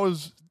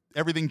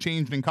everything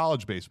changed in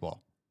college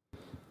baseball?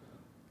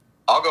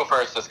 I'll go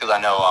first just because I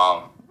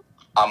know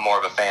I'm more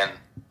of a fan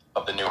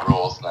of the new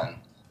rules than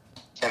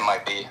Tim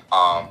might be.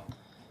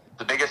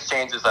 The biggest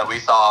changes that we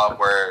saw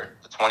were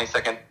the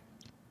 20-second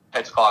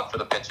pitch clock for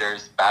the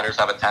pitchers. Batters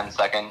have a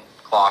 10-second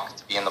clock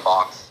to be in the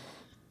box.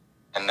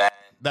 And then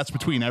that's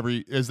between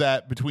is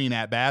that between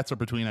at bats or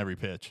between every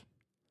pitch?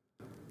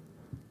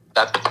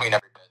 That's between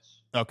every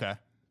pitch. Okay.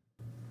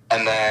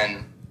 And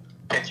then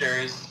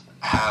pitchers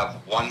have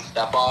one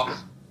step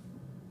off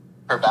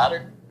per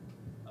batter.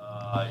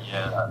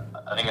 Yeah,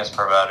 I think that's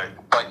per batter.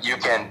 But you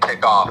can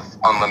pick off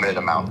unlimited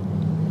amount.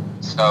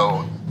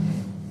 So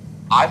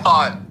I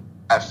thought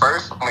at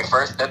first, when we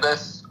first did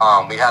this,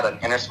 we had an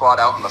inner squad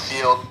out in the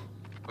field.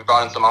 We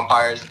brought in some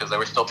umpires because they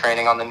were still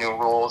training on the new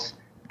rules.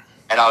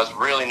 And I was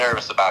really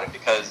nervous about it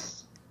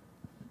because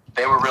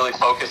they were really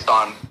focused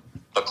on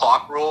the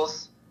clock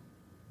rules,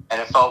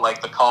 and it felt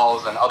like the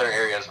calls in other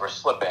areas were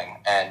slipping.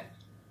 And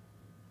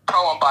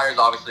pro umpires,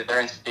 obviously,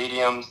 they're in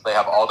stadiums. They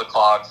have all the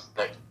clocks.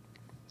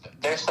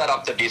 They're set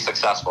up to be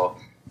successful.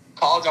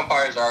 College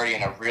umpires are already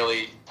in a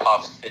really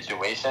tough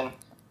situation.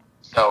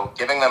 So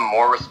giving them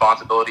more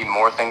responsibility,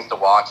 more things to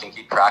watch and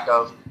keep track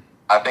of,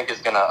 I think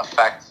is going to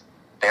affect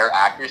their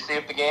accuracy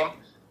of the game.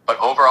 But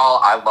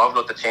overall, I loved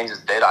what the changes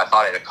did. I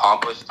thought it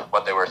accomplished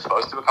what they were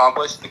supposed to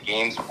accomplish. The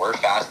games were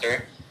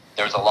faster.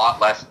 There was a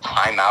lot less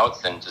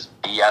timeouts and just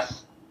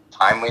BS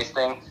time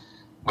wasting.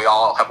 We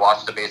all have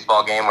watched a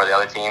baseball game where the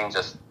other team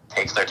just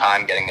takes their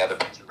time getting the other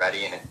pitcher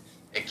ready, and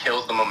it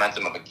kills the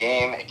momentum of a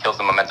game. It kills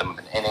the momentum of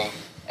an inning,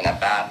 and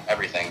at bat,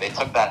 everything. They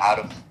took that out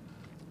of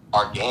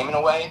our game in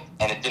a way,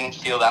 and it didn't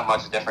feel that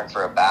much different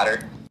for a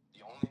batter.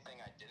 The only thing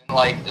I didn't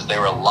like is they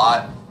were a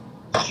lot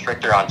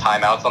stricter on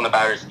timeouts on the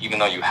batters. Even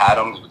though you had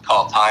them, you would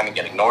call time and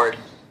get ignored,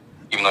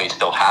 even though you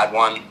still had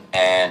one.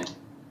 And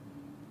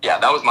yeah,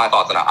 that was my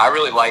thoughts on it. I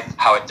really liked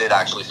how it did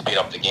actually speed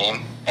up the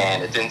game,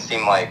 and it didn't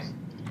seem like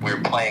we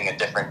were playing a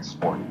different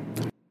sport.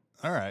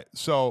 All right,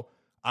 so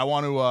I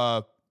want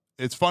to.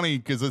 It's funny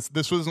because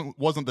this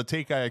wasn't the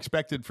take I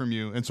expected from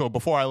you, and so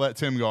before I let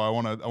Tim go, I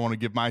want to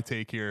give my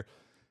take here.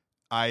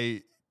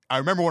 I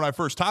remember when I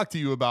first talked to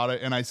you about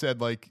it, and I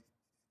said like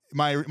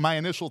my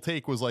initial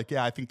take was like,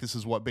 yeah, I think this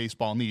is what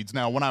baseball needs.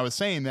 Now, when I was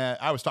saying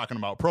that, I was talking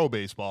about pro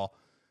baseball.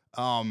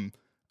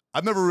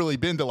 I've never really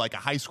been to like a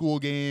high school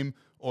game,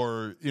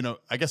 or, you know,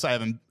 I guess I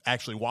haven't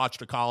actually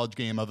watched a college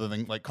game other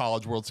than like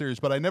College World Series,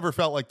 but I never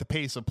felt like the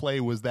pace of play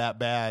was that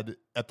bad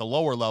at the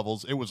lower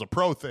levels. It was a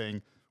pro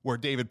thing where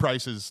David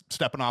Price is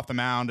stepping off the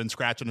mound and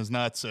scratching his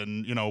nuts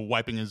and, you know,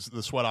 wiping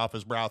the sweat off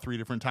his brow 3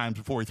 different times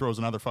before he throws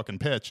another fucking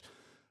pitch.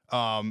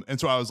 And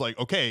so I was like,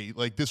 okay,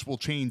 like this will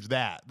change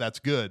that. That's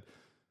good.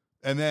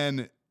 And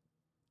then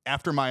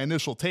after my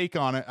initial take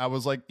on it, I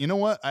was like, you know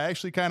what? I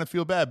actually kind of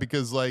feel bad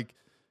because, like,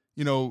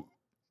 you know,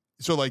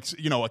 so like,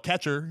 you know, a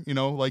catcher, you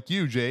know, like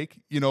you, Jake,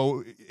 you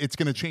know, it's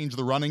going to change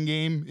the running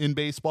game in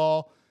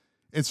baseball.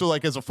 And so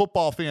like as a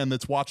football fan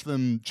that's watched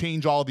them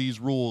change all these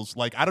rules,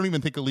 like I don't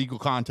even think illegal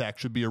contact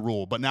should be a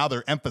rule, but now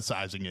they're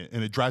emphasizing it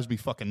and it drives me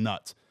fucking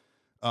nuts.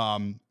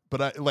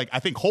 But I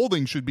think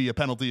holding should be a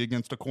penalty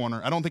against a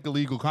corner. I don't think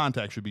illegal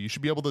contact should be. You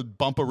should be able to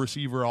bump a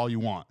receiver all you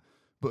want,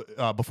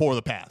 but before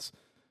the pass.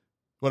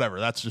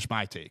 Whatever, that's just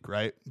my take,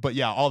 right? But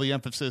yeah, all the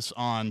emphasis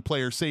on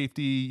player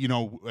safety, you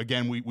know,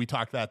 again, we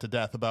talked that to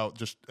death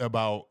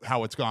about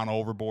how it's gone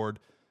overboard,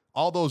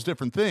 all those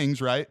different things,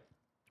 right?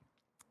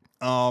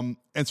 And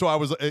so I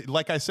was,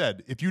 like I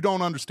said, if you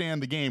don't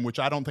understand the game, which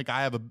I don't think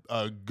I have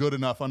a good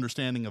enough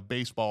understanding of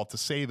baseball to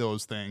say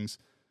those things,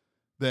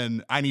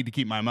 then I need to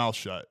keep my mouth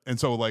shut. And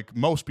so like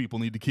most people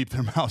need to keep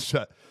their mouth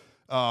shut.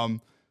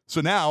 So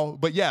now,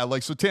 but yeah,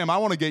 like, so Tim, I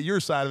want to get your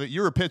side of it.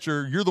 You're a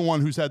pitcher. You're the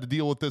one who's had to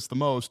deal with this the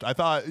most. I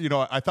thought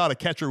a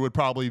catcher would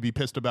probably be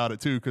pissed about it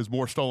too, because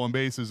more stolen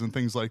bases and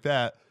things like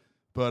that.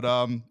 But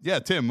yeah,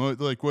 Tim,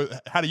 like,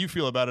 how do you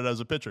feel about it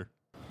as a pitcher?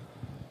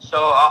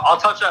 So I'll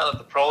touch on at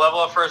the pro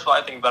level at first.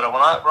 What I think about it,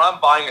 when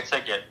I'm buying a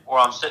ticket or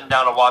I'm sitting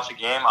down to watch a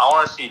game, I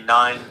want to see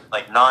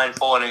nine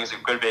full innings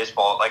of good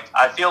baseball. Like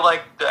I feel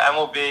like the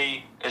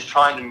MLB is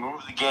trying to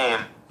move the game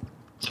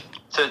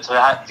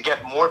to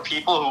get more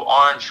people who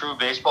aren't true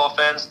baseball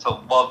fans to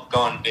love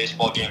going to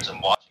baseball games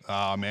and watching.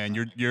 Oh man,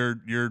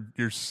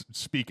 you're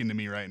speaking to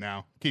me right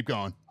now. Keep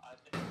going.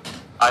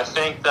 I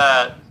think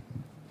that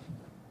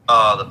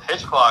the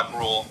pitch clock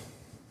rule,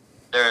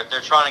 they're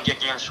trying to get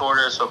games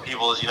shorter so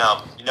people, you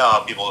know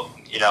how people,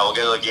 will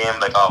get to the game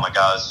like, oh my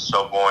god, this is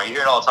so boring. You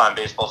hear it all the time,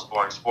 baseball's a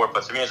boring sport,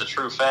 but to me as a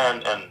true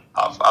fan and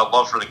I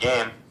love for the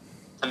game,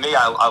 to me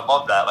I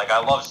love that. Like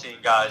I love seeing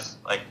guys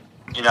like,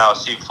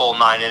 see full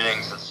 9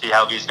 innings and see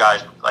how these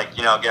guys,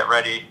 get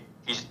ready.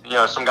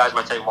 Some guys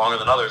might take longer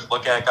than others.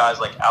 Look at guys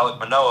like Alek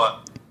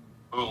Manoah,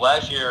 who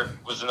last year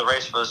was in the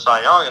race for the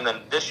Cy Young, and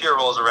then this year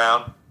rolls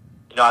around.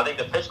 I think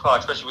the pitch clock,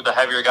 especially with a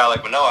heavier guy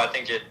like Manoah, I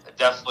think it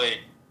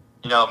definitely,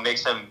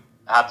 makes him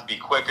have to be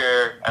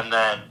quicker, and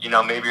then,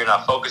 maybe you're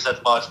not focused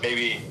as much,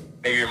 maybe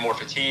you're more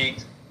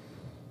fatigued.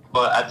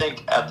 But I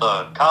think at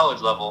the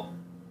college level,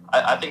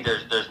 I think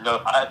there's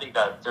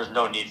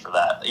no need for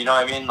that. You know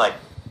what I mean?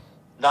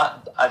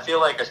 I feel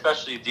like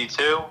especially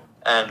D2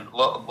 and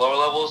lower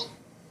levels,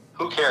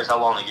 who cares how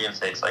long the game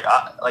takes?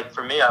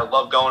 For me, I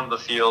love going to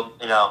the field.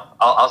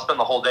 I'll spend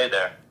the whole day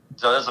there,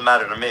 so it doesn't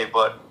matter to me.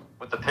 But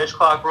with the pitch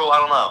clock rule, I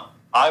don't know.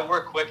 I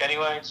work quick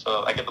anyway,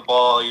 so I get the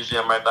ball. Usually,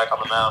 I'm right back on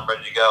the mound,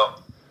 ready to go.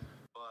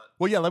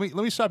 Well, yeah. Let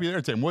me stop you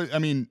there, Tim.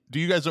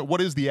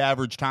 What is the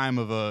average time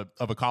of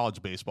a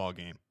college baseball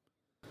game?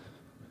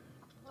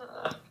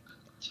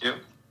 2.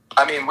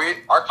 I mean,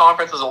 our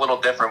conference is a little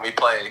different. We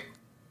play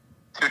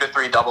 2 to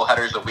 3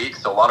 doubleheaders a week,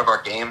 so a lot of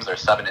our games are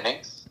 7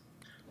 innings.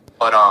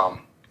 But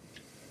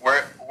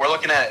we're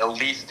looking at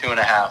least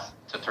 2.5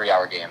 to 3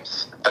 hour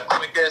games. The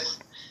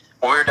quickest,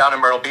 when we were down in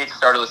Myrtle Beach,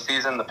 start of the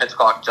season, the pitch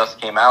clock just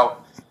came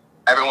out.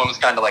 Everyone was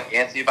kind of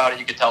antsy about it.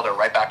 You could tell they're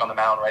right back on the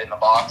mound, right in the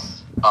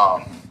box.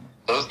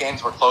 Those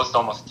games were close to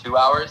almost 2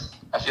 hours,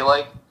 I feel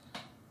like.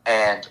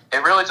 And it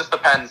really just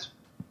depends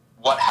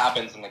what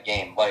happens in the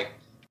game.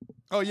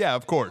 Oh yeah,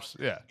 of course,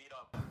 yeah.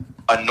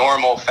 A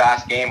normal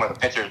fast game where the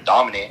pitchers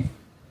dominate.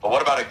 But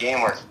what about a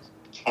game where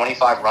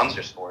 25 runs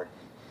are scored?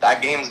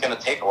 That game is going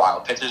to take a while.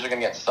 Pitchers are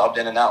going to get subbed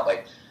in and out.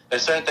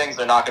 there's certain things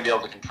they're not going to be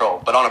able to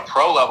control. But on a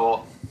pro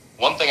level,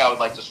 one thing I would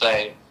like to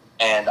say,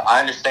 and I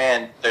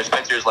understand there's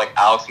pitchers like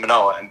Alex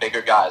Manoah and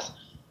bigger guys.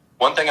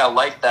 One thing I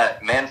like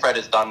that Manfred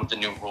has done with the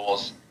new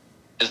rules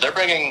is they're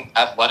bringing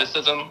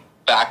athleticism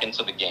back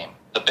into the game.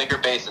 The bigger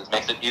bases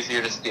makes it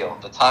easier to steal.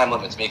 The time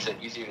limits makes it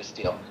easier to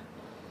steal.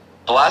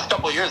 The last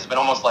couple of years have been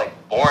almost like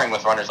boring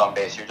with runners on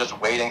base. You're just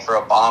waiting for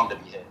a bomb to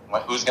be hit.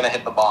 Who's going to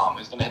hit the bomb?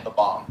 Who's going to hit the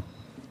bomb?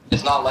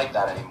 It's not like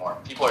that anymore.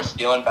 People are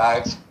stealing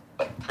bags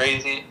like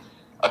crazy.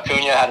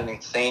 Acuna had an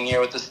insane year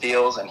with the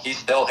steals, and he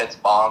still hits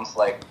bombs.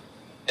 Like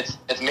it's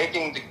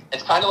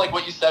kind of like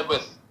what you said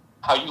with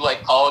how you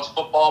like college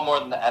football more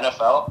than the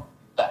NFL.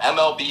 The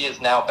MLB is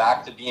now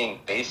back to being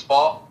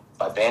baseball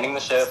by banning the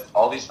shift,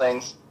 all these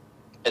things.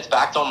 It's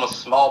back to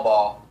almost small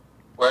ball,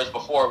 whereas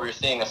before we were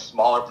seeing a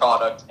smaller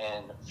product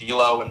in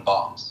velo and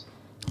bombs.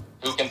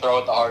 Who can throw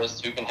it the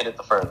hardest? Who can hit it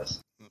the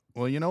furthest?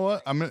 Well, you know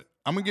what? I'm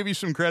gonna give you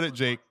some credit,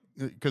 Jake,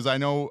 because I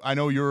know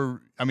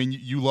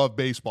you love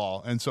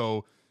baseball, and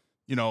so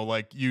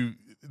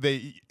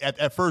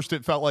at first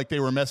it felt like they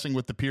were messing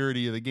with the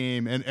purity of the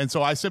game, and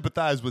so I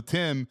sympathize with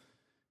Tim.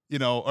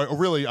 Or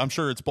really, I'm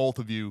sure it's both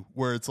of you,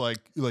 where it's like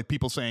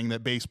people saying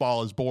that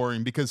baseball is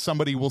boring because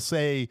somebody will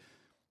say,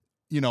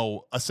 a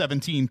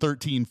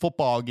 17-13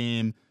 football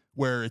game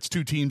where it's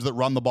two teams that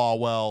run the ball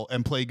well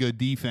and play good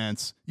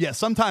defense. Yeah,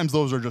 sometimes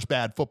those are just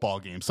bad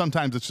football games.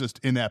 Sometimes it's just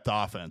inept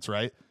offense,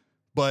 right?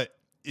 But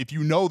if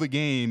you know the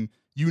game,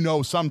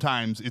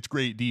 sometimes it's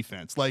great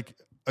defense. Like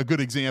a good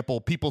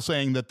example, people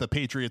saying that the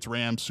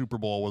Patriots-Rams Super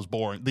Bowl was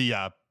boring.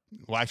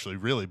 Actually,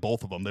 really,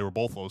 both of them. They were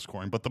both low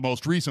scoring. But the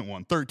most recent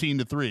one,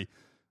 13-3.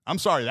 I'm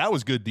sorry, that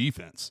was good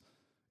defense.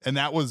 And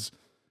that was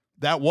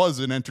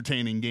an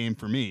entertaining game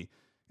for me.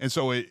 And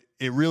so it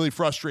really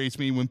frustrates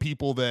me when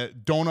people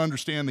that don't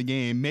understand the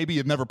game, maybe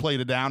have never played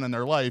it down in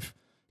their life,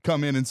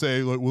 come in and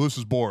say, well, this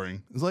is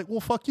boring. It's like, well,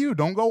 fuck you.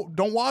 Don't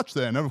watch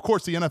then. And of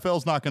course, the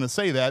NFL's not going to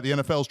say that. The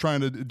NFL's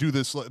trying to do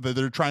this.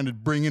 They're trying to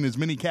bring in as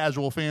many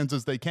casual fans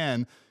as they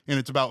can. And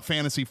it's about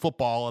fantasy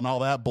football and all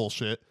that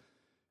bullshit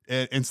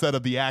instead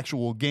of the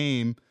actual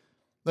game.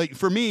 Like,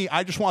 for me,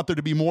 I just want there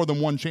to be more than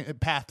one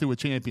path to a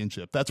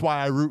championship. That's why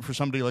I root for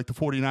somebody like the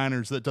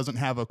 49ers that doesn't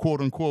have a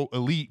quote-unquote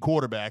elite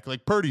quarterback.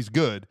 Like, Purdy's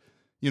good,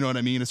 you know what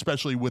I mean,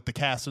 especially with the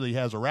cast that he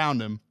has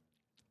around him.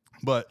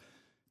 But,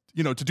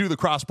 to do the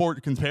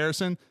cross-sport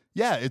comparison,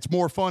 yeah, it's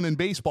more fun in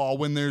baseball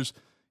when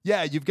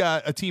you've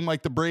got a team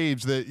like the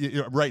Braves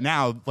that right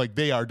now, like,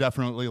 they are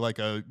definitely like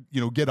a,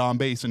 get on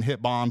base and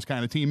hit bombs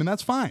kind of team, and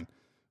that's fine.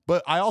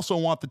 But I also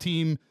want the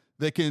team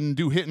that can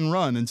do hit and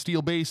run and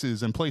steal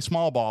bases and play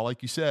small ball,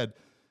 like you said.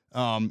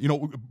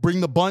 Bring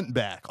the bunt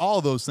back, all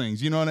of those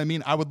things. You know what I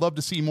mean? I would love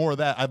to see more of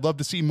that. I'd love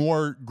to see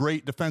more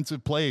great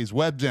defensive plays,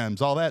 web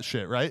gems, all that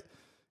shit, right?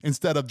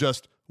 Instead of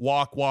just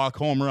walk,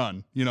 home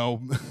run,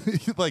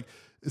 like,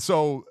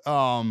 so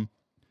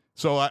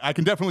I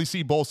can definitely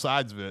see both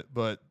sides of it,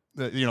 but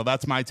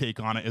that's my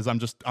take on it is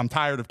I'm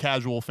tired of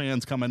casual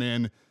fans coming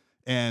in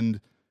and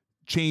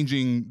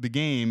changing the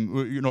game,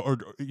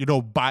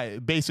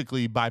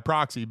 by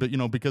proxy, but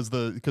because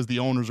the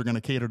owners are going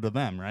to cater to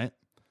them, right?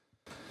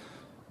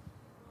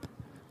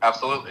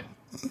 Absolutely.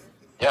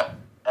 Yeah.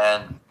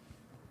 And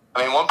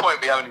I mean, one point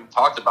we haven't even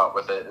talked about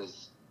with it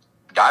is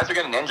guys are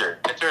getting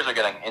injured. Pitchers are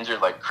getting injured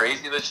like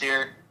crazy this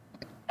year.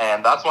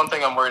 And that's one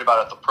thing I'm worried about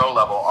at the pro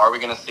level. Are we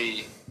going to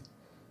see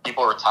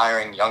people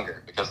retiring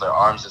younger because their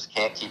arms just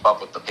can't keep up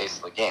with the pace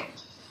of the game?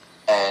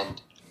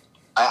 And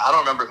I don't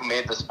remember who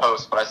made this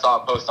post, but I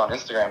saw a post on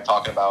Instagram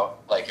talking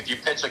about, like, if you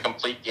pitch a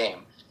complete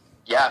game,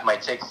 yeah, it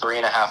might take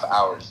 3.5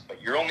 hours, but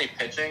you're only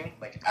pitching,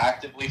 like,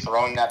 actively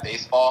throwing that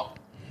baseball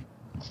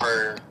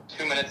for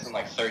 2 minutes and,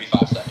 like,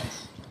 35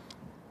 seconds.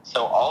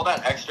 So all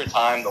that extra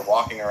time, the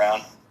walking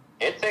around,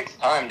 it takes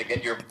time to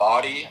get your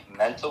body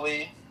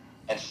mentally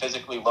and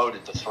physically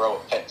loaded to throw a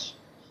pitch.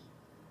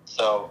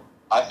 So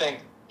I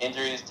think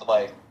injuries to,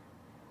 like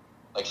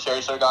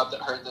Scherzer got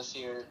hurt this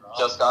year,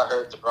 just got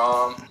hurt,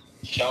 DeGrom,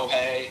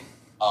 Shohei,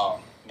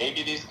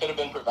 maybe these could have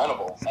been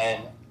preventable.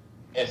 And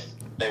if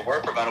they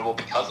were preventable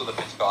because of the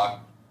pitch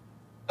clock,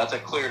 that's a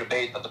clear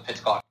debate that the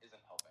pitch clock isn't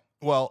helping.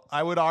 Well,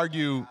 I would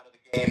argue out of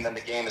the game, then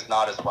the game is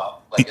not as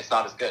well. Like, it's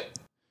not as good.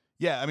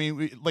 Yeah, I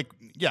mean,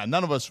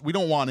 none of us, we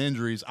don't want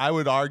injuries. I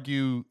would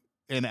argue,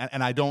 and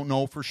I don't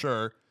know for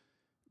sure,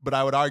 but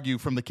I would argue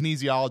from the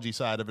kinesiology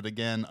side of it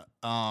again,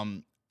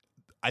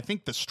 I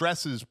think the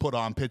stresses put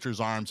on pitchers'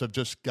 arms have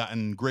just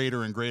gotten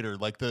greater and greater.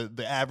 Like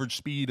the average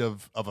speed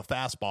of a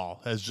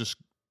fastball has just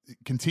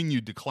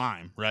continued to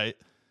climb, right?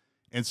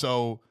 And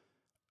so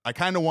I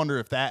kind of wonder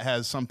if that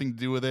has something to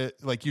do with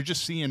it. Like, you're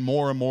just seeing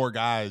more and more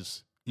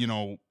guys,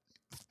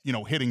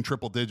 hitting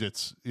triple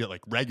digits,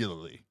 like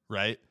regularly,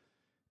 right?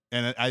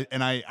 And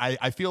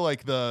I feel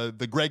like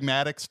the Greg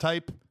Maddux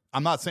type,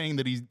 I'm not saying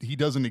that he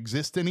doesn't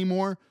exist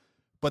anymore,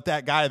 but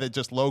that guy that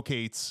just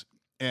locates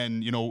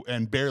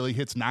and barely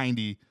hits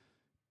 90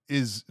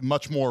 is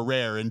much more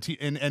rare.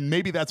 And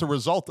maybe that's a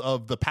result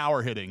of the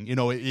power hitting,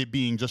 it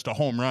being just a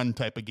home run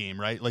type of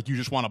game, right? Like, you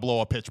just want to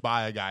blow a pitch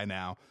by a guy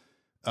now.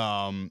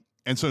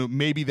 And so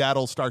maybe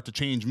that'll start to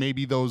change.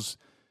 Maybe those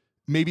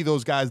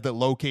guys that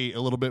locate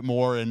a little bit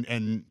more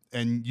and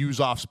use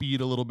off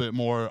speed a little bit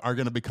more are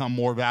going to become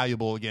more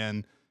valuable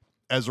again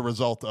as a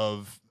result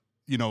of,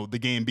 the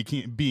game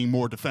being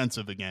more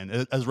defensive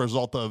again, as a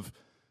result of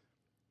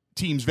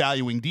teams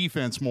valuing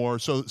defense more.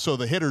 So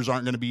the hitters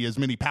aren't going to be as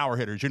many power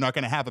hitters. You're not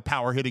going to have a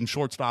power hitting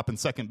shortstop and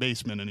second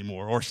baseman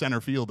anymore, or center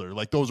fielder.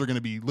 Like, those are going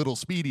to be little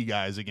speedy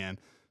guys again.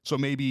 So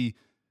maybe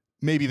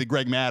the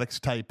Greg Maddux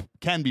type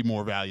can be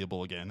more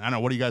valuable again. I don't know.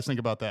 What do you guys think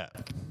about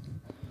that?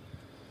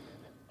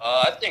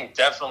 I think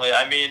definitely.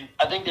 I mean,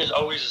 I think there's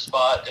always a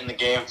spot in the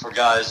game for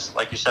guys,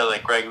 like you said,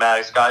 like Greg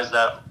Maddux, guys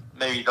that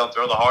maybe don't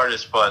throw the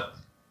hardest, but,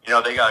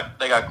 they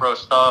got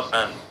gross stuff,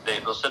 and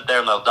they'll sit there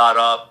and they'll dot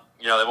up.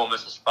 They won't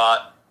miss a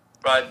spot.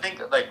 But I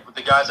think, like, with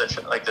the guys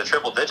that, like, the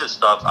triple-digit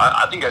stuff,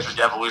 I think that's just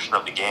the evolution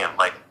of the game.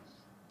 Like,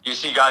 you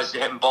see guys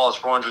hitting balls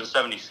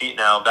 470 feet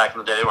now. Back in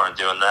the day, they weren't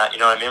doing that. You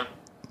know what I mean?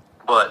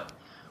 But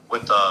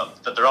with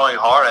the throwing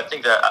hard, I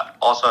think that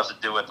also has to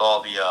do with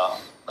all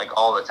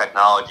the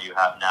technology you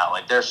have now.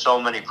 Like, there's so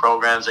many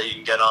programs that you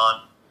can get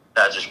on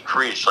that just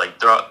preach. Like,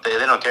 they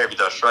don't care if you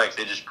throw strikes.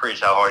 They just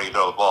preach how hard you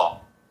throw the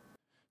ball.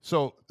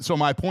 So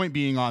my point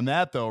being on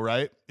that, though,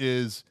 right,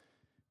 is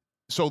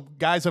so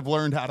guys have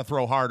learned how to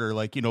throw harder.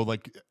 Like,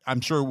 like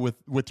I'm sure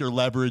with your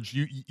leverage,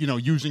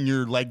 using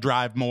your leg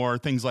drive more,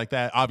 things like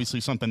that. Obviously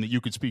something that you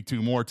could speak to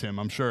more, Tim,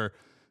 I'm sure.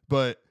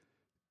 But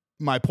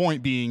my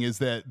point being is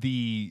that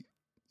the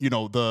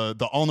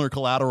ulnar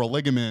collateral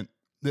ligament,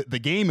 the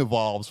game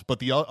evolves, but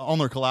the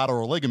ulnar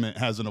collateral ligament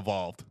hasn't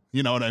evolved.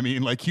 You know what I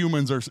mean? Like,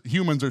 humans are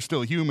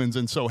still humans.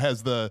 And so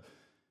has the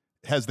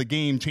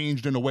game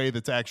changed in a way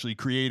that's actually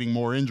creating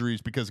more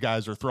injuries because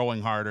guys are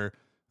throwing harder?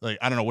 Like,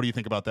 I don't know. What do you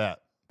think about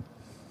that?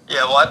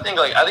 Yeah, well, I think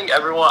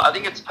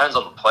it depends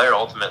on the player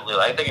ultimately.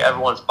 Like, I think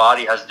everyone's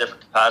body has a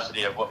different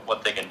capacity of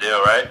what they can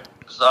do, right?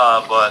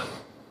 But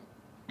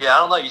yeah, I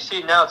don't know. You see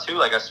it now too,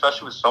 like,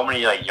 especially with so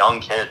many like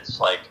young kids,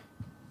 like,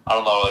 I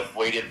don't know, like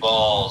weighted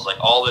balls, like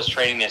all this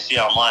training they see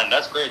online.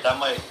 That's great. That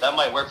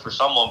might work for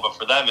someone, but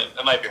for them,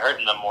 it might be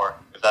hurting them more,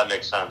 if that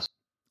makes sense.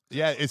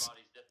 Yeah, it's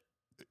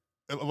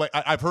like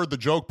I've heard the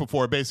joke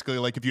before. Basically,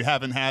 like, if you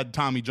haven't had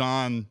Tommy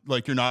John,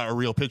 like, you're not a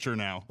real pitcher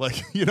now.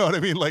 Like, you know what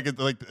I mean? Like,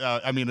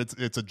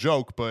 it's a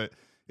joke, but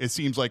it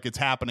seems like it's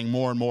happening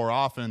more and more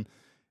often.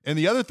 And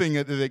the other thing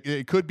that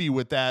it could be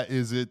with that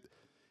is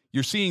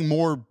you're seeing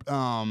more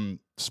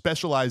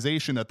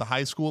specialization at the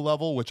high school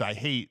level, which I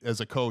hate as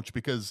a coach,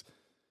 because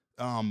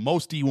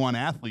most D1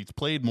 athletes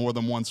played more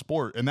than one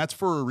sport, and that's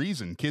for a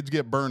reason. Kids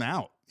get burnt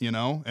out,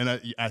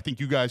 and I think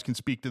you guys can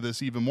speak to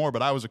this even more,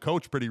 but I was a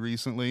coach pretty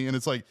recently, and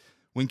it's like,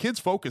 when kids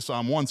focus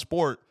on one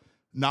sport,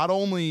 not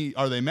only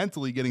are they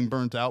mentally getting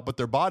burnt out, but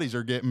their bodies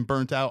are getting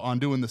burnt out on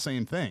doing the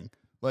same thing.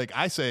 Like,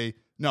 I say,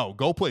 no,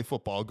 go play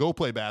football, go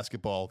play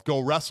basketball, go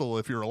wrestle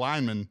if you're a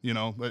lineman,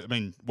 I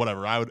mean,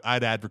 whatever.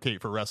 I'd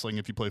advocate for wrestling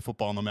if you play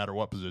football no matter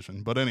what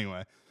position. But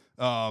anyway,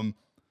 but I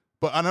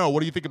don't know. What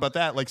do you think about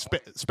that? Like,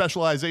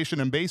 specialization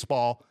in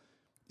baseball,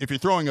 if you're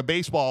throwing a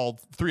baseball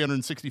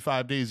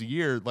 365 days a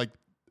year, like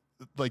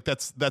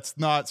that's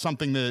not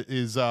something that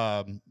is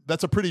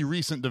that's a pretty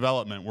recent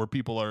development where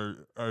people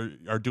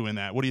are doing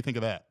that. What do you think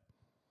of that?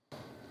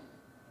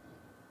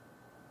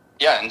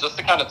 Yeah, and just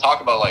to kind of talk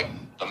about like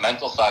the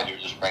mental side you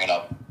were just bringing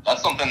up,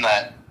 that's something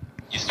that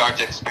you start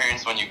to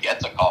experience when you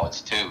get to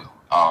college too.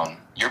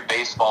 You're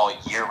baseball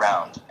year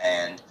round,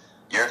 and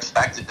you're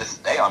expected to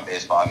stay on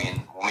baseball. I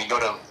mean, when we go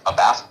to a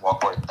basketball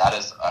court, that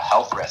is a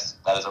health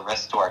risk. That is a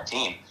risk to our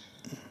team.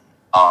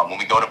 When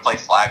we go to play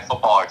flag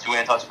football or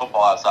two-hand touch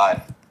football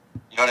outside,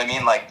 you know what I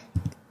mean? Like,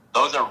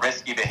 those are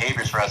risky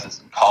behaviors for us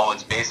as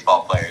college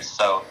baseball players.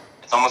 So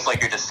it's almost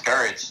like you're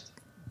discouraged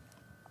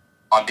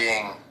on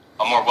being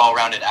a more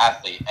well-rounded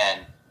athlete.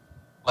 And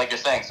like you're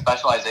saying,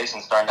 specialization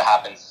is starting to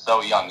happen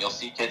so young. You'll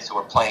see kids who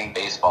are playing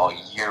baseball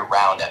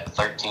year-round at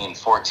 13,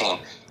 14,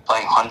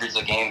 playing hundreds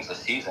of games a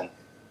season.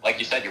 Like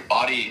you said, your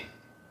body,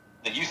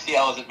 the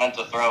UCL isn't meant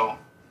to throw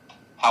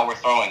how we're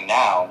throwing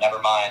now.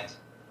 Never mind,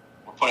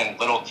 we're putting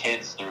little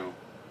kids through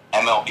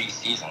MLB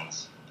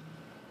seasons.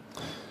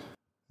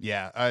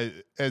 Yeah,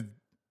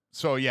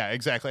 so yeah,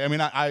 exactly. I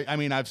mean,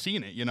 I've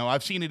seen it.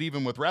 I've seen it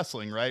even with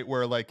wrestling, right?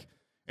 Where like,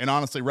 and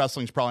honestly,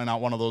 wrestling's probably not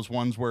one of those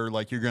ones where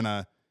like you're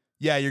gonna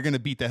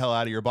beat the hell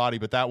out of your body,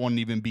 but that wouldn't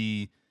even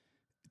be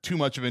too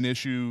much of an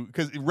issue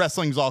because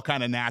wrestling's all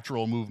kind of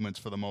natural movements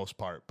for the most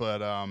part.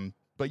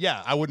 But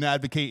yeah, I wouldn't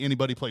advocate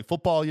anybody play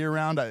football year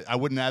round. I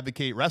wouldn't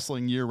advocate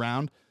wrestling year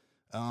round.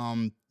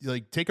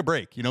 Like, take a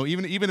break,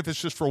 even if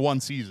it's just for one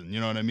season,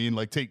 you know what I mean?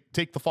 Like,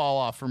 take the fall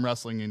off from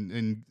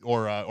wrestling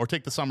or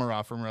take the summer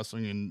off from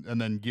wrestling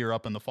and then gear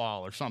up in the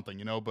fall or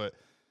something, but,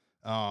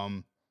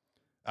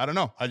 I don't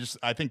know.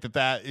 I think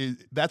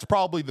that's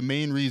probably the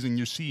main reason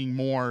you're seeing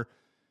more.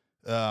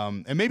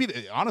 And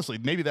honestly,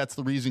 maybe that's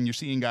the reason you're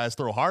seeing guys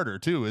throw harder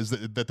too, is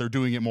that they're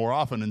doing it more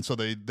often. And so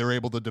they're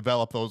able to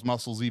develop those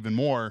muscles even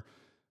more.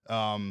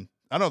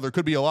 I don't know. There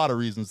could be a lot of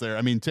reasons there.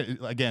 I mean,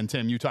 again,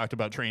 Tim, you talked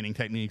about training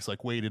techniques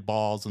like weighted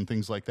balls and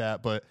things like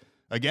that. But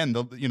again,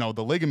 the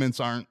ligaments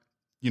aren't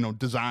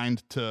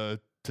designed to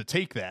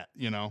take that,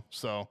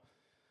 So,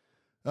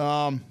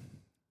 I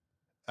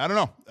don't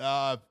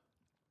know.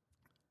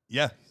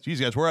 Yeah, geez,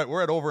 guys,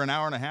 we're at over an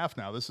hour and a half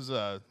now. This is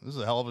a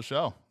hell of a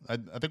show. I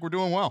think we're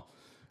doing well.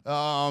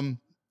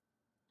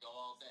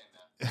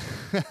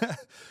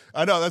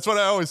 I know, that's what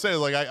I always say.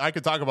 Like, I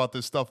could talk about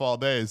this stuff all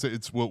day.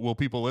 It's will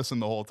people listen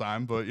the whole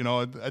time? But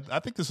I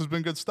think this has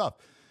been good stuff.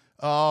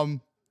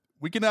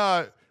 We can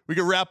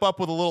wrap up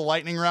with a little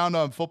lightning round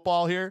on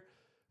football here.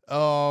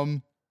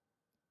 So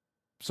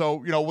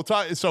we'll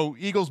talk. So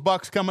Eagles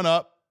Bucks coming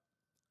up.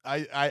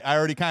 I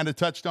already kind of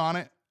touched on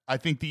it. I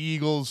think the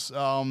Eagles.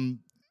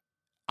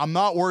 I'm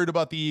not worried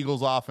about the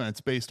Eagles offense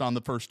based on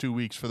the first 2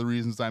 weeks for the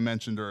reasons I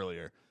mentioned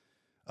earlier.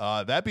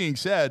 That being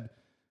said,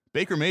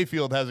 Baker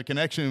Mayfield has a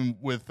connection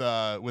with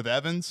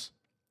Evans,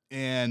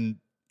 and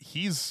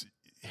he's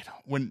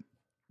when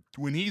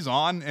he's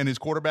on and his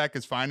quarterback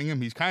is finding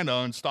him, he's kind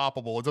of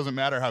unstoppable. It doesn't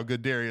matter how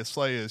good Darius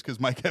Slay is because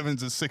Mike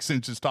Evans is 6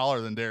 inches taller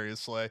than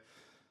Darius Slay.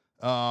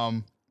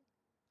 I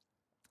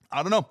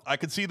don't know. I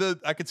could see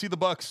the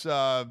Bucks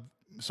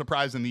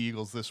surprising the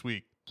Eagles this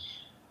week.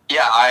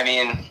 Yeah, I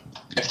mean,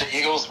 if the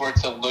Eagles were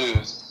to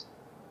lose,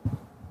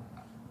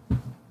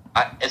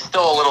 it's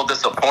still a little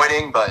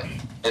disappointing, but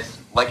it's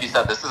like you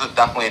said, this is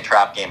definitely a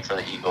trap game for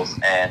the Eagles,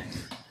 and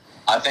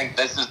I think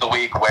this is the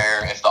week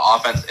where if the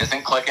offense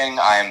isn't clicking,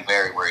 I am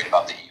very worried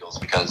about the Eagles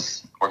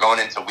because we're going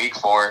into week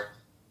 4.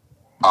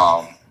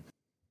 Well,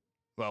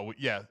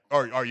 yeah.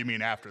 Or you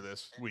mean after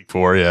this week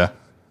 4? Yeah.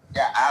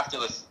 Yeah, after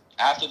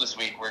this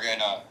week, we're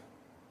gonna.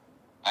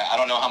 I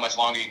don't know how much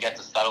longer you get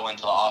to settle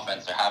into the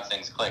offense or have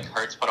things click.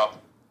 Hurts put up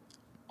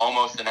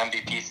almost an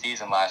MVP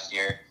season last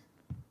year,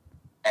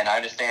 and I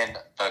understand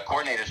the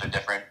coordinators are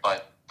different,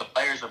 but the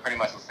players are pretty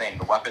much the same.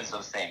 The weapons are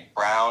the same.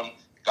 Brown,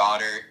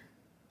 Goddard,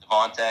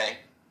 Devontae,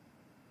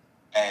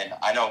 and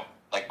I know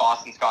like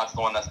Boston Scott's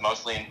the one that's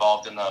mostly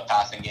involved in the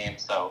passing game,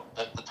 so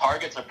the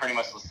targets are pretty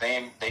much the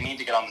same. They need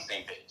to get on the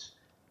same page.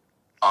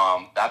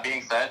 That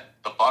being said,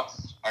 the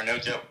Bucs are no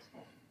joke.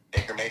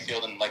 Baker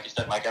Mayfield and, like you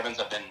said, Mike Evans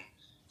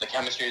the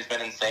chemistry has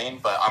been insane,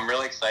 but I'm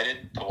really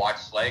excited to watch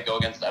Slay go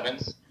against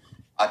Evans.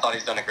 I thought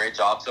he's done a great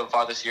job so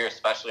far this year,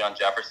 especially on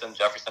Jefferson.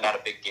 Jefferson had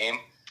a big game,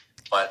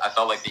 but I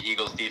felt like the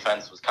Eagles'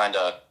 defense was kind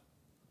of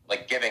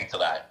like giving to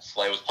that.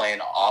 Slay was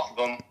playing off of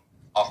him,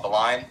 off the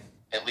line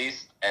at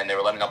least, and they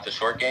were letting up the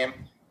short game,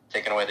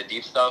 taking away the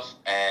deep stuff,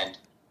 and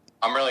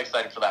I'm really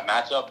excited for that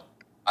matchup.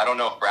 I don't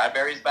know if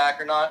Bradbury's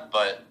back or not,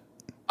 but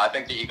I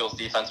think the Eagles'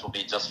 defense will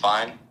be just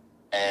fine,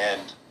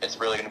 and it's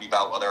really going to be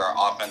about whether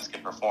our offense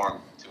can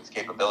perform to its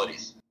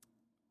capabilities.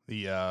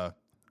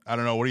 I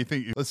don't know. What do you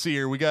think? Let's see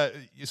here. We got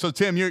so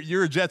Tim.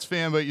 You're a Jets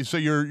fan, but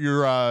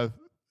you're.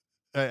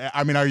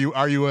 I mean, are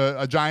you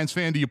a Giants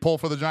fan? Do you pull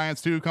for the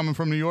Giants too, coming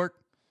from New York?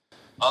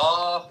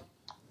 I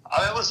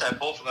wouldn't say I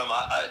pull for them.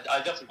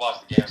 I definitely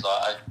watch the games.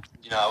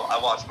 I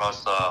watch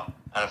most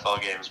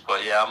NFL games,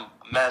 but yeah, I'm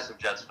a massive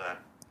Jets fan.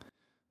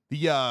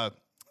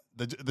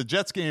 The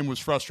Jets game was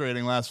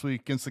frustrating last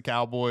week against the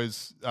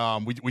Cowboys.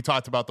 We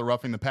talked about the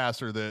roughing the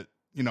passer that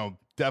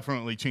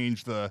definitely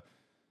changed the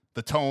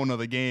tone of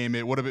the game.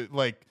 It would have been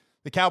like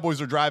the Cowboys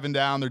are driving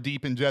down, they're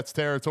deep in Jets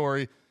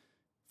territory.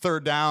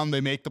 3rd down,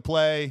 they make the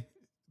play.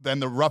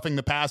 Then the roughing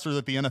the passer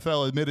that the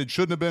NFL admitted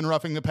shouldn't have been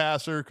roughing the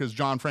passer because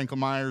John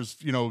Franklin Myers,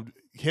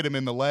 hit him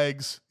in the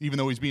legs, even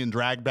though he's being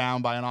dragged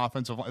down by an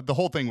offensive line. The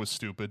whole thing was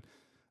stupid.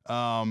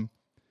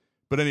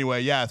 But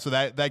anyway, yeah, so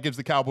that gives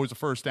the Cowboys a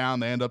 1st down.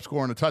 They end up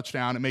scoring a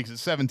touchdown. It makes it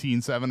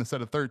 17-7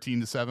 instead of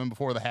 13-7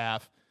 before the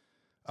half.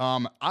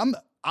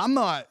 I'm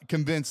not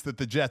convinced that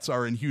the Jets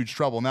are in huge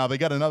trouble. Now, they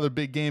got another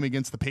big game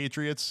against the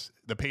Patriots.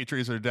 The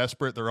Patriots are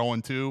desperate. They're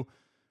 0-2.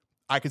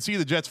 I could see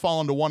the Jets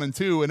falling to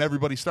 1-2 and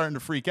everybody starting to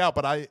freak out,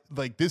 but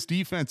this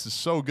defense is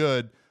so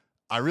good.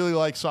 I really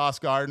like Sauce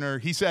Gardner.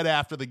 He said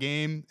after the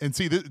game, and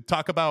see,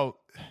 talk about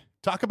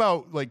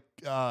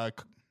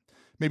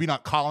maybe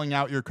not calling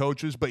out your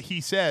coaches, but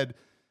he said,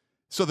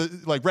 so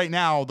that right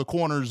now the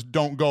corners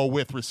don't go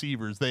with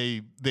receivers.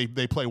 They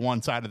play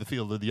one side of the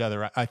field or the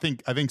other. I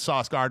think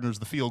Sauce Gardner's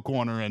the field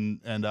corner and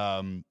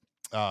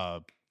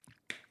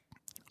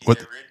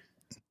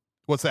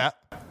what's that?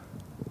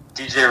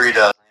 DJ Reed.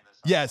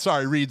 Yeah,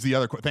 sorry, Reed's the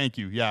other. Thank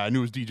you. Yeah, I knew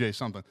it was DJ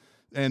something,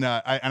 and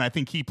I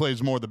think he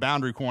plays more the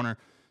boundary corner.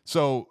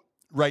 So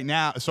right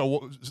now,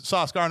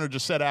 Sauce Gardner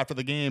just said after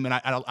the game, and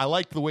I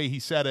liked the way he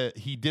said it.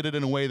 He did it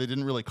in a way that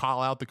didn't really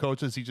call out the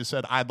coaches. He just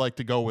said, "I'd like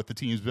to go with the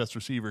team's best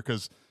receiver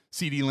because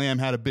CeeDee Lamb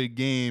had a big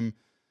game."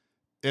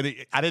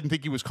 I didn't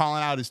think he was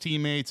calling out his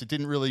teammates. It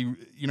didn't really,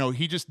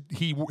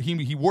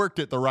 he worked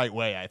it the right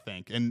way, I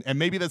think, and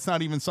maybe that's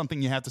not even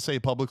something you have to say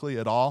publicly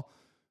at all,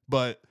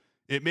 but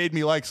it made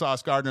me like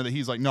Sauce Gardner that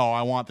he's like, no,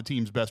 I want the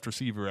team's best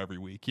receiver every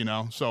week,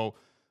 So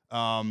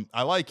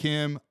I like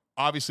him.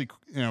 Obviously,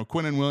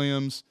 Quinnen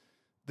Williams.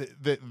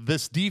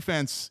 This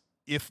defense,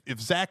 if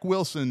Zach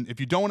Wilson, if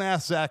you don't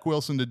ask Zach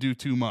Wilson to do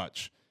too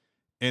much,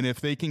 and if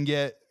they can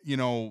get,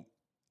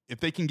 if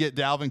they can get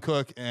Dalvin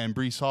Cook and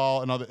Breece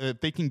Hall and if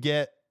they can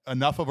get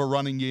enough of a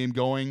running game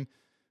going,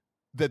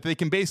 that they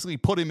can basically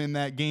put him in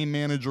that game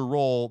manager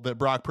role that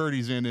Brock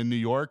Purdy's in New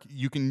York.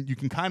 You can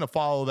kind of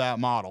follow that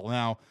model.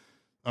 Now,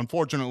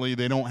 unfortunately,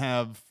 they don't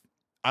have.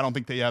 I don't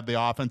think they have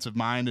the offensive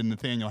mind in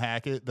Nathaniel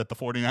Hackett that the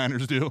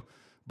 49ers do.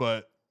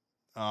 But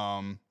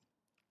I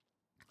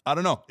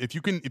don't know. If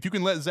you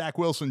can let Zach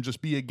Wilson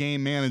just be a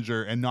game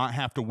manager and not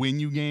have to win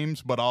you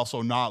games, but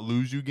also not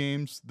lose you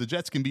games, the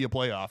Jets can be a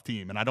playoff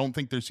team. And I don't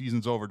think their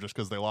season's over just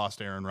because they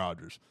lost Aaron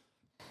Rodgers.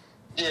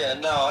 Yeah,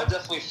 no, I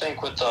definitely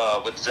think with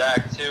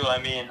Zach too.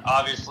 I mean,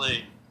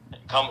 obviously,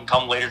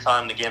 come later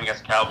time in the game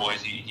against the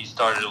Cowboys, he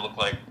started to look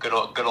like good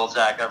old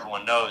Zach.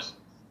 Everyone knows.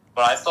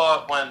 But I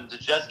thought when the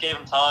Jets gave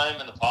him time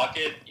in the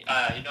pocket, he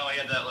had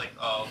that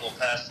little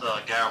pass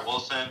to Garrett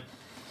Wilson.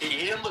 He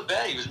didn't look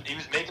bad. He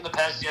was making the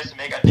passes he has to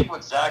make. I think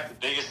with Zach, the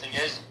biggest thing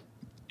is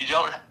you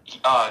don't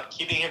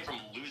keeping him from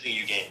losing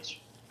you games,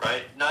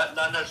 right? Not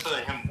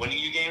necessarily him winning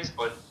you games,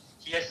 but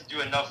he has to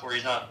do enough where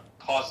he's not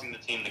costing the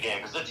team the game,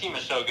 because the team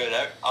is so good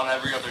on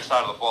every other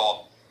side of the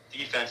ball.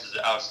 Defense is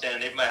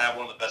outstanding. They might have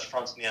one of the best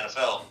fronts in the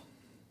NFL.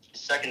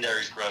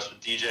 Secondary's gross with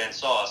DJ and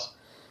Sauce.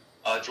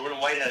 Jordan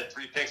White had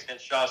 3 picks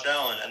against Josh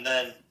Allen, and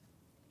then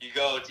you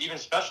go to even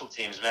special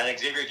teams, man.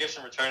 Xavier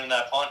Gibson returning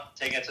that punt,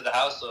 taking it to the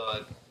house,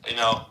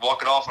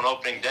 walk it off on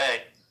opening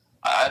day.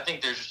 I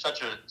think there's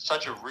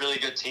such a really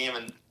good team,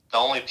 and the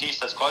only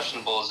piece that's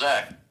questionable is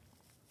Zach.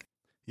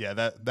 Yeah,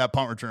 that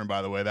punt return,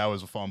 by the way, that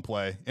was a fun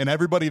play. And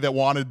everybody that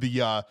wanted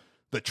the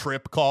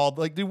trip called,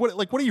 like, dude,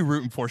 what are you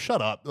rooting for?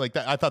 Shut up. Like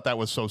that, I thought that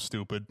was so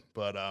stupid.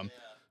 But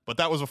but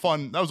that was a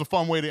fun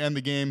way to end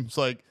the game. It's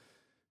like,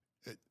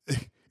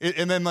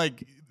 and then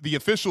like the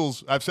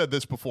officials, I've said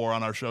this before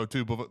on our show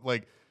too, but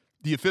like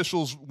the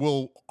officials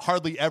will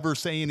hardly ever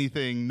say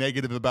anything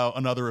negative about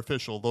another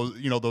official.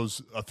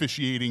 Those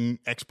officiating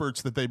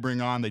experts that they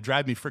bring on, they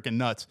drive me freaking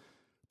nuts.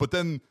 But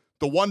then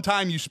the one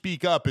time you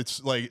speak up,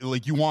 it's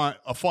like you want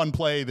a fun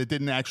play that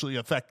didn't actually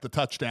affect the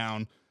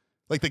touchdown.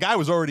 Like the guy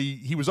was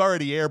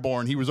already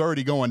airborne. He was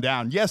already going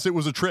down. Yes, it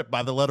was a trip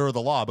by the letter of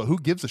the law, but who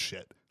gives a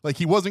shit? Like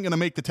he wasn't going to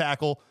make the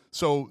tackle.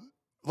 So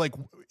like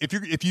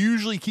they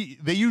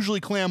usually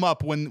clam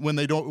up when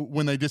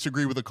they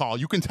disagree with a call.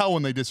 You can tell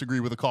when they disagree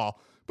with a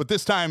call. But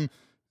this time,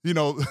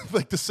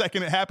 like the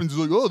second it happens, it's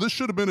like, oh, this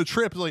should have been a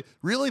trip. It's like,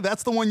 really?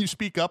 That's the one you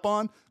speak up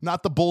on?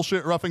 Not the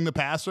bullshit roughing the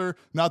passer,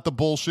 not the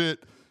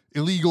bullshit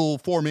illegal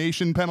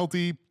formation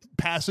penalty,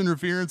 pass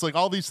interference, like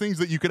all these things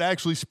that you could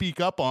actually speak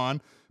up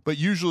on. But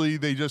usually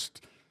they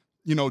just,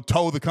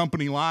 toe the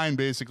company line,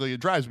 basically. It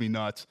drives me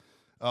nuts.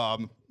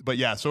 But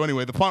yeah, so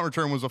anyway, the punt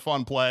return was a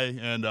fun play,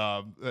 and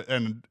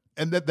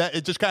that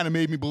it just kind of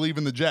made me believe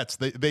in the Jets.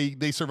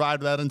 They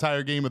survived that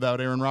entire game without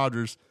Aaron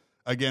Rodgers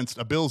against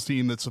a Bills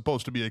team that's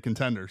supposed to be a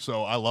contender.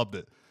 So I loved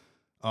it.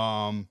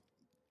 So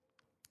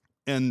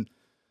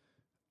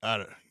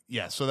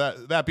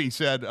that being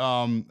said,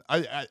 I'm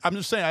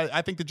just saying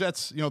I think the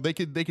Jets, they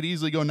could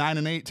easily go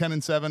 9-8,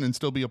 10-7, and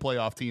still be a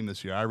playoff team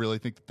this year. I really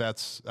think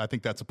that's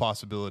a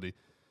possibility.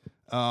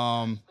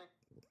 Nope.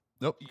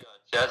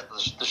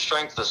 Jets, the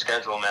strength of the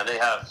schedule, man.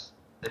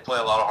 They play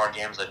a lot of hard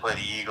games. They play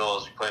the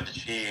Eagles, you play the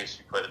Chiefs,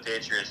 you play the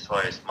Patriots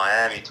twice,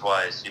 Miami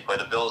twice, you play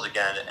the Bills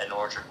again in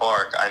Orchard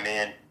Park. I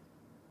mean,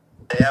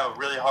 they have a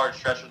really hard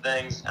stretch of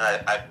things, and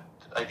I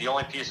like the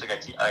only piece, like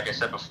I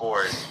said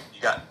before, is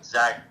you got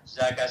Zach.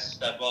 Zach has to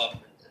step up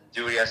and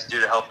do what he has to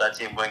do to help that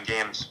team win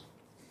games.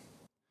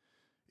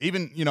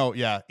 Even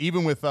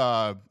with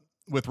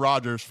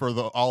Rodgers for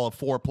all of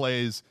 4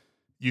 plays,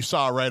 you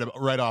saw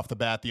right off the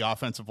bat the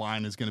offensive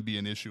line is going to be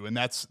an issue, and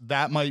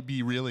that might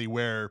be really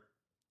where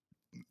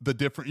the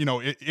different,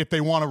 if they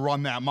want to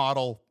run that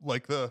model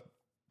like the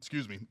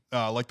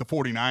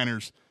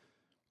 49ers,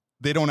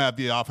 they don't have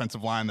the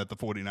offensive line that the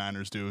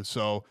 49ers do,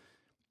 so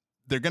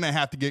they're going to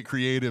have to get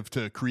creative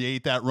to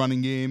create that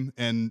running game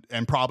and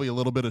probably a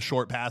little bit of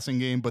short passing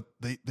game, but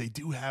they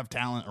do have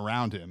talent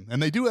around him,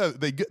 and they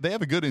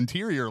have a good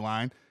interior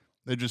line.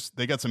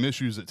 They got some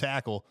issues at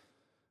tackle.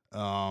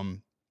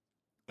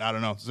 I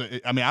don't know.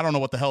 I don't know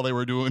what the hell they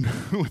were doing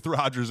with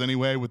Rodgers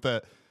anyway with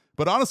that.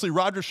 But honestly,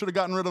 Rodgers should have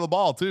gotten rid of the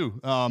ball too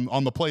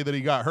on the play that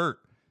he got hurt.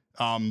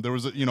 There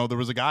was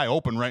a guy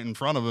open right in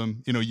front of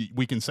him.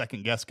 We can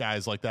second guess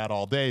guys like that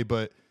all day,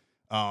 but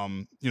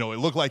it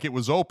looked like it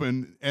was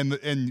open.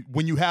 And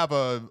when you have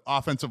a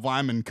offensive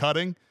lineman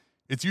cutting,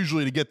 it's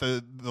usually to get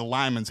the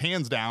lineman's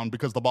hands down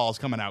because the ball is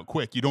coming out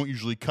quick. You don't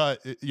usually cut.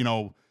 You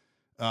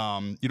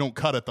don't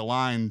cut at the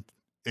line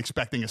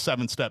expecting a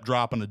 7-step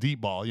drop on a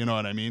deep ball. You know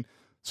what I mean?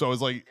 So it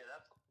was like,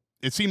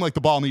 it seemed like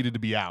the ball needed to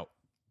be out.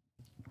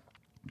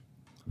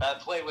 That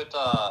play with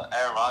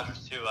Aaron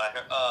Rodgers too. I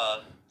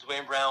heard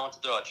Dwayne Brown went to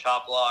throw a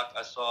chop block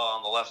I saw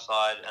on the left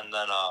side, and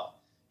then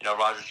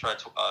Rodgers tried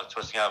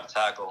twisting out of a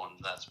tackle, and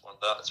that's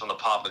when the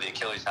pop of the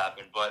Achilles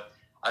happened. But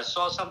I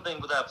saw something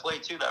with that play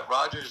too that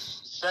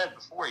Rodgers said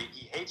before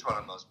he hates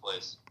running those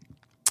plays,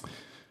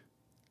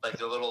 like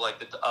the little is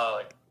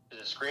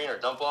it screen or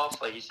dump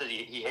off. Like he said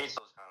he hates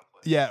those kind of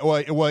plays. Yeah,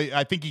 well,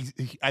 I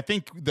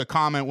think the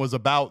comment was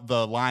about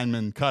the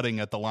lineman cutting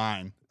at the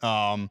line.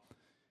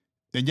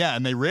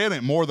 And they ran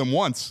it more than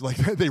once. Like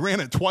they ran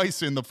it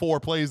twice in the 4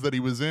 plays that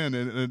he was in,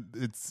 and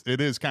it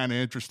is kind of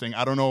interesting.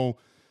 I don't know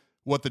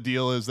what the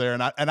deal is there,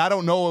 and I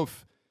don't know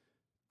if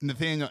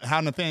Nathaniel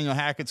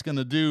Hackett's going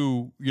to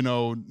do,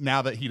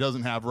 now that he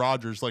doesn't have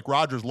Rodgers. Like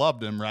Rodgers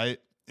loved him, right,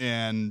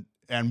 and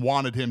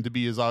wanted him to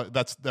be his.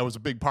 That was a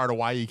big part of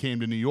why he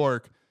came to New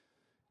York,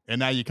 and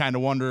now you kind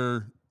of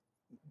wonder.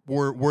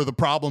 Were the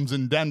problems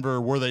in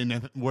Denver, were they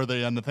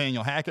a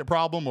Nathaniel Hackett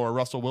problem or a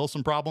Russell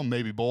Wilson problem?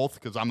 Maybe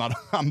both, because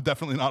I'm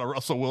definitely not a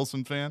Russell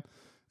Wilson fan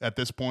at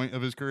this point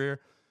of his career.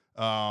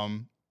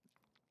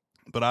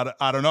 But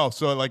I don't know.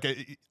 So like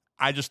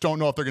I just don't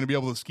know if they're going to be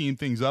able to scheme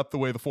things up the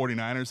way the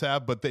 49ers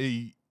have. But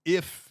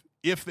if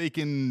they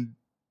can,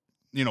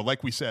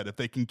 like we said, if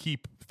they can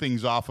keep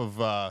things off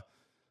of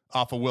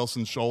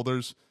Wilson's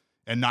shoulders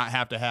and not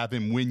have to have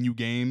him win you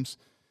games,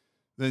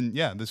 then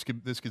yeah, this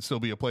could still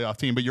be a playoff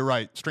team. But you're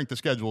right, strength of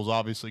schedule is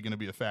obviously going to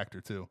be a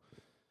factor too.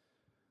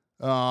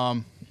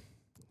 I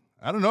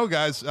don't know,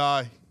 guys.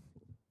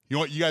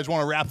 You guys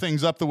want to wrap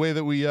things up the way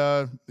that we,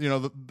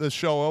 the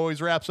show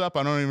always wraps up?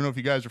 I don't even know if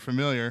you guys are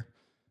familiar,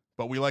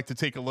 but we like to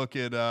take a look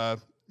at,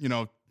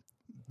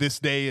 this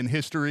day in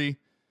history,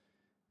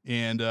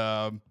 and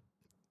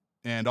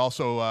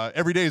also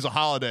every day is a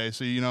holiday.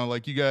 So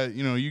like you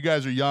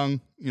guys are young,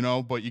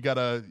 but you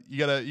gotta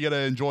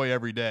enjoy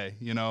every day,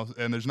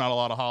 And there's not a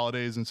lot of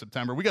holidays in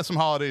September. We got some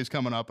holidays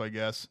coming up, I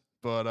guess,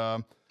 but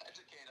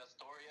educate us,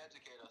 Tori.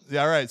 Educate us.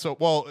 Yeah, all right. So,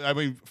 well, I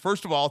mean,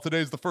 first of all,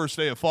 today's the first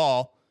day of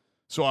fall,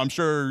 so I'm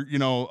sure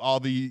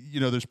all the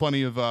there's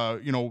plenty of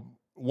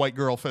white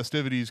girl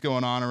festivities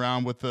going on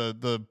around with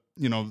the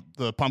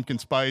pumpkin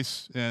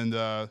spice, and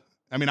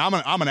I mean, I'm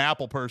an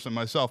apple person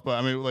myself, but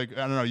I mean, like,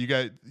 I don't know, you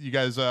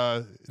guys,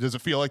 does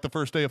it feel like the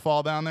first day of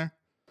fall down there?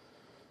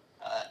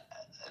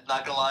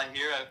 Not gonna lie,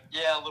 here,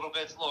 yeah, a little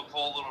bit. It's a little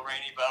cold, a little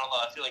rainy, but I don't know.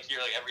 I feel like here,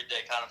 like every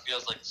day, kind of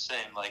feels like the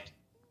same. Like,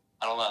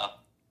 I don't know.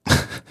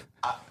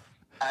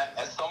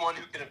 As someone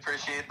who can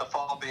appreciate the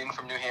fall being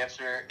from New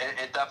Hampshire,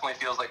 it definitely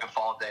feels like a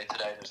fall day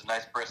today. There's a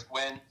nice brisk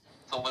wind.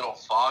 It's a little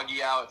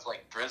foggy out. It's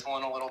like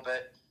drizzling a little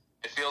bit.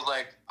 It feels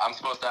like I'm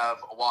supposed to have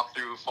a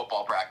walk-through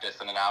football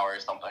practice in an hour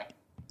or something.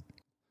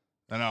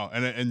 I know,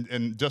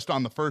 and just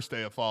on the first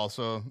day of fall,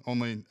 so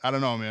only, I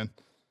don't know, man.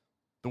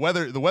 The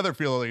weather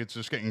feels like it's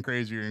just getting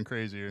crazier and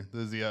crazier.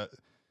 You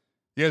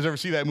guys ever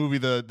see that movie,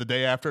 The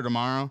Day After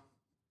Tomorrow?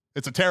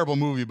 It's a terrible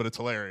movie, but it's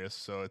hilarious.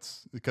 So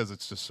it's because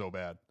it's just so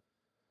bad.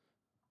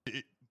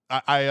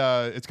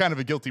 It's kind of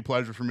a guilty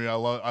pleasure for me. I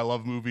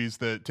love movies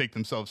that take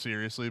themselves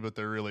seriously, but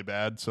they're really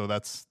bad. So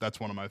that's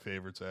one of my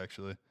favorites,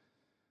 actually.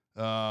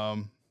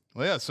 Well,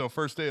 yeah. So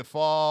first day of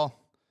fall.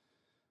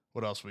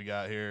 What else we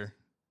got here?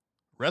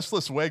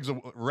 Restless Legs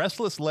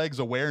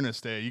Awareness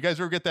Day. You guys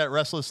ever get that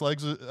restless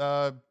legs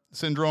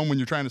syndrome when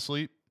you're trying to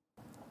sleep?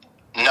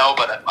 No,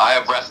 but I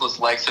have restless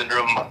leg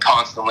syndrome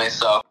constantly.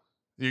 So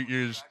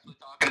you're just actually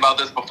talking about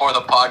this before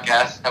the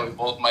podcast, and we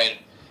both might.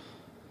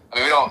 I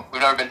mean,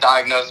 we've never been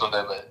diagnosed with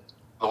it, but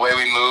the way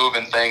we move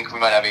and think, we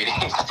might have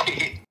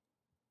ADHD.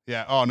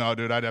 Yeah. Oh no,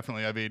 dude, I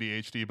definitely have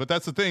ADHD. But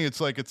that's the thing. It's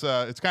like it's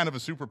kind of a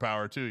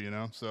superpower too,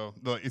 So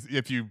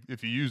if you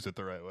use it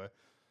the right way.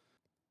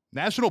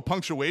 National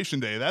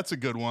Punctuation Day. That's a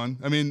good one.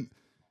 I mean,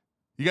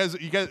 you guys,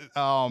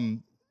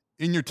 in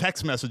your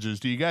text messages,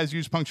 do you guys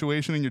use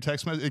punctuation in your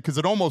text message? Because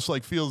it almost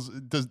like feels.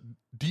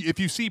 If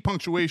you see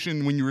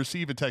punctuation when you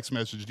receive a text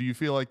message, do you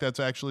feel like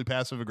that's actually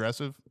passive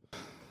aggressive?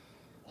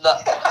 No,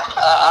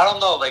 I don't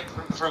know. Like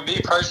for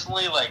me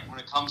personally, like when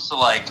it comes to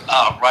like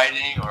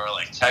writing or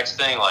like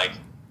texting, like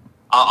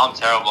I'm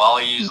terrible.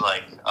 I'll use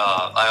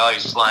I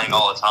use slang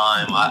all the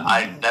time.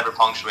 I never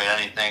punctuate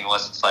anything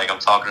unless it's like I'm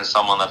talking to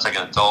someone that's like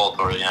an adult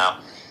or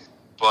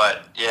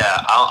But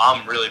yeah,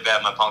 I'm really bad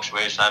at my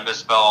punctuation. I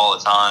misspell all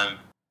the time.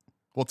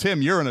 Well,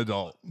 Tim, you're an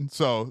adult.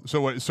 So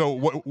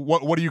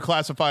what do you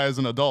classify as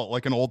an adult?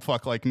 Like an old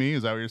fuck like me?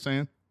 Is that what you're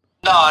saying?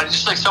 No,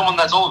 just like someone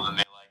that's older than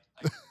me.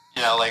 Like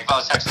like if I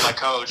was texting my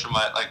coach or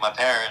my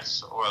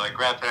parents or like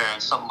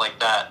grandparents, something like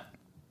that.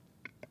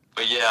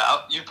 But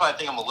yeah, you probably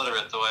think I'm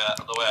illiterate the way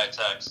I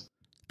text.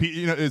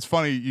 It's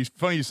funny. You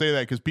say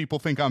that because people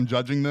think I'm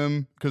judging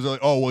them because they're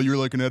like, oh, well, you're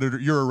like an editor,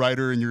 you're a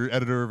writer, and you're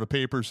editor of a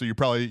paper, so you're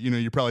probably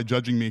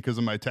judging me because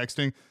of my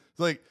texting. It's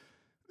like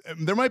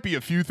there might be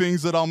a few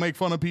things that I'll make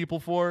fun of people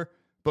for,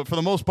 but for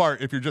the most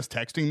part, if you're just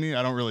texting me,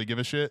 I don't really give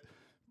a shit.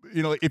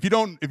 If you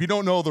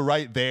don't know the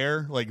right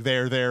there, like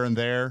there, and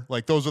there,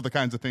 like those are the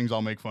kinds of things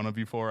I'll make fun of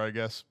you for, I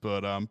guess.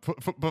 But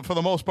but for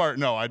the most part,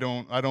 no, I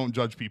don't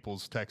judge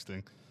people's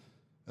texting.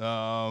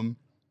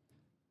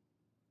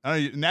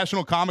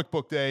 National Comic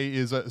Book Day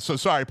is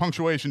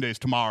Punctuation Day is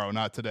tomorrow,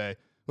 not today.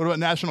 What about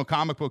National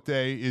Comic Book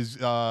Day is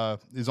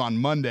on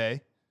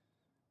Monday,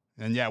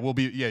 and yeah,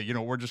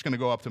 we're just gonna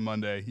go up to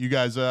Monday. You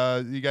guys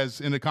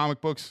into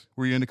comic books?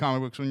 Were you into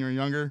comic books when you were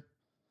younger?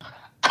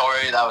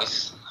 Tori,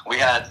 we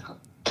had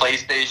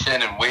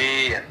PlayStation and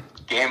Wii and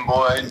Game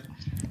Boy,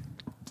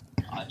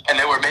 and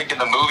they were making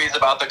the movies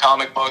about the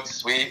comic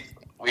books. We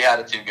had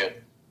it too good.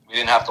 We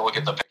didn't have to look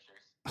at the pictures.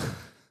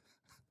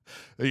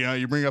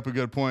 You bring up a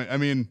good point. I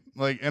mean,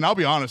 like, and I'll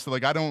be honest,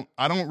 like, I don't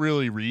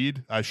really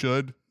read. I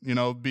should,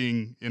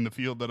 being in the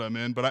field that I'm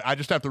in, but I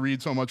just have to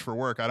read so much for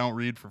work. I don't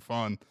read for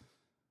fun.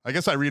 I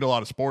guess I read a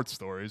lot of sports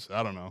stories.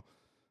 I don't know.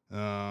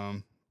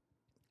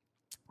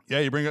 Yeah,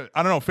 you bring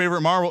I don't know,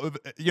 favorite Marvel,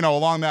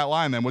 along that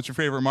line then. What's your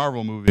favorite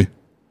Marvel movie?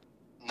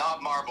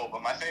 Not Marvel,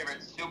 but my favorite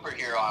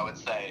superhero, I would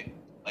say,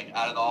 like,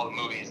 out of all the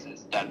movies,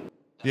 is Deadpool.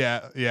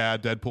 Yeah,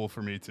 Deadpool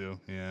for me too.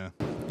 Yeah.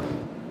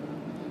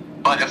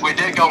 But if we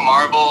did go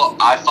Marvel,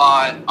 I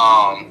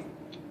thought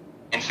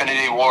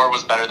Infinity War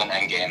was better than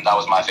Endgame. That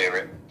was my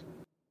favorite.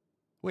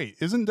 Wait,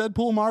 isn't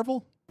Deadpool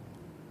Marvel?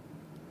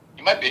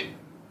 He might be.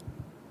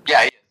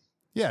 Yeah, he is.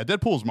 Yeah,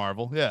 Deadpool's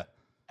Marvel. Yeah.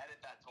 Edit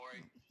that,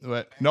 Tori.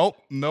 But,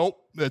 nope.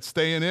 That's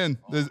staying in.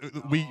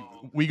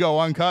 We go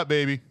uncut,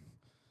 baby.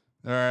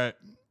 All right.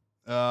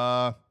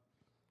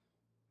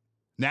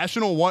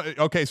 National one.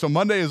 Okay, so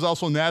Monday is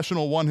also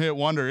National One Hit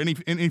Wonder.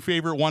 Any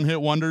favorite one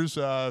hit wonders?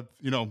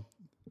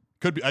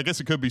 Could be. I guess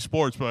it could be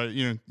sports, but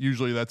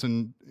usually that's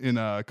in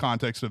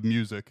context of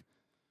music.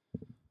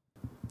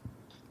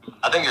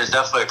 I think there's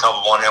definitely a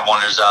couple one hit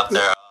wonders out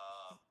there.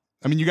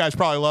 I mean, you guys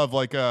probably love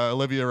like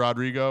Olivia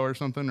Rodrigo or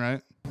something,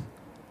 right?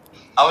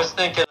 I was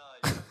thinking,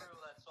 you remember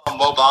that song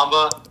Mo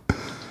Bamba?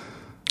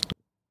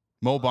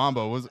 Mo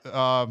Bamba was.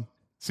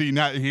 See,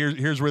 now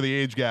here's where the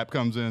age gap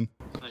comes in.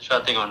 I'm trying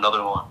to think of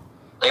another one.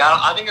 Like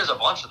I think there's a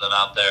bunch of them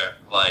out there.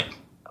 Like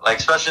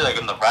especially like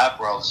in the rap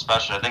world,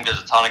 especially. I think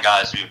there's a ton of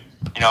guys who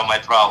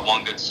might throw out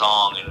one good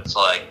song and it's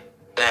like,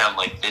 damn,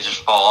 like they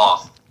just fall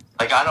off.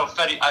 Like I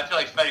feel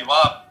like Fetty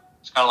Wap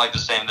is kind of like the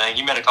same thing.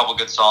 He made a couple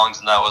good songs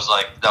and that was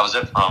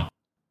it for him.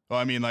 Well,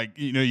 I mean, like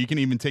you can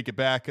even take it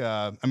back.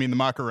 The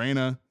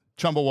Macarena,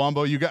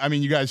 Chumbawamba.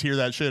 You guys hear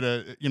that shit,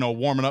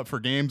 warming up for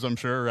games. I'm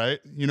sure, right?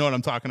 You know what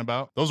I'm talking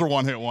about. Those are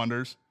one hit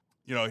wonders.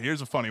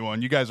 Here's a funny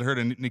one. You guys have heard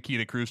of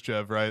Nikita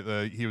Khrushchev,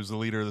 right? He was the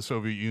leader of the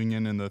Soviet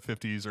Union in the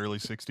 50s, early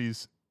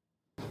 60s.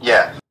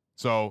 Yeah.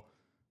 So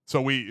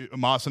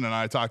Mawson and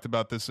I talked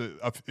about this.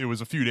 It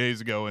was a few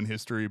days ago in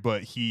history,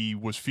 but he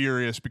was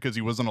furious because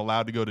he wasn't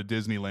allowed to go to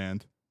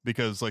Disneyland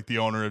because like the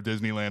owner of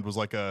Disneyland was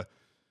like a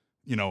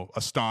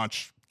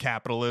staunch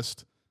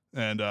capitalist.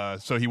 And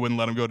so he wouldn't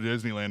let him go to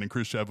Disneyland, and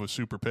Khrushchev was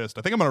super pissed.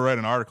 I think I'm going to write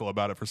an article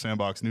about it for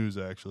Sandbox News,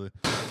 actually.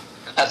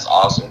 That's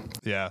awesome.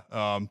 Yeah.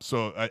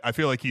 So I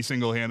feel like he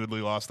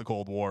single-handedly lost the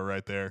Cold War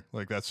right there.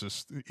 Like that's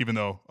just, even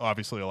though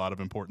obviously a lot of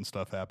important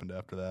stuff happened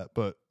after that,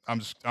 but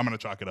I'm going to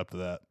chalk it up to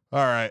that.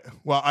 All right.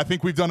 Well, I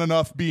think we've done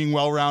enough being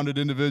well-rounded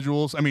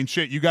individuals. I mean,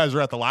 shit, you guys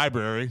are at the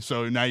library,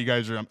 so now you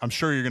guys are, I'm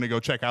sure you're going to go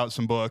check out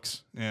some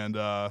books and,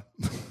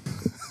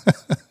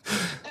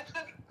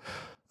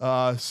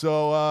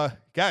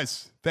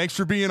 guys, thanks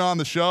for being on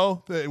the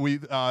show.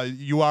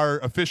 You are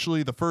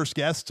officially the first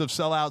guests of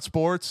Sellout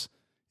Sports.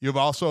 You're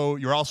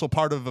also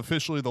part of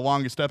officially the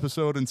longest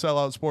episode in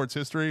Sellout Sports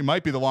history.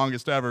 Might be the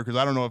longest ever because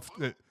I don't know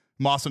if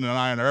Mawson and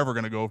I are ever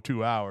going to go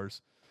 2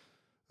 hours.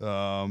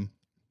 But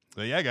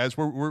yeah, guys,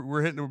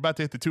 we're about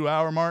to hit the 2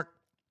 hour mark.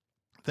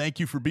 Thank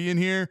you for being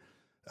here.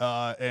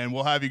 And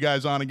we'll have you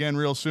guys on again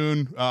real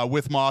soon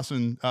with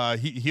Mawson.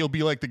 He'll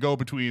be like the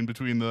go-between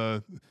between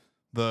the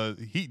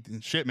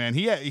shit, man.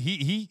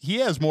 He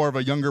has more of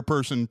a younger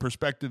person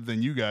perspective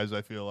than you guys,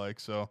 I feel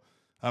like. So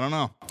I don't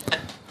know.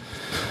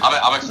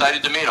 I'm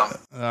excited to meet him.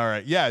 All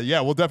right.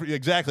 Yeah. We'll definitely,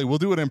 exactly. We'll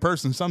do it in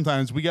person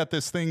sometimes. We got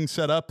this thing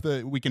set up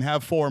that we can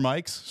have 4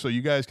 mics, so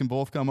you guys can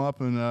both come up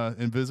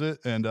and visit.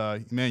 And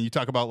man, you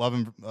talk about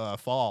loving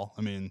fall.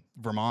 I mean,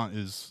 Vermont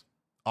is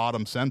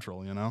autumn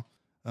central,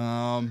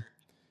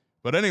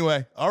 But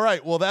anyway, all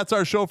right. Well, that's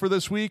our show for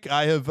this week.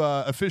 I have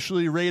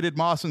officially raided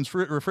Mawson's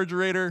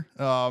refrigerator.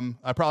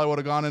 I probably would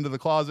have gone into the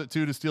closet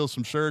too to steal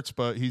some shirts,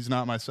 but he's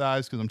not my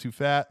size because I'm too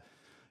fat.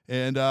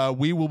 And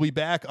we will be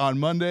back on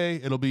Monday.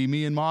 It'll be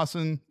me and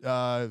Mawson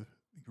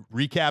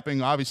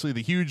recapping, obviously,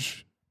 the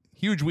huge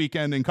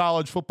weekend in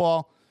college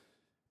football.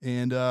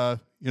 And,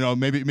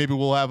 maybe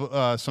we'll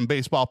have some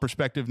baseball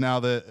perspective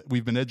now that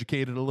we've been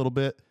educated a little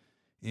bit.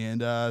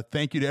 And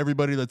thank you to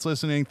everybody that's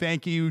listening.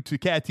 Thank you to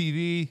Cat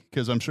TV,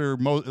 because I'm sure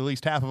at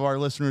least half of our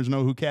listeners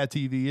know who Cat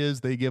TV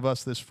is. They give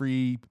us this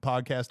free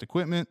podcast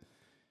equipment.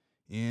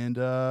 And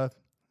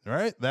all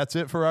right, that's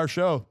it for our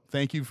show.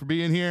 Thank you for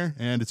being here,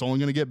 and it's only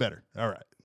going to get better. All right.